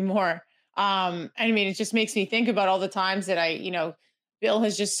agree with you more. I mean, it just makes me think about all the times that Bill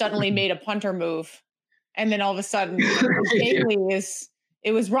has just suddenly made a punter move, and then all of a sudden,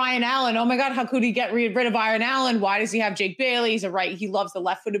 it was Ryan Allen. Oh my God, how could he get rid of Ryan Allen? Why does he have Jake Bailey? He loves the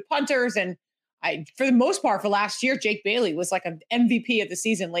left-footed punters. And for the most part, for last year, Jake Bailey was like an MVP of the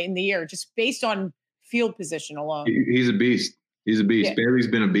season late in the year, just based on field position alone. He's a beast. Yeah. Bailey's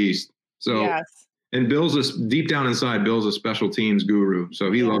been a beast. So, yes. And deep down inside, Bill's a special teams guru.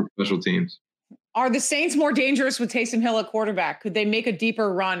 So he loves special teams. Are the Saints more dangerous with Taysom Hill at quarterback? Could they make a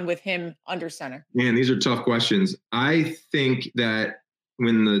deeper run with him under center? Man, these are tough questions. I think that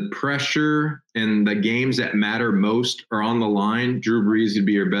when the pressure and the games that matter most are on the line, Drew Brees would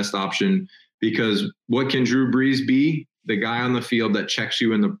be your best option, because what can Drew Brees be? The guy on the field that checks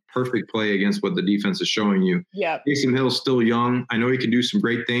you in the perfect play against what the defense is showing you. Yeah. Taysom Hill's still young. I know he can do some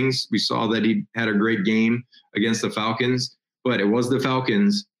great things. We saw that he had a great game against the Falcons, but it was the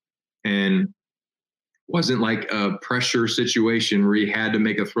Falcons, and wasn't like a pressure situation where he had to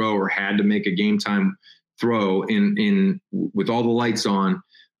make a throw or had to make a game time throw in with all the lights on.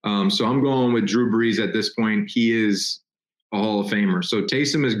 So I'm going with Drew Brees at this point. He is a Hall of Famer. So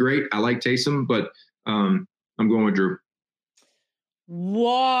Taysom is great. I like Taysom, but I'm going with Drew.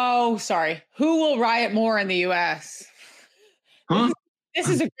 Whoa, sorry. Who will riot more in the U.S.? Huh? This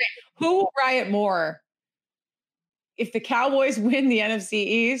is a great. Who will riot more if the Cowboys win the NFC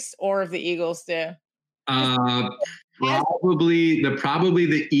East or if the Eagles do? Probably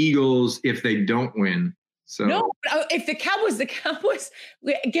the Eagles if they don't win. So no, if the Cowboys,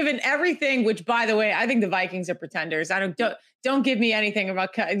 given everything, which by the way, I think the Vikings are pretenders. Don't give me anything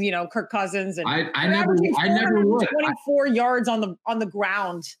about Kirk Cousins and I never would. 24 yards on the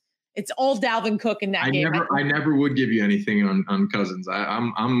ground. It's all Dalvin Cook in that game. I never would give you anything on Cousins.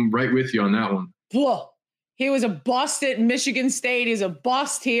 I'm right with you on that one. He was a bust at Michigan State. He's a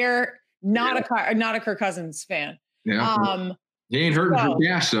bust here. Not a Kirk Cousins fan. Yeah. He ain't hurting for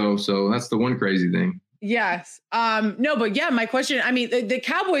cash though, so that's the one crazy thing. Yes. No, but yeah, my question, I mean, the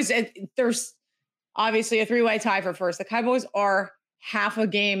Cowboys, there's obviously a 3-way tie for first. The Cowboys are half a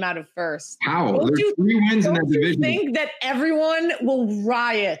game out of first. How? There's 3 wins in that division. Do you think that everyone will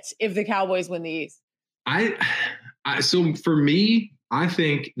riot if the Cowboys win the East? So for me, I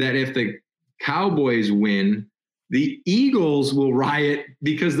think that if the Cowboys win, the Eagles will riot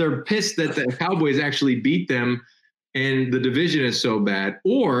because they're pissed that the Cowboys actually beat them and the division is so bad.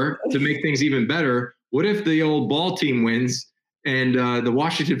 Or to make things even better, what if the old ball team wins and the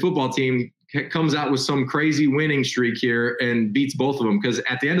Washington football team comes out with some crazy winning streak here and beats both of them? Because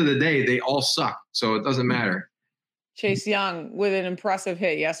at the end of the day, they all suck. So it doesn't matter. Chase Young with an impressive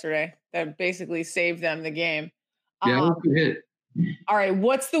hit yesterday that basically saved them the game. Yeah, that was a good hit. All right.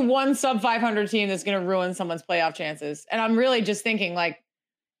 What's the one sub 500 team that's going to ruin someone's playoff chances? And I'm really just thinking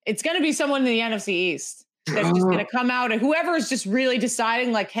it's going to be someone in the NFC East that's just going to come out, and whoever is just really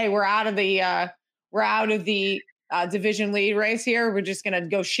deciding hey, we're out of the division lead race here. We're just going to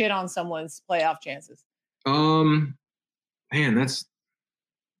go shit on someone's playoff chances. Man, that's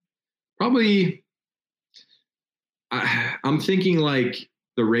probably, I'm thinking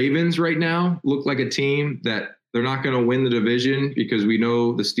the Ravens right now look like a team that they're not going to win the division because we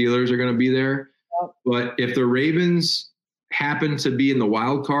know the Steelers are going to be there. Yep. But if the Ravens happen to be in the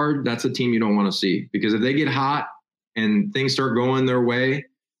wild card, that's a team you don't want to see, because if they get hot and things start going their way,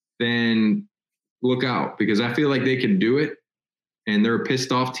 then look out, because I feel like they can do it and they're a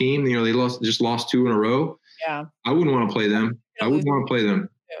pissed off team. They just lost 2 in a row. Yeah. I wouldn't want to play them. I wouldn't want to play them.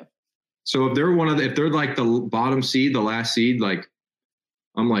 Yeah. So if they're if they're the bottom seed, the last seed,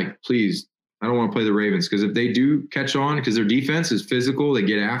 I'm please, I don't want to play the Ravens, because if they do catch on, because their defense is physical, they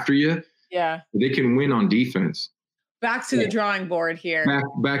get after you. Yeah. They can win on defense. Back to the drawing board here.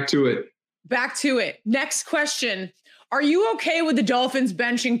 Back to it. Back to it. Next question. Are you okay with the Dolphins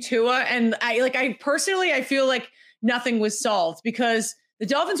benching Tua? And I personally feel like nothing was solved, because the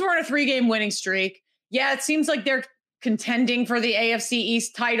Dolphins were on a 3-game winning streak. Yeah, it seems like they're contending for the AFC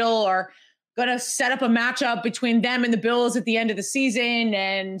East title, or going to set up a matchup between them and the Bills at the end of the season.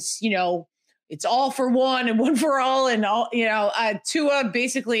 And, it's all for one and one for all. And all, Tua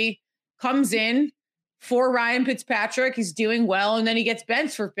basically comes in for Ryan Fitzpatrick. He's doing well, and then he gets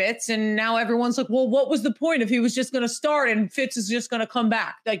benched for Fitz. And now everyone's like, well, what was the point if he was just going to start and Fitz is just going to come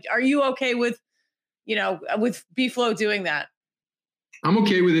back? Are you okay with B-Flow doing that? I'm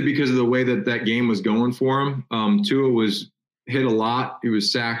okay with it because of the way that game was going for him. Tua was hit a lot. He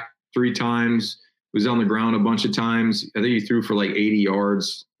was sacked 3 times, was on the ground a bunch of times. I think he threw for 80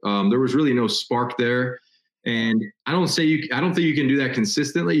 yards. There was really no spark there. And I don't think you can do that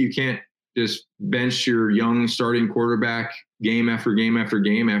consistently. You can't just bench your young starting quarterback game after game after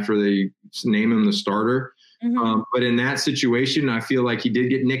game after they name him the starter. Mm-hmm. But in that situation, I feel like he did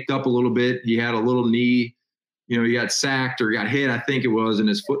get nicked up a little bit. He had a little knee, he got sacked or got hit, I think it was, and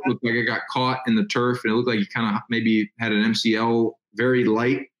his foot looked like it got caught in the turf, and it looked like he kind of maybe had an MCL, very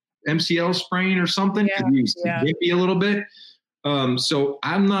light MCL sprain or something. Yeah. He was gimpy a little bit. So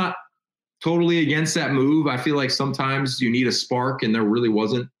I'm not totally against that move. I feel like sometimes you need a spark, and there really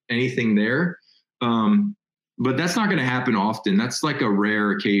wasn't anything there. But that's not going to happen often. That's a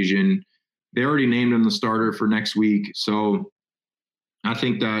rare occasion. They already named him the starter for next week. So I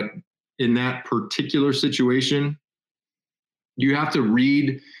think that in that particular situation, you have to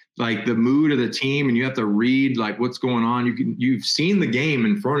read the mood of the team, and you have to read what's going on. You've seen the game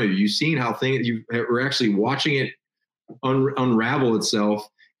in front of you. You've seen how you were actually watching it unravel itself,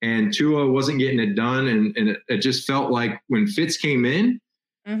 and Tua wasn't getting it done. And it just felt like when Fitz came in,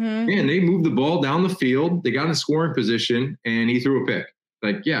 And they moved the ball down the field. They got in scoring position, and he threw a pick.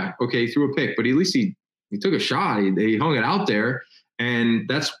 Like, yeah, okay, he threw a pick, but at least he took a shot. He hung it out there, and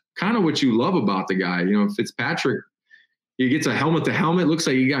that's kind of what you love about the guy. You know, Fitzpatrick, he gets a helmet to helmet. Looks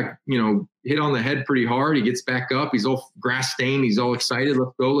like he got, hit on the head pretty hard. He gets back up. He's all grass stained. He's all excited.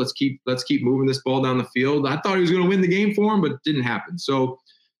 Let's go. Let's keep moving this ball down the field. I thought he was going to win the game for him, but it didn't happen. So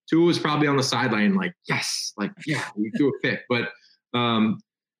Tua was probably on the sideline like, yes, like, yeah, we threw a pick. But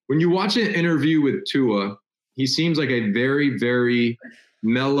when you watch an interview with Tua, he seems like a very, very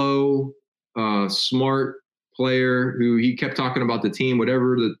mellow, smart player who he kept talking about the team,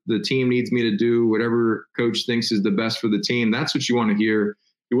 whatever the team needs me to do, whatever coach thinks is the best for the team. That's what you want to hear.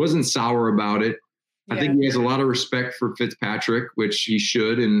 He wasn't sour about it. Yeah. I think he has a lot of respect for Fitzpatrick, which he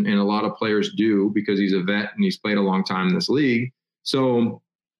should, and a lot of players do because he's a vet and he's played a long time in this league. So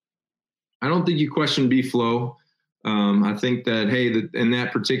I don't think you question B-Flow. I think that, hey, in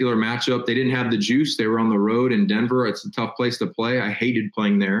that particular matchup, they didn't have the juice. They were on the road in Denver. It's a tough place to play. I hated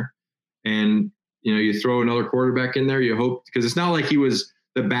playing there. And, you throw another quarterback in there, you hope, because it's not like he was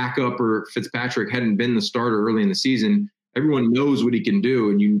the backup or Fitzpatrick hadn't been the starter early in the season. Everyone knows what he can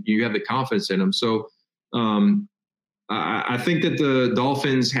do, and you have the confidence in him. So I think that the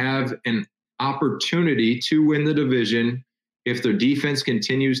Dolphins have an opportunity to win the division if their defense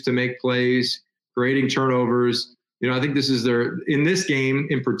continues to make plays, creating turnovers. I think this is in this game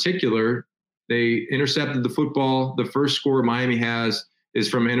in particular, they intercepted the football. The first score Miami has is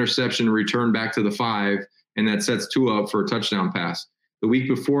from interception return back to the 5, and that sets Tua up for a touchdown pass. The week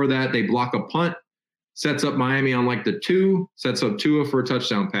before that, they block a punt, sets up Miami on like the 2, sets up Tua for a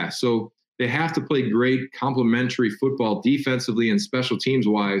touchdown pass. So they have to play great complementary football defensively and special teams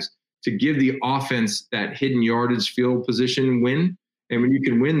wise to give the offense that hidden yardage field position win. And when you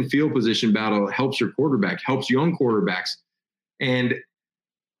can win field position battle, it helps your quarterback, helps young quarterbacks. And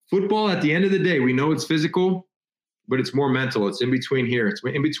football, at the end of the day, we know it's physical, but it's more mental. It's in between here. It's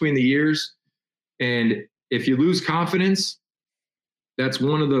in between the years. And if you lose confidence, that's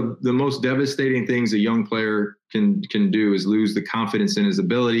one of the most devastating things a young player can do is lose the confidence in his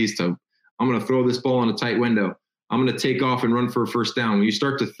abilities to, I'm going to throw this ball in a tight window. I'm going to take off and run for a first down. When you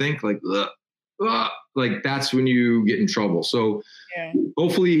start to think like that's when you get in trouble. So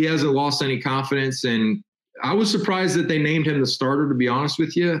hopefully he hasn't lost any confidence. And I was surprised that they named him the starter, to be honest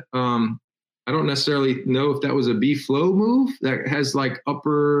with you. I don't necessarily know if that was a B-Flow move that has like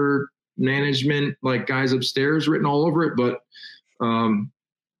upper management, like guys upstairs written all over it. But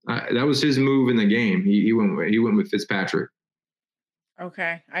that was his move in the game. He went with Fitzpatrick.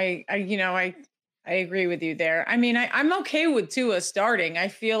 Okay. I agree with you there. I mean, I'm okay with Tua starting. I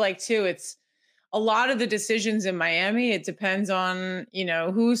feel like too, it's a lot of the decisions in Miami. It depends on,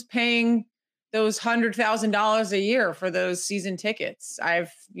 who's paying those $100,000 a year for those season tickets.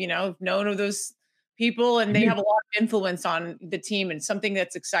 I've, known of those people, and they have a lot of influence on the team and something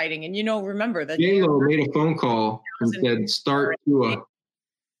that's exciting. And, remember that J-Lo made a phone call and said, start Tua.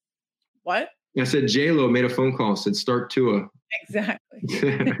 What? I said, J-Lo made a phone call and said, start Tua.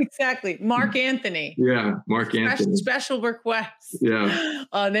 Exactly. Exactly. Mark Anthony. Yeah. Mark Anthony. Special request. Yeah.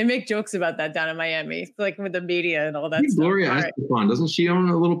 They make jokes about that down in Miami, like with the media and all that stuff. Gloria Estefan, doesn't she own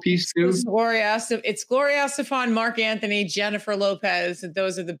a little piece too? It's Gloria Estefan, Mark Anthony, Jennifer Lopez.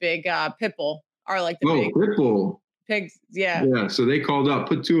 Those are the big Pitbull are like the big Pitbull. Pigs. Yeah. Yeah. So they called up,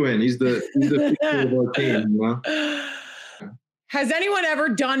 put Tua in. He's the of our team. Has anyone ever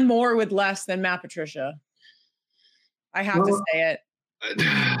done more with less than Matt Patricia? I have to say it.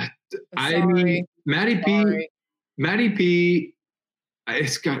 I mean, Matty P,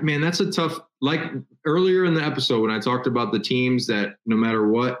 it's got, man, that's a tough, like earlier in the episode when I talked about the teams that no matter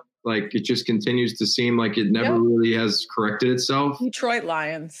what, like it just continues to seem like it never really has corrected itself. Detroit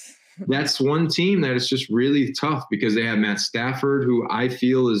Lions. That's one team that is just really tough because they have Matt Stafford, who I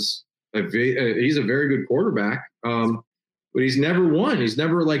feel is he's a very good quarterback. But he's never won. He's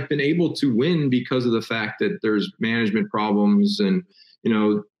never like been able to win because of the fact that there's management problems. And,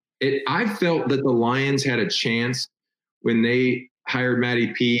 I felt that the Lions had a chance when they hired Matty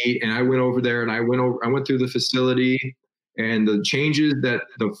P, and I went over there and I went through the facility and the changes that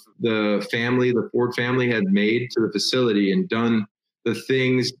the Ford family had made to the facility and done the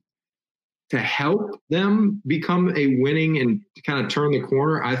things to help them become a winning and kind of turn the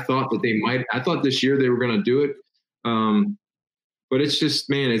corner. I thought this year they were going to do it. But it's just,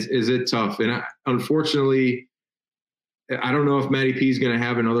 man, is it tough? And unfortunately, I don't know if Matty P is going to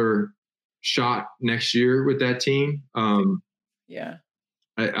have another shot next year with that team. Yeah.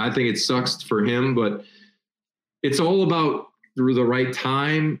 I think it sucks for him, but it's all about the right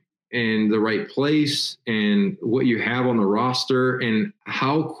time and the right place and what you have on the roster and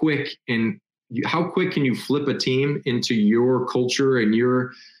how quick can you flip a team into your culture and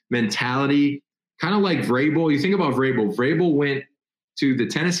your mentality. Kind of like Vrabel. You think about Vrabel. Vrabel went to the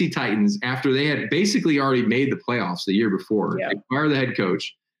Tennessee Titans after they had basically already made the playoffs the year before. Yeah. They fired the head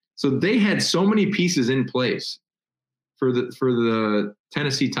coach. So they had so many pieces in place for the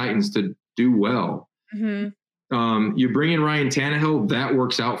Tennessee Titans to do well. Mm-hmm. You bring in Ryan Tannehill, that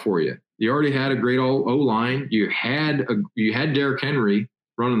works out for you. You already had a great O-line. You had Derrick Henry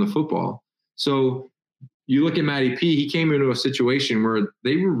running the football. So you look at Matty P, he came into a situation where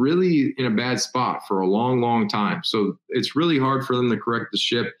they were really in a bad spot for a long, long time. So it's really hard for them to correct the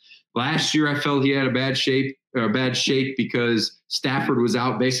ship. Last year, I felt he had a bad shake because Stafford was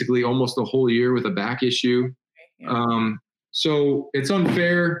out basically almost the whole year with a back issue. Yeah. So it's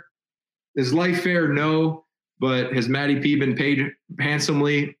unfair. Is life fair? No. But has Matty P been paid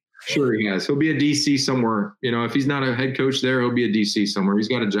handsomely? Sure he has. He'll be a DC somewhere. You know, if he's not a head coach there, he'll be a DC somewhere. He's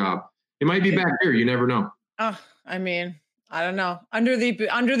got a job. It might be back here. You never know. Oh, I mean, I don't know. Under the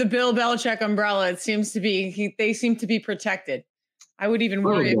Bill Belichick umbrella, it seems to be they seem to be protected. I would even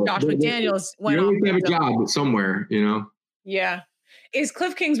worry if Josh McDaniels went off. You always have a job somewhere, you know. Yeah. Is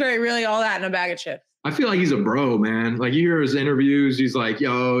Cliff Kingsbury really all that in a bag of chips? I feel like he's a bro, man. Like you hear his interviews, he's like,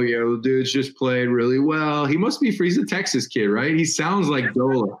 yo, the dude's just played really well. He's a Texas kid, right? He sounds like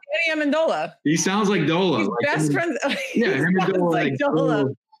Dola. Danny Amendola. He sounds like Dola. He's like, best friends. Yeah, Amendola. Like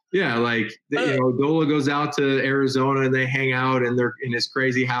Dola. Yeah, like Dola goes out to Arizona and they hang out and they're in his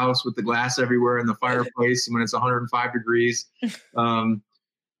crazy house with the glass everywhere in the fireplace when it's 105 degrees.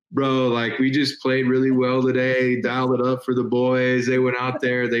 Bro, like we just played really well today, dialed it up for the boys. They went out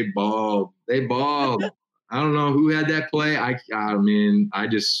there, they balled. I don't know who had that play. I mean, I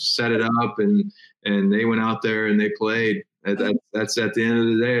just set it up and they went out there and they played. That's at the end of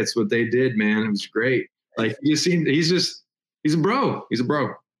the day, it's what they did, man. It was great. Like he's a bro. He's a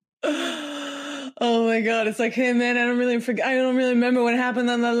bro. Oh my God. It's like, hey man, I don't really remember what happened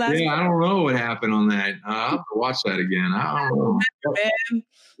on the last. Yeah, I don't know what happened on that. I'll have to watch that again. I don't know. Man.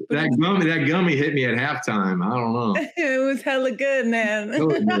 That gummy hit me at halftime. I don't know. It was hella good, man.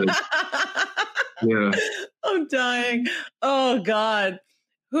 Good. Yeah. I'm dying. Oh God.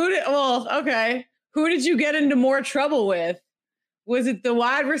 Who did you get into more trouble with? Was it the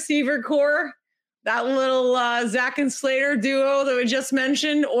wide receiver core? That little Zach and Slater duo that we just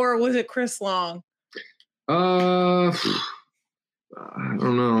mentioned, or was it Chris Long? I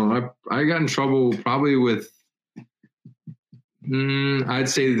don't know. I got in trouble probably with, I'd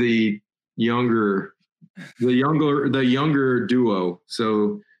say the younger duo.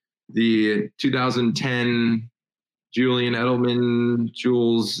 So the 2010 Julian Edelman,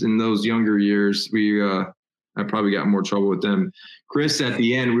 Jules, in those younger years, I probably got more trouble with them. Chris, at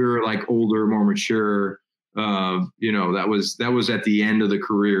the end, we were like older, more mature. That was at the end of the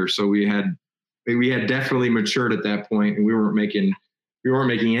career. So we had definitely matured at that point, and we weren't making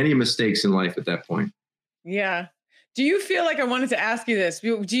any mistakes in life at that point. Yeah. Do you feel like, I wanted to ask you this,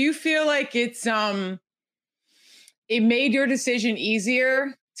 do you feel like it made your decision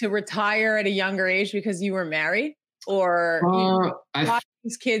easier to retire at a younger age because you were married? Or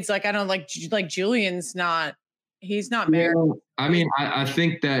these kids, like, I don't like Julian's he's not married. I mean, I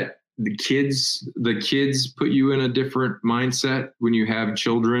think that the kids put you in a different mindset when you have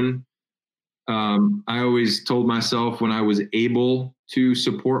children. I always told myself when I was able to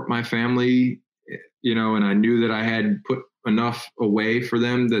support my family, and I knew that I had put enough away for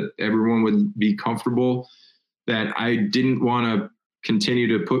them that everyone would be comfortable, that I didn't want to continue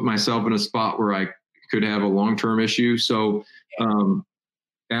to put myself in a spot where I could have a long-term issue. So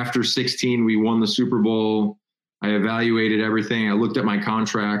after 16, we won the Super Bowl. I evaluated everything. I looked at my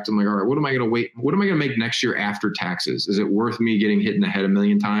contract. I'm like, all right, what am I going to make next year after taxes? Is it worth me getting hit in the head a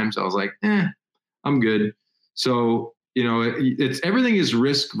million times? I was like, I'm good. So, it's everything is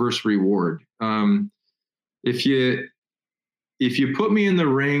risk versus reward. If you put me in the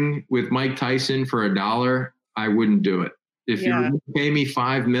ring with Mike Tyson for $1, I wouldn't do it. If you were to pay me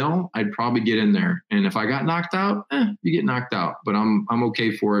 $5 million, I'd probably get in there. And if I got knocked out, you get knocked out. But I'm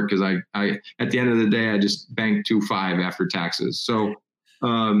okay for it because I at the end of the day, I just banked 2.5 after taxes. So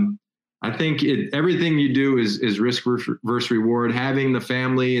I think everything you do is risk versus reward. Having the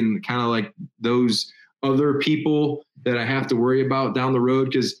family and kind of like those other people that I have to worry about down the road,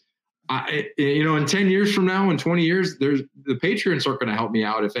 because in 10 years from now, in 20 years, the Patriots aren't going to help me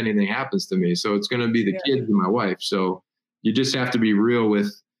out if anything happens to me. So it's going to be the kids and my wife. So you just have to be real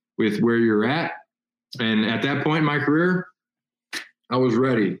with where you're at. And at that point in my career, I was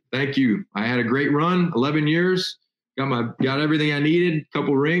ready. Thank you. I had a great run, 11 years. got everything I needed.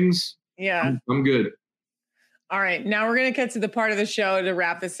 Couple rings. Yeah. I'm good. All right. Now we're going to get to the part of the show to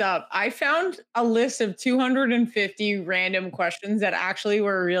wrap this up. I found a list of 250 random questions that actually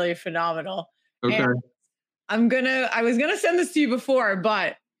were really phenomenal. Okay. And I was going to send this to you before,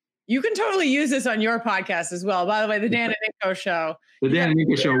 but you can totally use this on your podcast as well. By the way, the Dan and Nico Show. The Dan and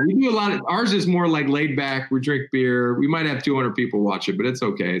Nico Show. We do a lot of, ours is more like laid back. We drink beer. We might have 200 people watch it, but it's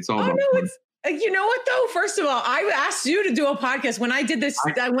okay. It's all about fun. You know what though? First of all, I asked you to do a podcast when I did this,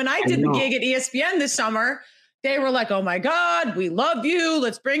 the gig at ESPN this summer. They were like, "Oh my God, we love you.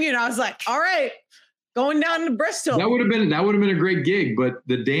 Let's bring you." And I was like, "All right, going down to Bristol." That would have been a great gig, but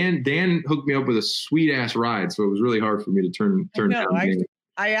the Dan hooked me up with a sweet ass ride, so it was really hard for me to turn down.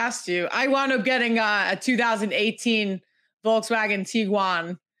 I asked you. I wound up getting a 2018 Volkswagen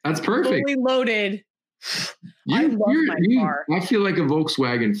Tiguan. That's perfect. Fully loaded. I love my car. I feel like a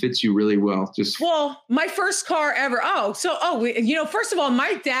Volkswagen fits you really well. My first car ever. First of all,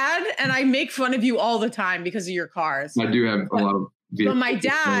 my dad and I make fun of you all the time because of your cars. I do have a lot of vehicles. But my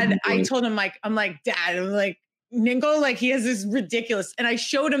dad, I told him Dad, I'm like, Ningo, like he has this ridiculous. And I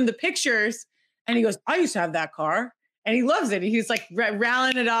showed him the pictures and he goes, I used to have that car. And he loves it. He's like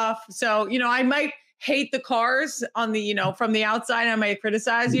rallying it off. So, I might hate the cars on the, from the outside. I might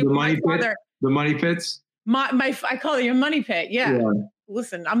criticize you. The money pits? I call it a money pit. Yeah.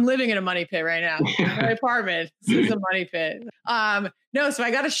 Listen, I'm living in a money pit right now. My apartment. This is a money pit. So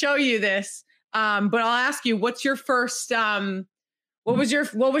I got to show you this. But I'll ask you, what's your first, what was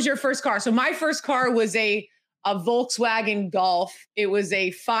your first car? So my first car was a Volkswagen Golf. It was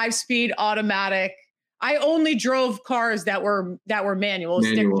a 5-speed automatic. I only drove cars that were manual.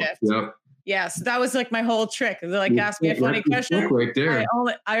 Stick shift. Yep. Yes, that was like my whole trick. They're like, ask me a funny question. Right there.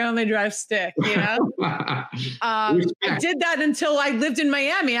 I only drive stick, I did that until I lived in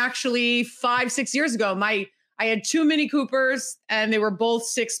Miami, actually 5-6 years ago. I had 2 Mini Coopers and they were both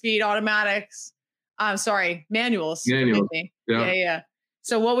 6-speed automatics. Manuals. Yeah.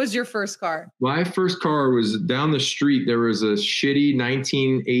 So what was your first car? My first car was down the street. There was a shitty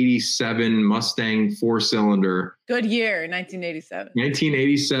 1987 Mustang 4-cylinder. Good year, 1987.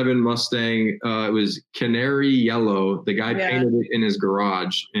 1987 Mustang. It was canary yellow. The guy painted it in his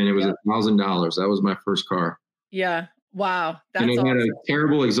garage, and it was $1,000. That was my first car. Yeah. Wow. That's and it had a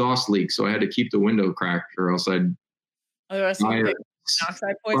terrible exhaust leak, so I had to keep the window cracked, or else I'd monoxide poisoning.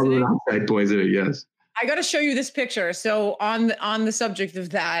 Carbon monoxide poisoning, yes. I got to show you this picture. So on the subject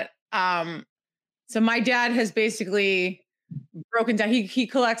of that, so my dad has basically broken down. He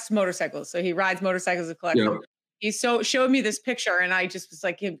collects motorcycles, so he rides motorcycles and collects them. He showed me this picture, and I just was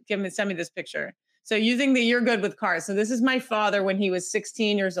like, send me this picture. So you think that you're good with cars? So this is my father when he was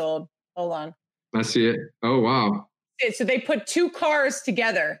 16 years old. Hold on. I see it. Oh wow. So they put 2 cars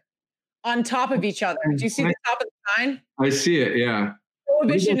together on top of each other. Do you see the top of the sign? I see it. Yeah.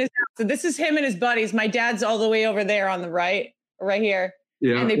 Prohibition is out. So this is him and his buddies. My dad's all the way over there on the right here.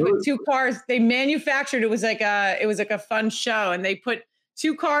 Yeah. And they put 2 cars. They manufactured. It was like a fun show, and they put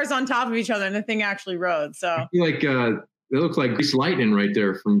 2 cars on top of each other, and the thing actually rode. So I feel like they look like Grease Lightning right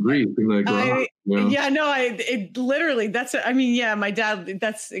there from Grease. It literally. My dad.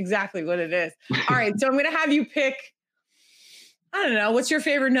 That's exactly what it is. All right. So I'm gonna have you pick. I don't know. What's your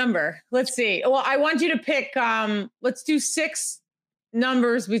favorite number? Let's see. Well, I want you to pick. Let's do 6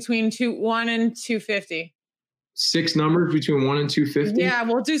 numbers between 1 and 250. 6 numbers between 1 and 250? Yeah,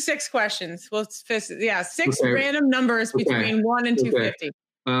 we'll do 6 questions. 6 random numbers between 1 and 250.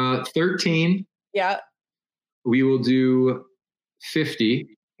 13. Yeah. We will do 50.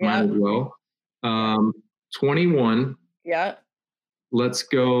 Yeah. Might as well. 21. Yeah. Let's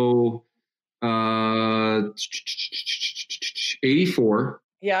go 84.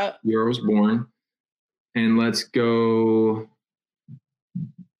 Yeah. Year I was born. And let's go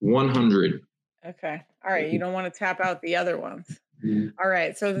 100. Okay. All right. You don't want to tap out the other ones. Mm-hmm. All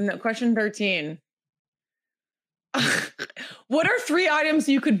right. So question 13. What are 3 items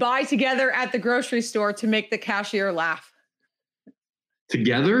you could buy together at the grocery store to make the cashier laugh?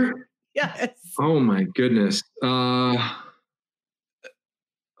 Together? Yes. Oh my goodness. How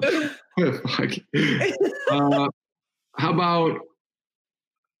about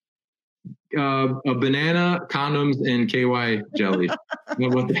a banana, condoms, and KY jelly? How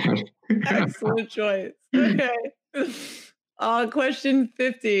about that? Excellent choice. Okay. Question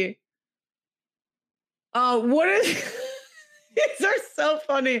 50. What is these are so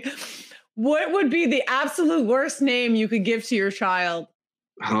funny. What would be the absolute worst name you could give to your child?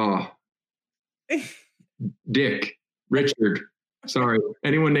 Oh. Dick. Richard. Sorry.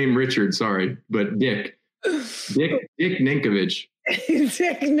 Anyone named Richard, sorry. But Dick. Dick Ninkovich.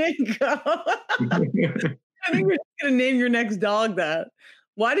 Dick Ninko. I think we're just gonna name your next dog that.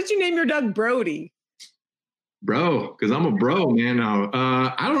 Why did you name your dog Brody? Bro, because I'm a bro, man. Now,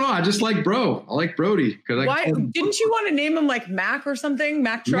 I don't know. I just like bro. I like Brody because why didn't you want to name him like Mac or something?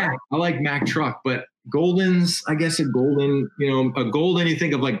 Mac Truck. Yeah, I like Mac Truck, but Goldens. I guess a golden. A golden. You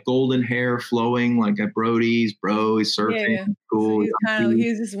think of like golden hair flowing, like at Brody's. Bro, he's surfing. Yeah. Cool. So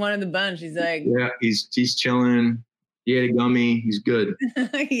he's just one of the bunch. He's like, yeah, he's chilling. He ate a gummy. He's good.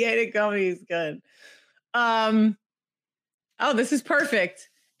 He ate a gummy. He's good. Oh, this is perfect.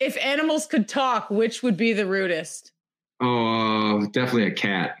 If animals could talk, which would be the rudest? Oh, definitely a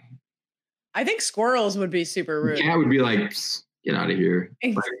cat. I think squirrels would be super rude. A cat would be like, get out of here.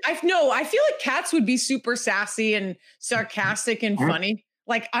 I feel like cats would be super sassy and sarcastic and funny.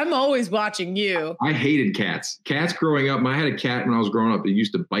 Like, I'm always watching you. I hated cats. Cats growing up. I had a cat when I was growing up. It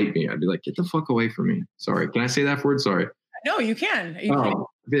used to bite me. I'd be like, get the fuck away from me. Sorry. Can I say that word? Sorry. No, you can. I'd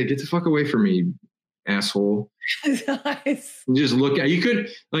be like, get the fuck away from me, asshole. Nice. You just look at you could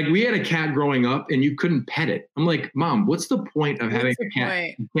like we had a cat growing up and you couldn't pet it. I'm like, Mom, what's the point of having a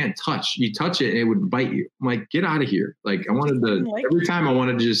cat you can't touch? You touch it and it would bite you. I'm like, get out of here. Like I wanted to every time I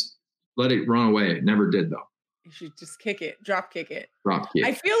wanted to just let it run away. It never did though. You should just kick it, drop kick it. Drop kick.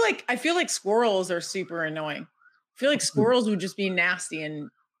 I feel like squirrels are super annoying. I feel like squirrels would just be nasty and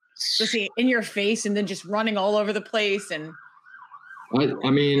just in your face and then just running all over the place. And I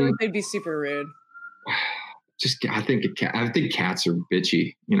mean, like they'd be super rude. I think cats are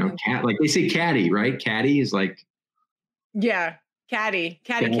bitchy. Cat like they say catty, right? Catty is like catty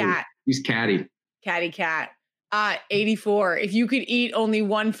cat. He's catty. Catty cat. 84. If you could eat only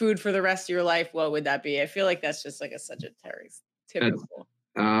one food for the rest of your life, what would that be? I feel like that's just like such a typical.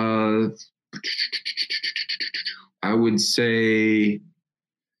 I would say.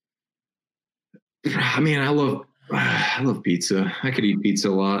 I mean, I love pizza. I could eat pizza a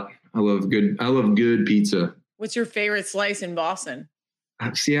lot. I love good pizza. What's your favorite slice in Boston?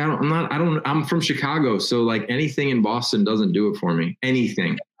 See, I'm from Chicago. So like anything in Boston doesn't do it for me.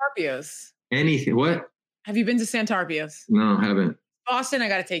 Anything. Santarpio's. Anything. What? Have you been to Santarpio's? No, I haven't. Boston, I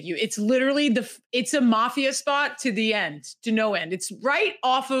got to take you. It's literally it's a mafia spot to the end, to no end. It's right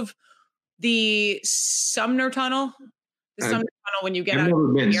off of the Sumner Tunnel. The Sumner Tunnel when you get out. I've never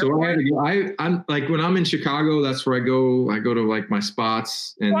been. So I'm like when I'm in Chicago, that's where I go. I go to like my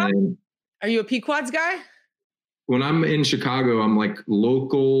spots. And then. Are you a Pequod's guy? When I'm in Chicago, I'm like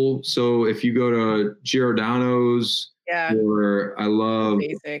local. So if you go to Giordano's, or I love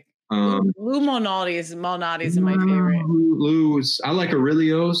basic. Lou Malnati's are my favorite. Lou's. I like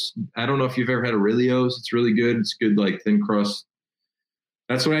Aurelio's. I don't know if you've ever had Aurelio's. It's really good. It's good, like thin crust.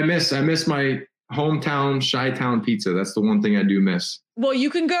 That's what I miss. I miss my hometown Chi-Town pizza. That's the one thing I do miss. Well, you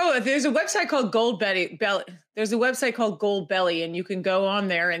can go. There's a website called Goldbelly. There's a website called Goldbelly, and you can go on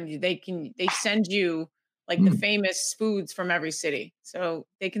there, and they send you like the famous foods from every city. So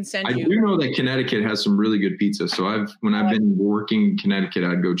they can send you. I do know that Connecticut has some really good pizza. So when I've been working in Connecticut,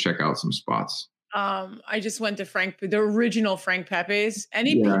 I'd go check out some spots. I just went to the original Frank Pepe's.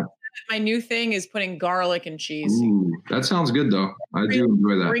 My new thing is putting garlic and cheese. Ooh, that sounds good though. I do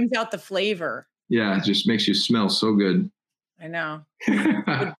enjoy that. Brings out the flavor. Yeah, it just makes you smell so good. I know.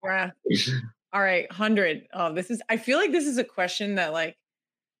 Good breath. All right, 100. Oh, I feel like this is a question that like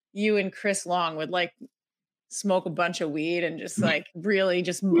you and Chris Long would like smoke a bunch of weed and just like really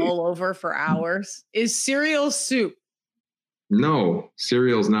just mull over for hours. Is cereal soup? No,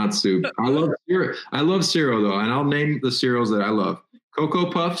 cereal's not soup. I love cereal. I love cereal though, and I'll name the cereals that I love.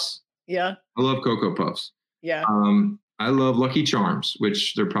 Cocoa Puffs. Yeah. I love Cocoa Puffs. Yeah. I love Lucky Charms,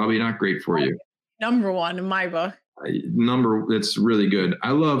 which they're probably not great for you. Number one in my book. It's really good. I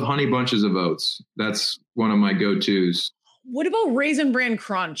love Honey Bunches of Oats. That's one of my go-tos. What about Raisin Bran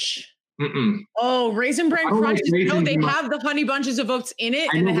Crunch? Mm-mm. Oh, Raisin Bran Crunch. No, they have the Honey Bunches of Oats in it,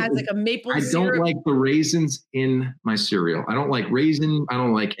 and it has like a maple syrup. I don't like the raisins in my cereal. I don't like raisin. I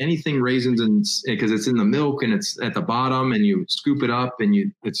don't like anything raisins because it's in the milk and it's at the bottom and you scoop it up and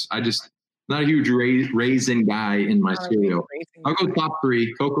not a huge raisin guy in my cereal. I'll go top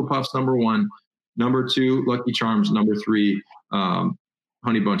 3. Cocoa Puffs, number 1. Number 2, Lucky Charms. Number 3,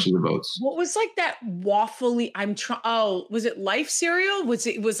 Honey Bunches of Oats. What was like that waffly? Was it Life cereal?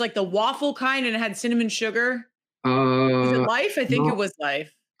 It was like the waffle kind and it had cinnamon sugar? Was it Life? I think it was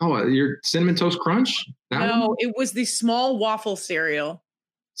Life. Oh, your Cinnamon Toast Crunch? It was the small waffle cereal.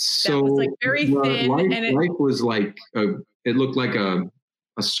 So that was like very thin. Life was like it looked like a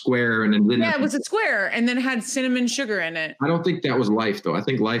square, and then it was a square, and then it had cinnamon sugar in it. I don't think that was Life though. I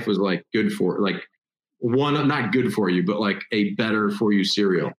think Life was like good for like. One, not good for you, but like a better for you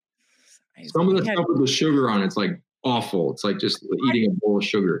cereal. Some of the stuff with the sugar on it's like awful. It's like just eating a bowl of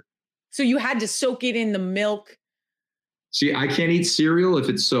sugar. So you had to soak it in the milk. See, I can't eat cereal if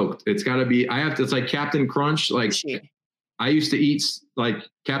it's soaked. It's got to be, it's like Captain Crunch. Like I used to eat like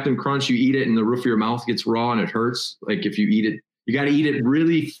Captain Crunch, you eat it and the roof of your mouth gets raw and it hurts. Like if you eat it, you got to eat it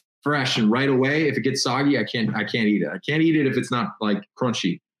really fresh and right away. If it gets soggy, I can't eat it. I can't eat it if it's not like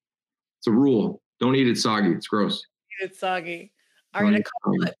crunchy. It's a rule. Don't eat it soggy. It's gross. It's soggy. All right, a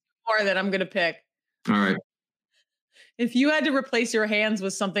couple more that I'm going to pick. All right. If you had to replace your hands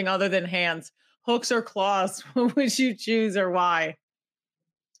with something other than hands, hooks or claws, what would you choose or why?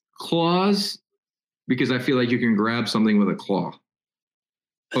 Claws, because I feel like you can grab something with a claw.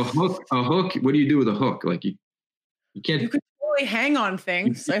 A hook, what do you do with a hook? Like you can't. You could totally hang on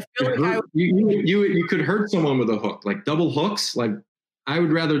things. I feel like you could hurt someone with a hook, like double hooks. Like I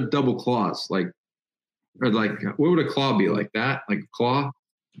would rather double claws. Like, or like, what would a claw be like that? Like a claw?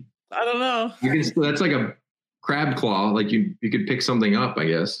 I don't know. That's like a crab claw. Like you could pick something up, I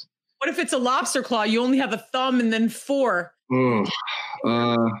guess. What if it's a lobster claw? You only have a thumb and then 4. Oh,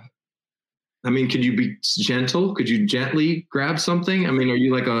 I mean, could you be gentle? Could you gently grab something? I mean, are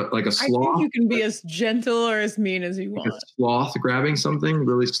you like a sloth? I think you can be as gentle or as mean as you want. A sloth grabbing something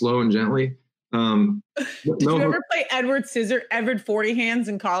really slow and gently. Did you ever play Edward 40 Hands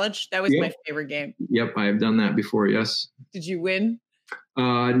in college? That was my favorite game. Yep, I have done that before. Yes. Did you win?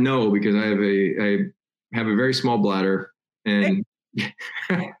 No, because I have a very small bladder and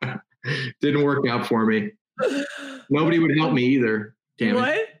didn't work out for me. Nobody would help me either. Damn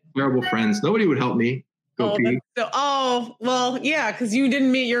what? It. Terrible friends. Nobody would help me go pee. Well, yeah, because you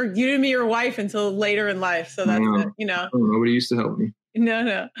didn't meet your wife until later in life. So that's nobody used to help me.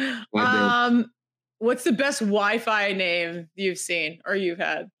 No. What's the best Wi-Fi name you've seen or you've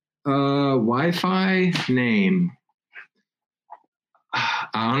had? Wi-Fi name. I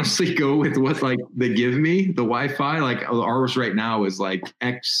honestly go with what like they give me, the Wi-Fi. Like ours right now is like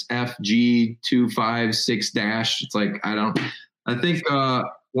XFG256-. It's like I think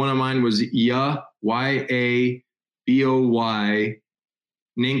one of mine was YABOY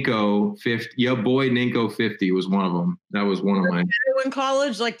Ninko 50. Yeah, boy, Ninko 50 was one of them. That was one of mine. In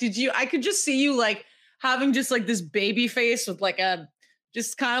college, like, I could just see you like having just like this baby face with like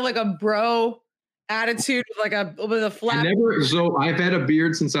just kind of like a bro attitude with a flat. So I've had a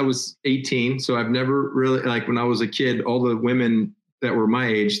beard since I was 18. So I've never really, like when I was a kid, all the women that were my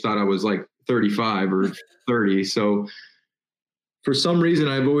age thought I was like 35 or 30. So for some reason,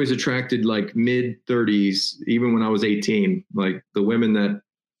 I've always attracted like mid 30s, even when I was 18. Like the women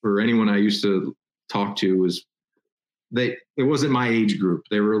or anyone I used to talk to it wasn't my age group.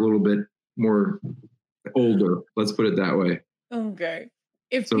 They were a little bit more older. Let's put it that way. Okay.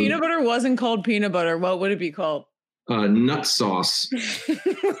 If peanut butter wasn't called peanut butter, what would it be called? Nut sauce.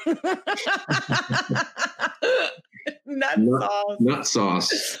 Nut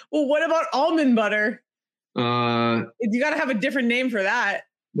sauce. Well, what about almond butter? You got to have a different name for that.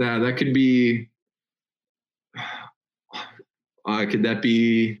 Yeah, that could be. Could that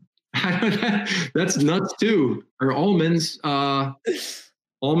be? That's nuts too, or almonds.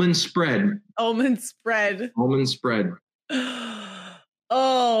 Almond spread. Almond spread. Almond spread.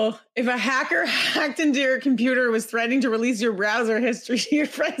 Oh, if a hacker hacked into your computer and was threatening to release your browser history to your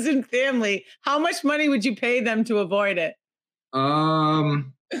friends and family, how much money would you pay them to avoid it? I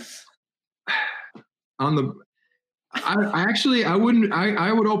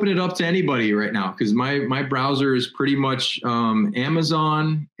would open it up to anybody right now because my browser is pretty much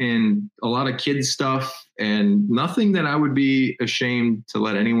Amazon and a lot of kids stuff and nothing that I would be ashamed to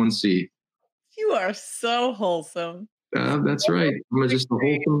let anyone see. You are so wholesome. That's right.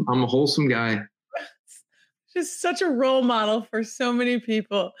 I'm a wholesome guy. Just such a role model for so many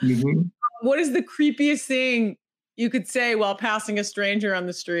people. Mm-hmm. What is the creepiest thing you could say while passing a stranger on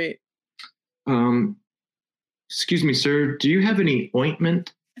the street? Excuse me, sir. Do you have any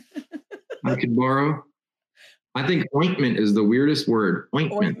ointment I could borrow? I think ointment is the weirdest word.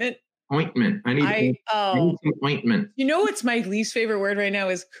 Ointment. I need some ointment. You know what's my least favorite word right now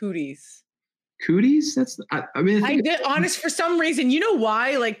is cooties. Cooties? I did honest for some reason. You know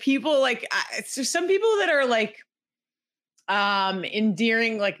why? Like people there's some people that are like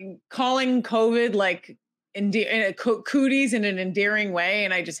endearing, like calling COVID like cooties in an endearing way,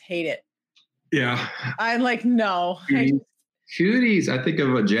 and I just hate it. Yeah. I'm like, no. Cooties. I think of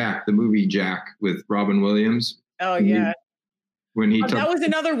the movie Jack with Robin Williams. Oh yeah. That was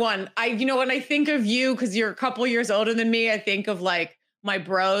another one. When I think of you, because you're a couple years older than me, I think of like my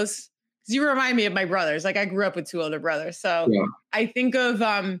bros. Because you remind me of my brothers. Like I grew up with 2 older brothers. So yeah. I think of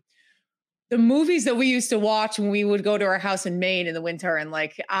the movies that we used to watch when we would go to our house in Maine in the winter and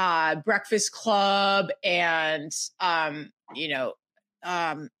like Breakfast Club and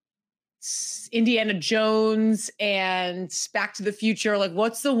Indiana Jones and Back to the Future? Like,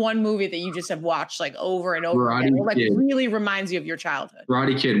 what's the one movie that you just have watched like over and over again? Or, like, really reminds you of your childhood?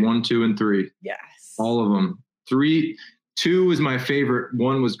 Karate Kid 1, 2, and 3. Yes. All of them. 2 was my favorite.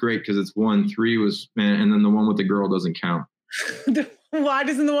 1 was great because it's 1. 3 was, man, and then the one with the girl doesn't count. Why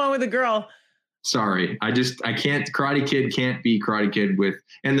doesn't the one with the girl? Sorry. I can't. Karate Kid can't be Karate Kid with,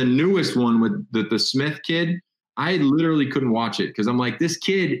 and the newest one with the Smith kid, I literally couldn't watch it because I'm like, this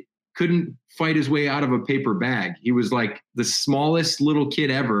kid couldn't fight his way out of a paper bag. He was like the smallest little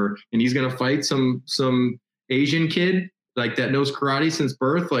kid ever, and he's gonna fight some Asian kid like that knows karate since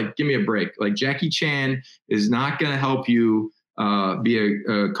birth. Like, give me a break. Like, Jackie Chan is not gonna help you be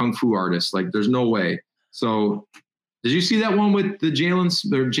a kung fu artist. Like, there's no way. So, did you see that one with the Jalen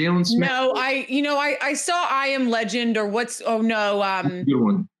Smith? No, I saw I Am Legend or what's good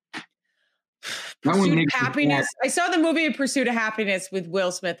one. Pursuit of Happiness. I saw the movie Pursuit of Happiness with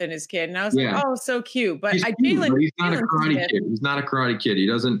Will Smith and his kid, and I was like, oh, so cute. But he's not a karate kid. He's not a karate kid. He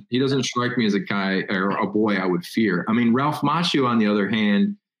doesn't strike me as a guy or a boy I would fear. I mean, Ralph Macchio, on the other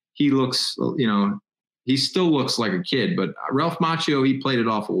hand, he looks, he still looks like a kid, but Ralph Macchio, he played it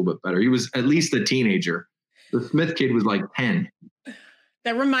off a little bit better. He was at least a teenager. The Smith kid was like 10.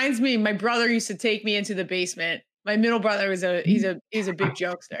 That reminds me, my brother used to take me into the basement. My middle brother he's a big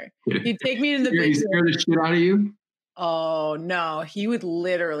jokester. He'd take me into the basement. He scared the shit out of you? Oh no, he would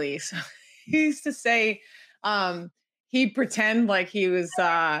literally. So he used to say, he'd pretend like he was,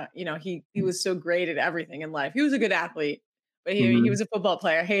 he was so great at everything in life. He was a good athlete, but he was a football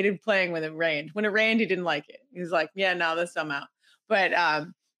player. Hated playing when it rained. When it rained, he didn't like it. He was like, yeah, no, this I'm out. But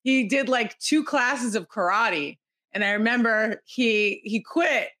he did like 2 classes of karate, and I remember he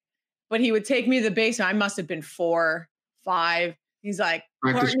quit. But he would take me to the basement. I must have been 4, 5. He's like,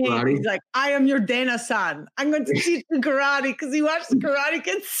 Courtney, he's like, I am your Dana-san. I'm going to teach you karate, because he watched the Karate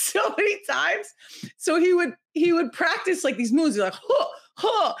Kid so many times. So he would practice like these moves. He's like, huh,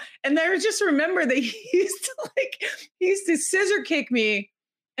 huh. And I just remember that he used to scissor kick me,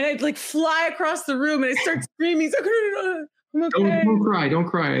 and I'd like fly across the room, and I'd start screaming. He's like, I'm okay. Don't cry. Don't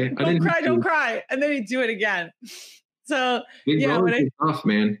cry. And then he'd do it again. So big bros is tough,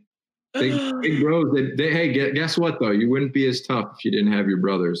 man. Big bros. Hey, guess what though? You wouldn't be as tough if you didn't have your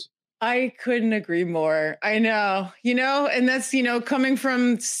brothers. I couldn't agree more. I know, and that's, coming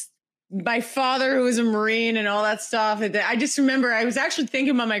from my father, who was a Marine and all that stuff. I just remember I was actually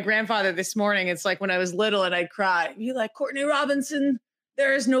thinking about my grandfather this morning. It's like when I was little and I'd cry. Be like, Courtney Robinson,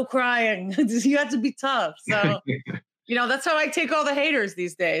 there is no crying. You have to be tough. So, that's how I take all the haters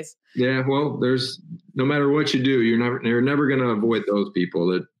these days. Yeah. Well, there's no matter what you do, you're never going to avoid those people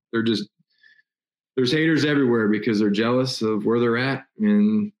that. There's haters everywhere because they're jealous of where they're at.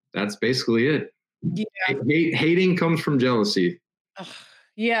 And that's basically it. Yeah. Hating comes from jealousy.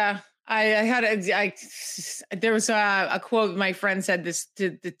 Yeah. There was a quote my friend said this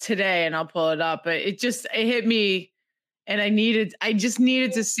today, and I'll pull it up, but it hit me, and I just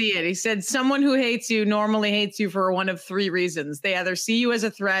needed to see it. He said, someone who hates you normally hates you for one of 3 reasons. They either see you as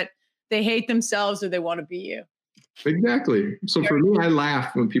a threat, they hate themselves, or they want to be you. Exactly. So for me, I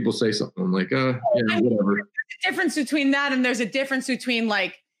laugh when people say something. I'm like, yeah, whatever. There's a difference between that, and there's a difference between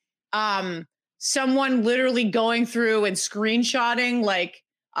like someone literally going through and screenshotting like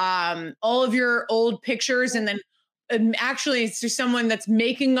all of your old pictures, and then actually it's just someone that's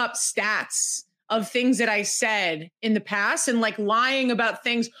making up stats of things that I said in the past and like lying about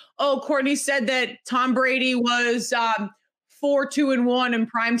things. Oh, Courtney said that Tom Brady was 4-2-1 in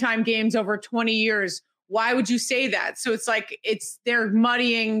primetime games over 20 years. Why would you say that? So it's like, they're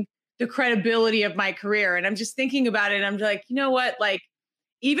muddying the credibility of my career. And I'm just thinking about it. And I'm like, you know what? Like,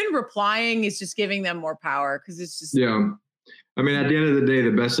 even replying is just giving them more power, because it's just. Yeah. I mean, at the end of the day,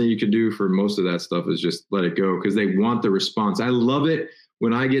 the best thing you could do for most of that stuff is just let it go, because they want the response. I love it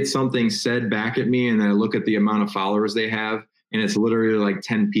when I get something said back at me and then I look at the amount of followers they have, and it's literally like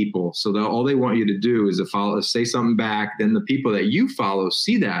 10 people. So all they want you to do is say something back. Then the people that you follow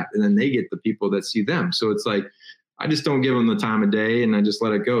see that, and then they get the people that see them. So it's like, I just don't give them the time of day, and I just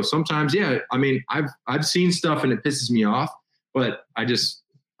let it go. Sometimes, yeah, I mean, I've seen stuff and it pisses me off, but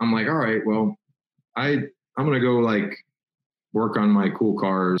I'm like, all right, well, I'm going to go like work on my cool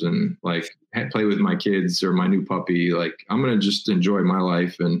cars and like play with my kids or my new puppy. Like, I'm going to just enjoy my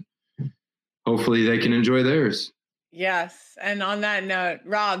life, and hopefully they can enjoy theirs. Yes. And on that note,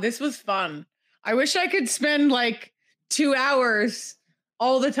 Rob, this was fun. I wish I could spend like 2 hours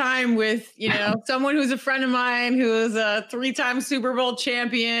all the time with, someone who's a friend of mine, who is a 3-time Super Bowl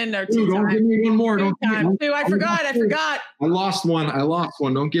champion, or 2 times. Don't give me one more. I forgot. I lost one.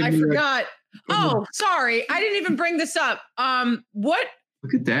 Don't give me. I forgot. Oh, sorry. I didn't even bring this up. What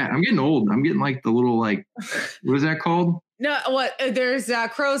Look at that. I'm getting old. I'm getting like the little, like, what is that called? No, what? There's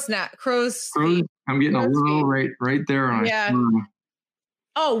crow's feet. I'm getting a little right there on. Yeah.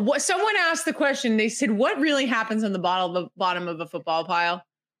 Oh, what? Someone asked the question. They said, "What really happens on the bottom of a football pile?"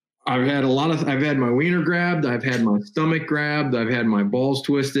 I've had my wiener grabbed. I've had my stomach grabbed. I've had my balls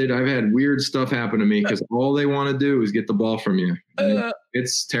twisted. I've had weird stuff happen to me because all they want to do is get the ball from you.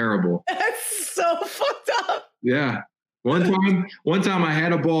 It's terrible. That's so fucked up. Yeah. One time I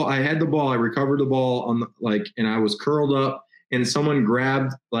had the ball. I recovered the ball and I was curled up and someone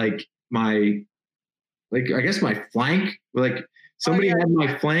grabbed I guess my flank, somebody had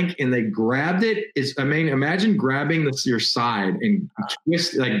my flank and they grabbed it. Imagine grabbing your side and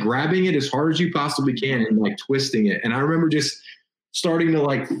grabbing it as hard as you possibly can and twisting it. And I remember just starting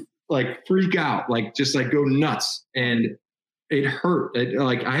to freak out, go nuts. And it hurt.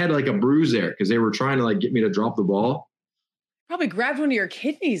 I had a bruise there because they were trying to get me to drop the ball. Probably grabbed one of your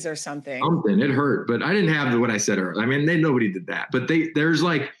kidneys or something. It hurt, but I didn't have what I said earlier. I mean, nobody did that, but there's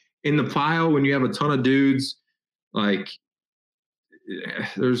in the pile when you have a ton of dudes,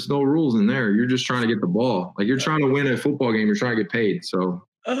 there's no rules in there. You're just trying to get the ball. You're trying to win a football game. You're trying to get paid. So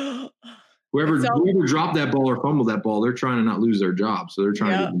whoever dropped that ball or fumbled that ball, they're trying to not lose their job. So they're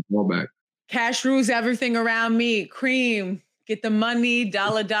trying to get the ball back. Cash rules everything around me. Cream. Get the money,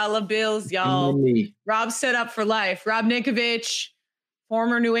 dollar bills, y'all. Money. Rob's set up for life. Rob Ninkovich,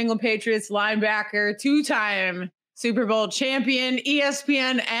 former New England Patriots linebacker, 2-time Super Bowl champion,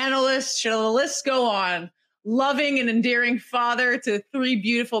 ESPN analyst. Should the list go on? Loving and endearing father to 3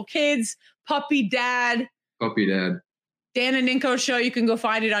 beautiful kids. Puppy dad. Dan and Ninko show. You can go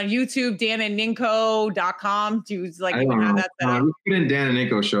find it on YouTube. danandninko.com. Dudes I don't know. That we put in Dan and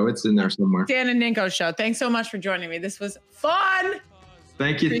Ninko show. It's in there somewhere. Dan and Ninko show. Thanks so much for joining me. This was fun.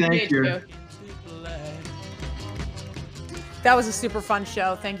 Thank you. Thank you. That was a super fun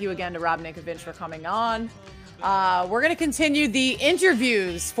show. Thank you again to Rob Ninkovich for coming on. We're going to continue the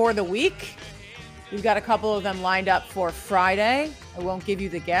interviews for the week. We've got a couple of them lined up for Friday. I won't give you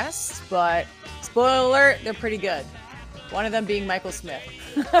the guests, but spoiler alert, they're pretty good. One of them being Michael Smith.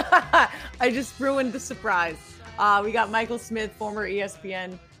 I just ruined the surprise. We got Michael Smith, former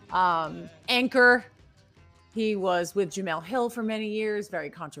ESPN anchor. He was with Jemele Hill for many years, very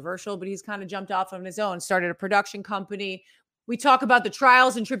controversial, but he's kind of jumped off on his own, started a production company. We talk about the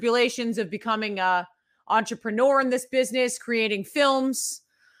trials and tribulations of becoming an entrepreneur in this business, creating films,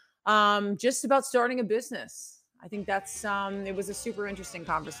 just about starting a business. I think that's it was a super interesting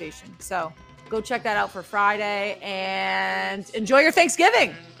conversation. So go check that out for Friday and enjoy your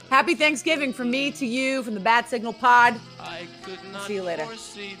Thanksgiving. Happy Thanksgiving from me to you, from the Bad Signal Pod. See you later.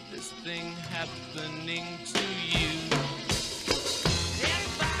 Foresee this thing happening to you.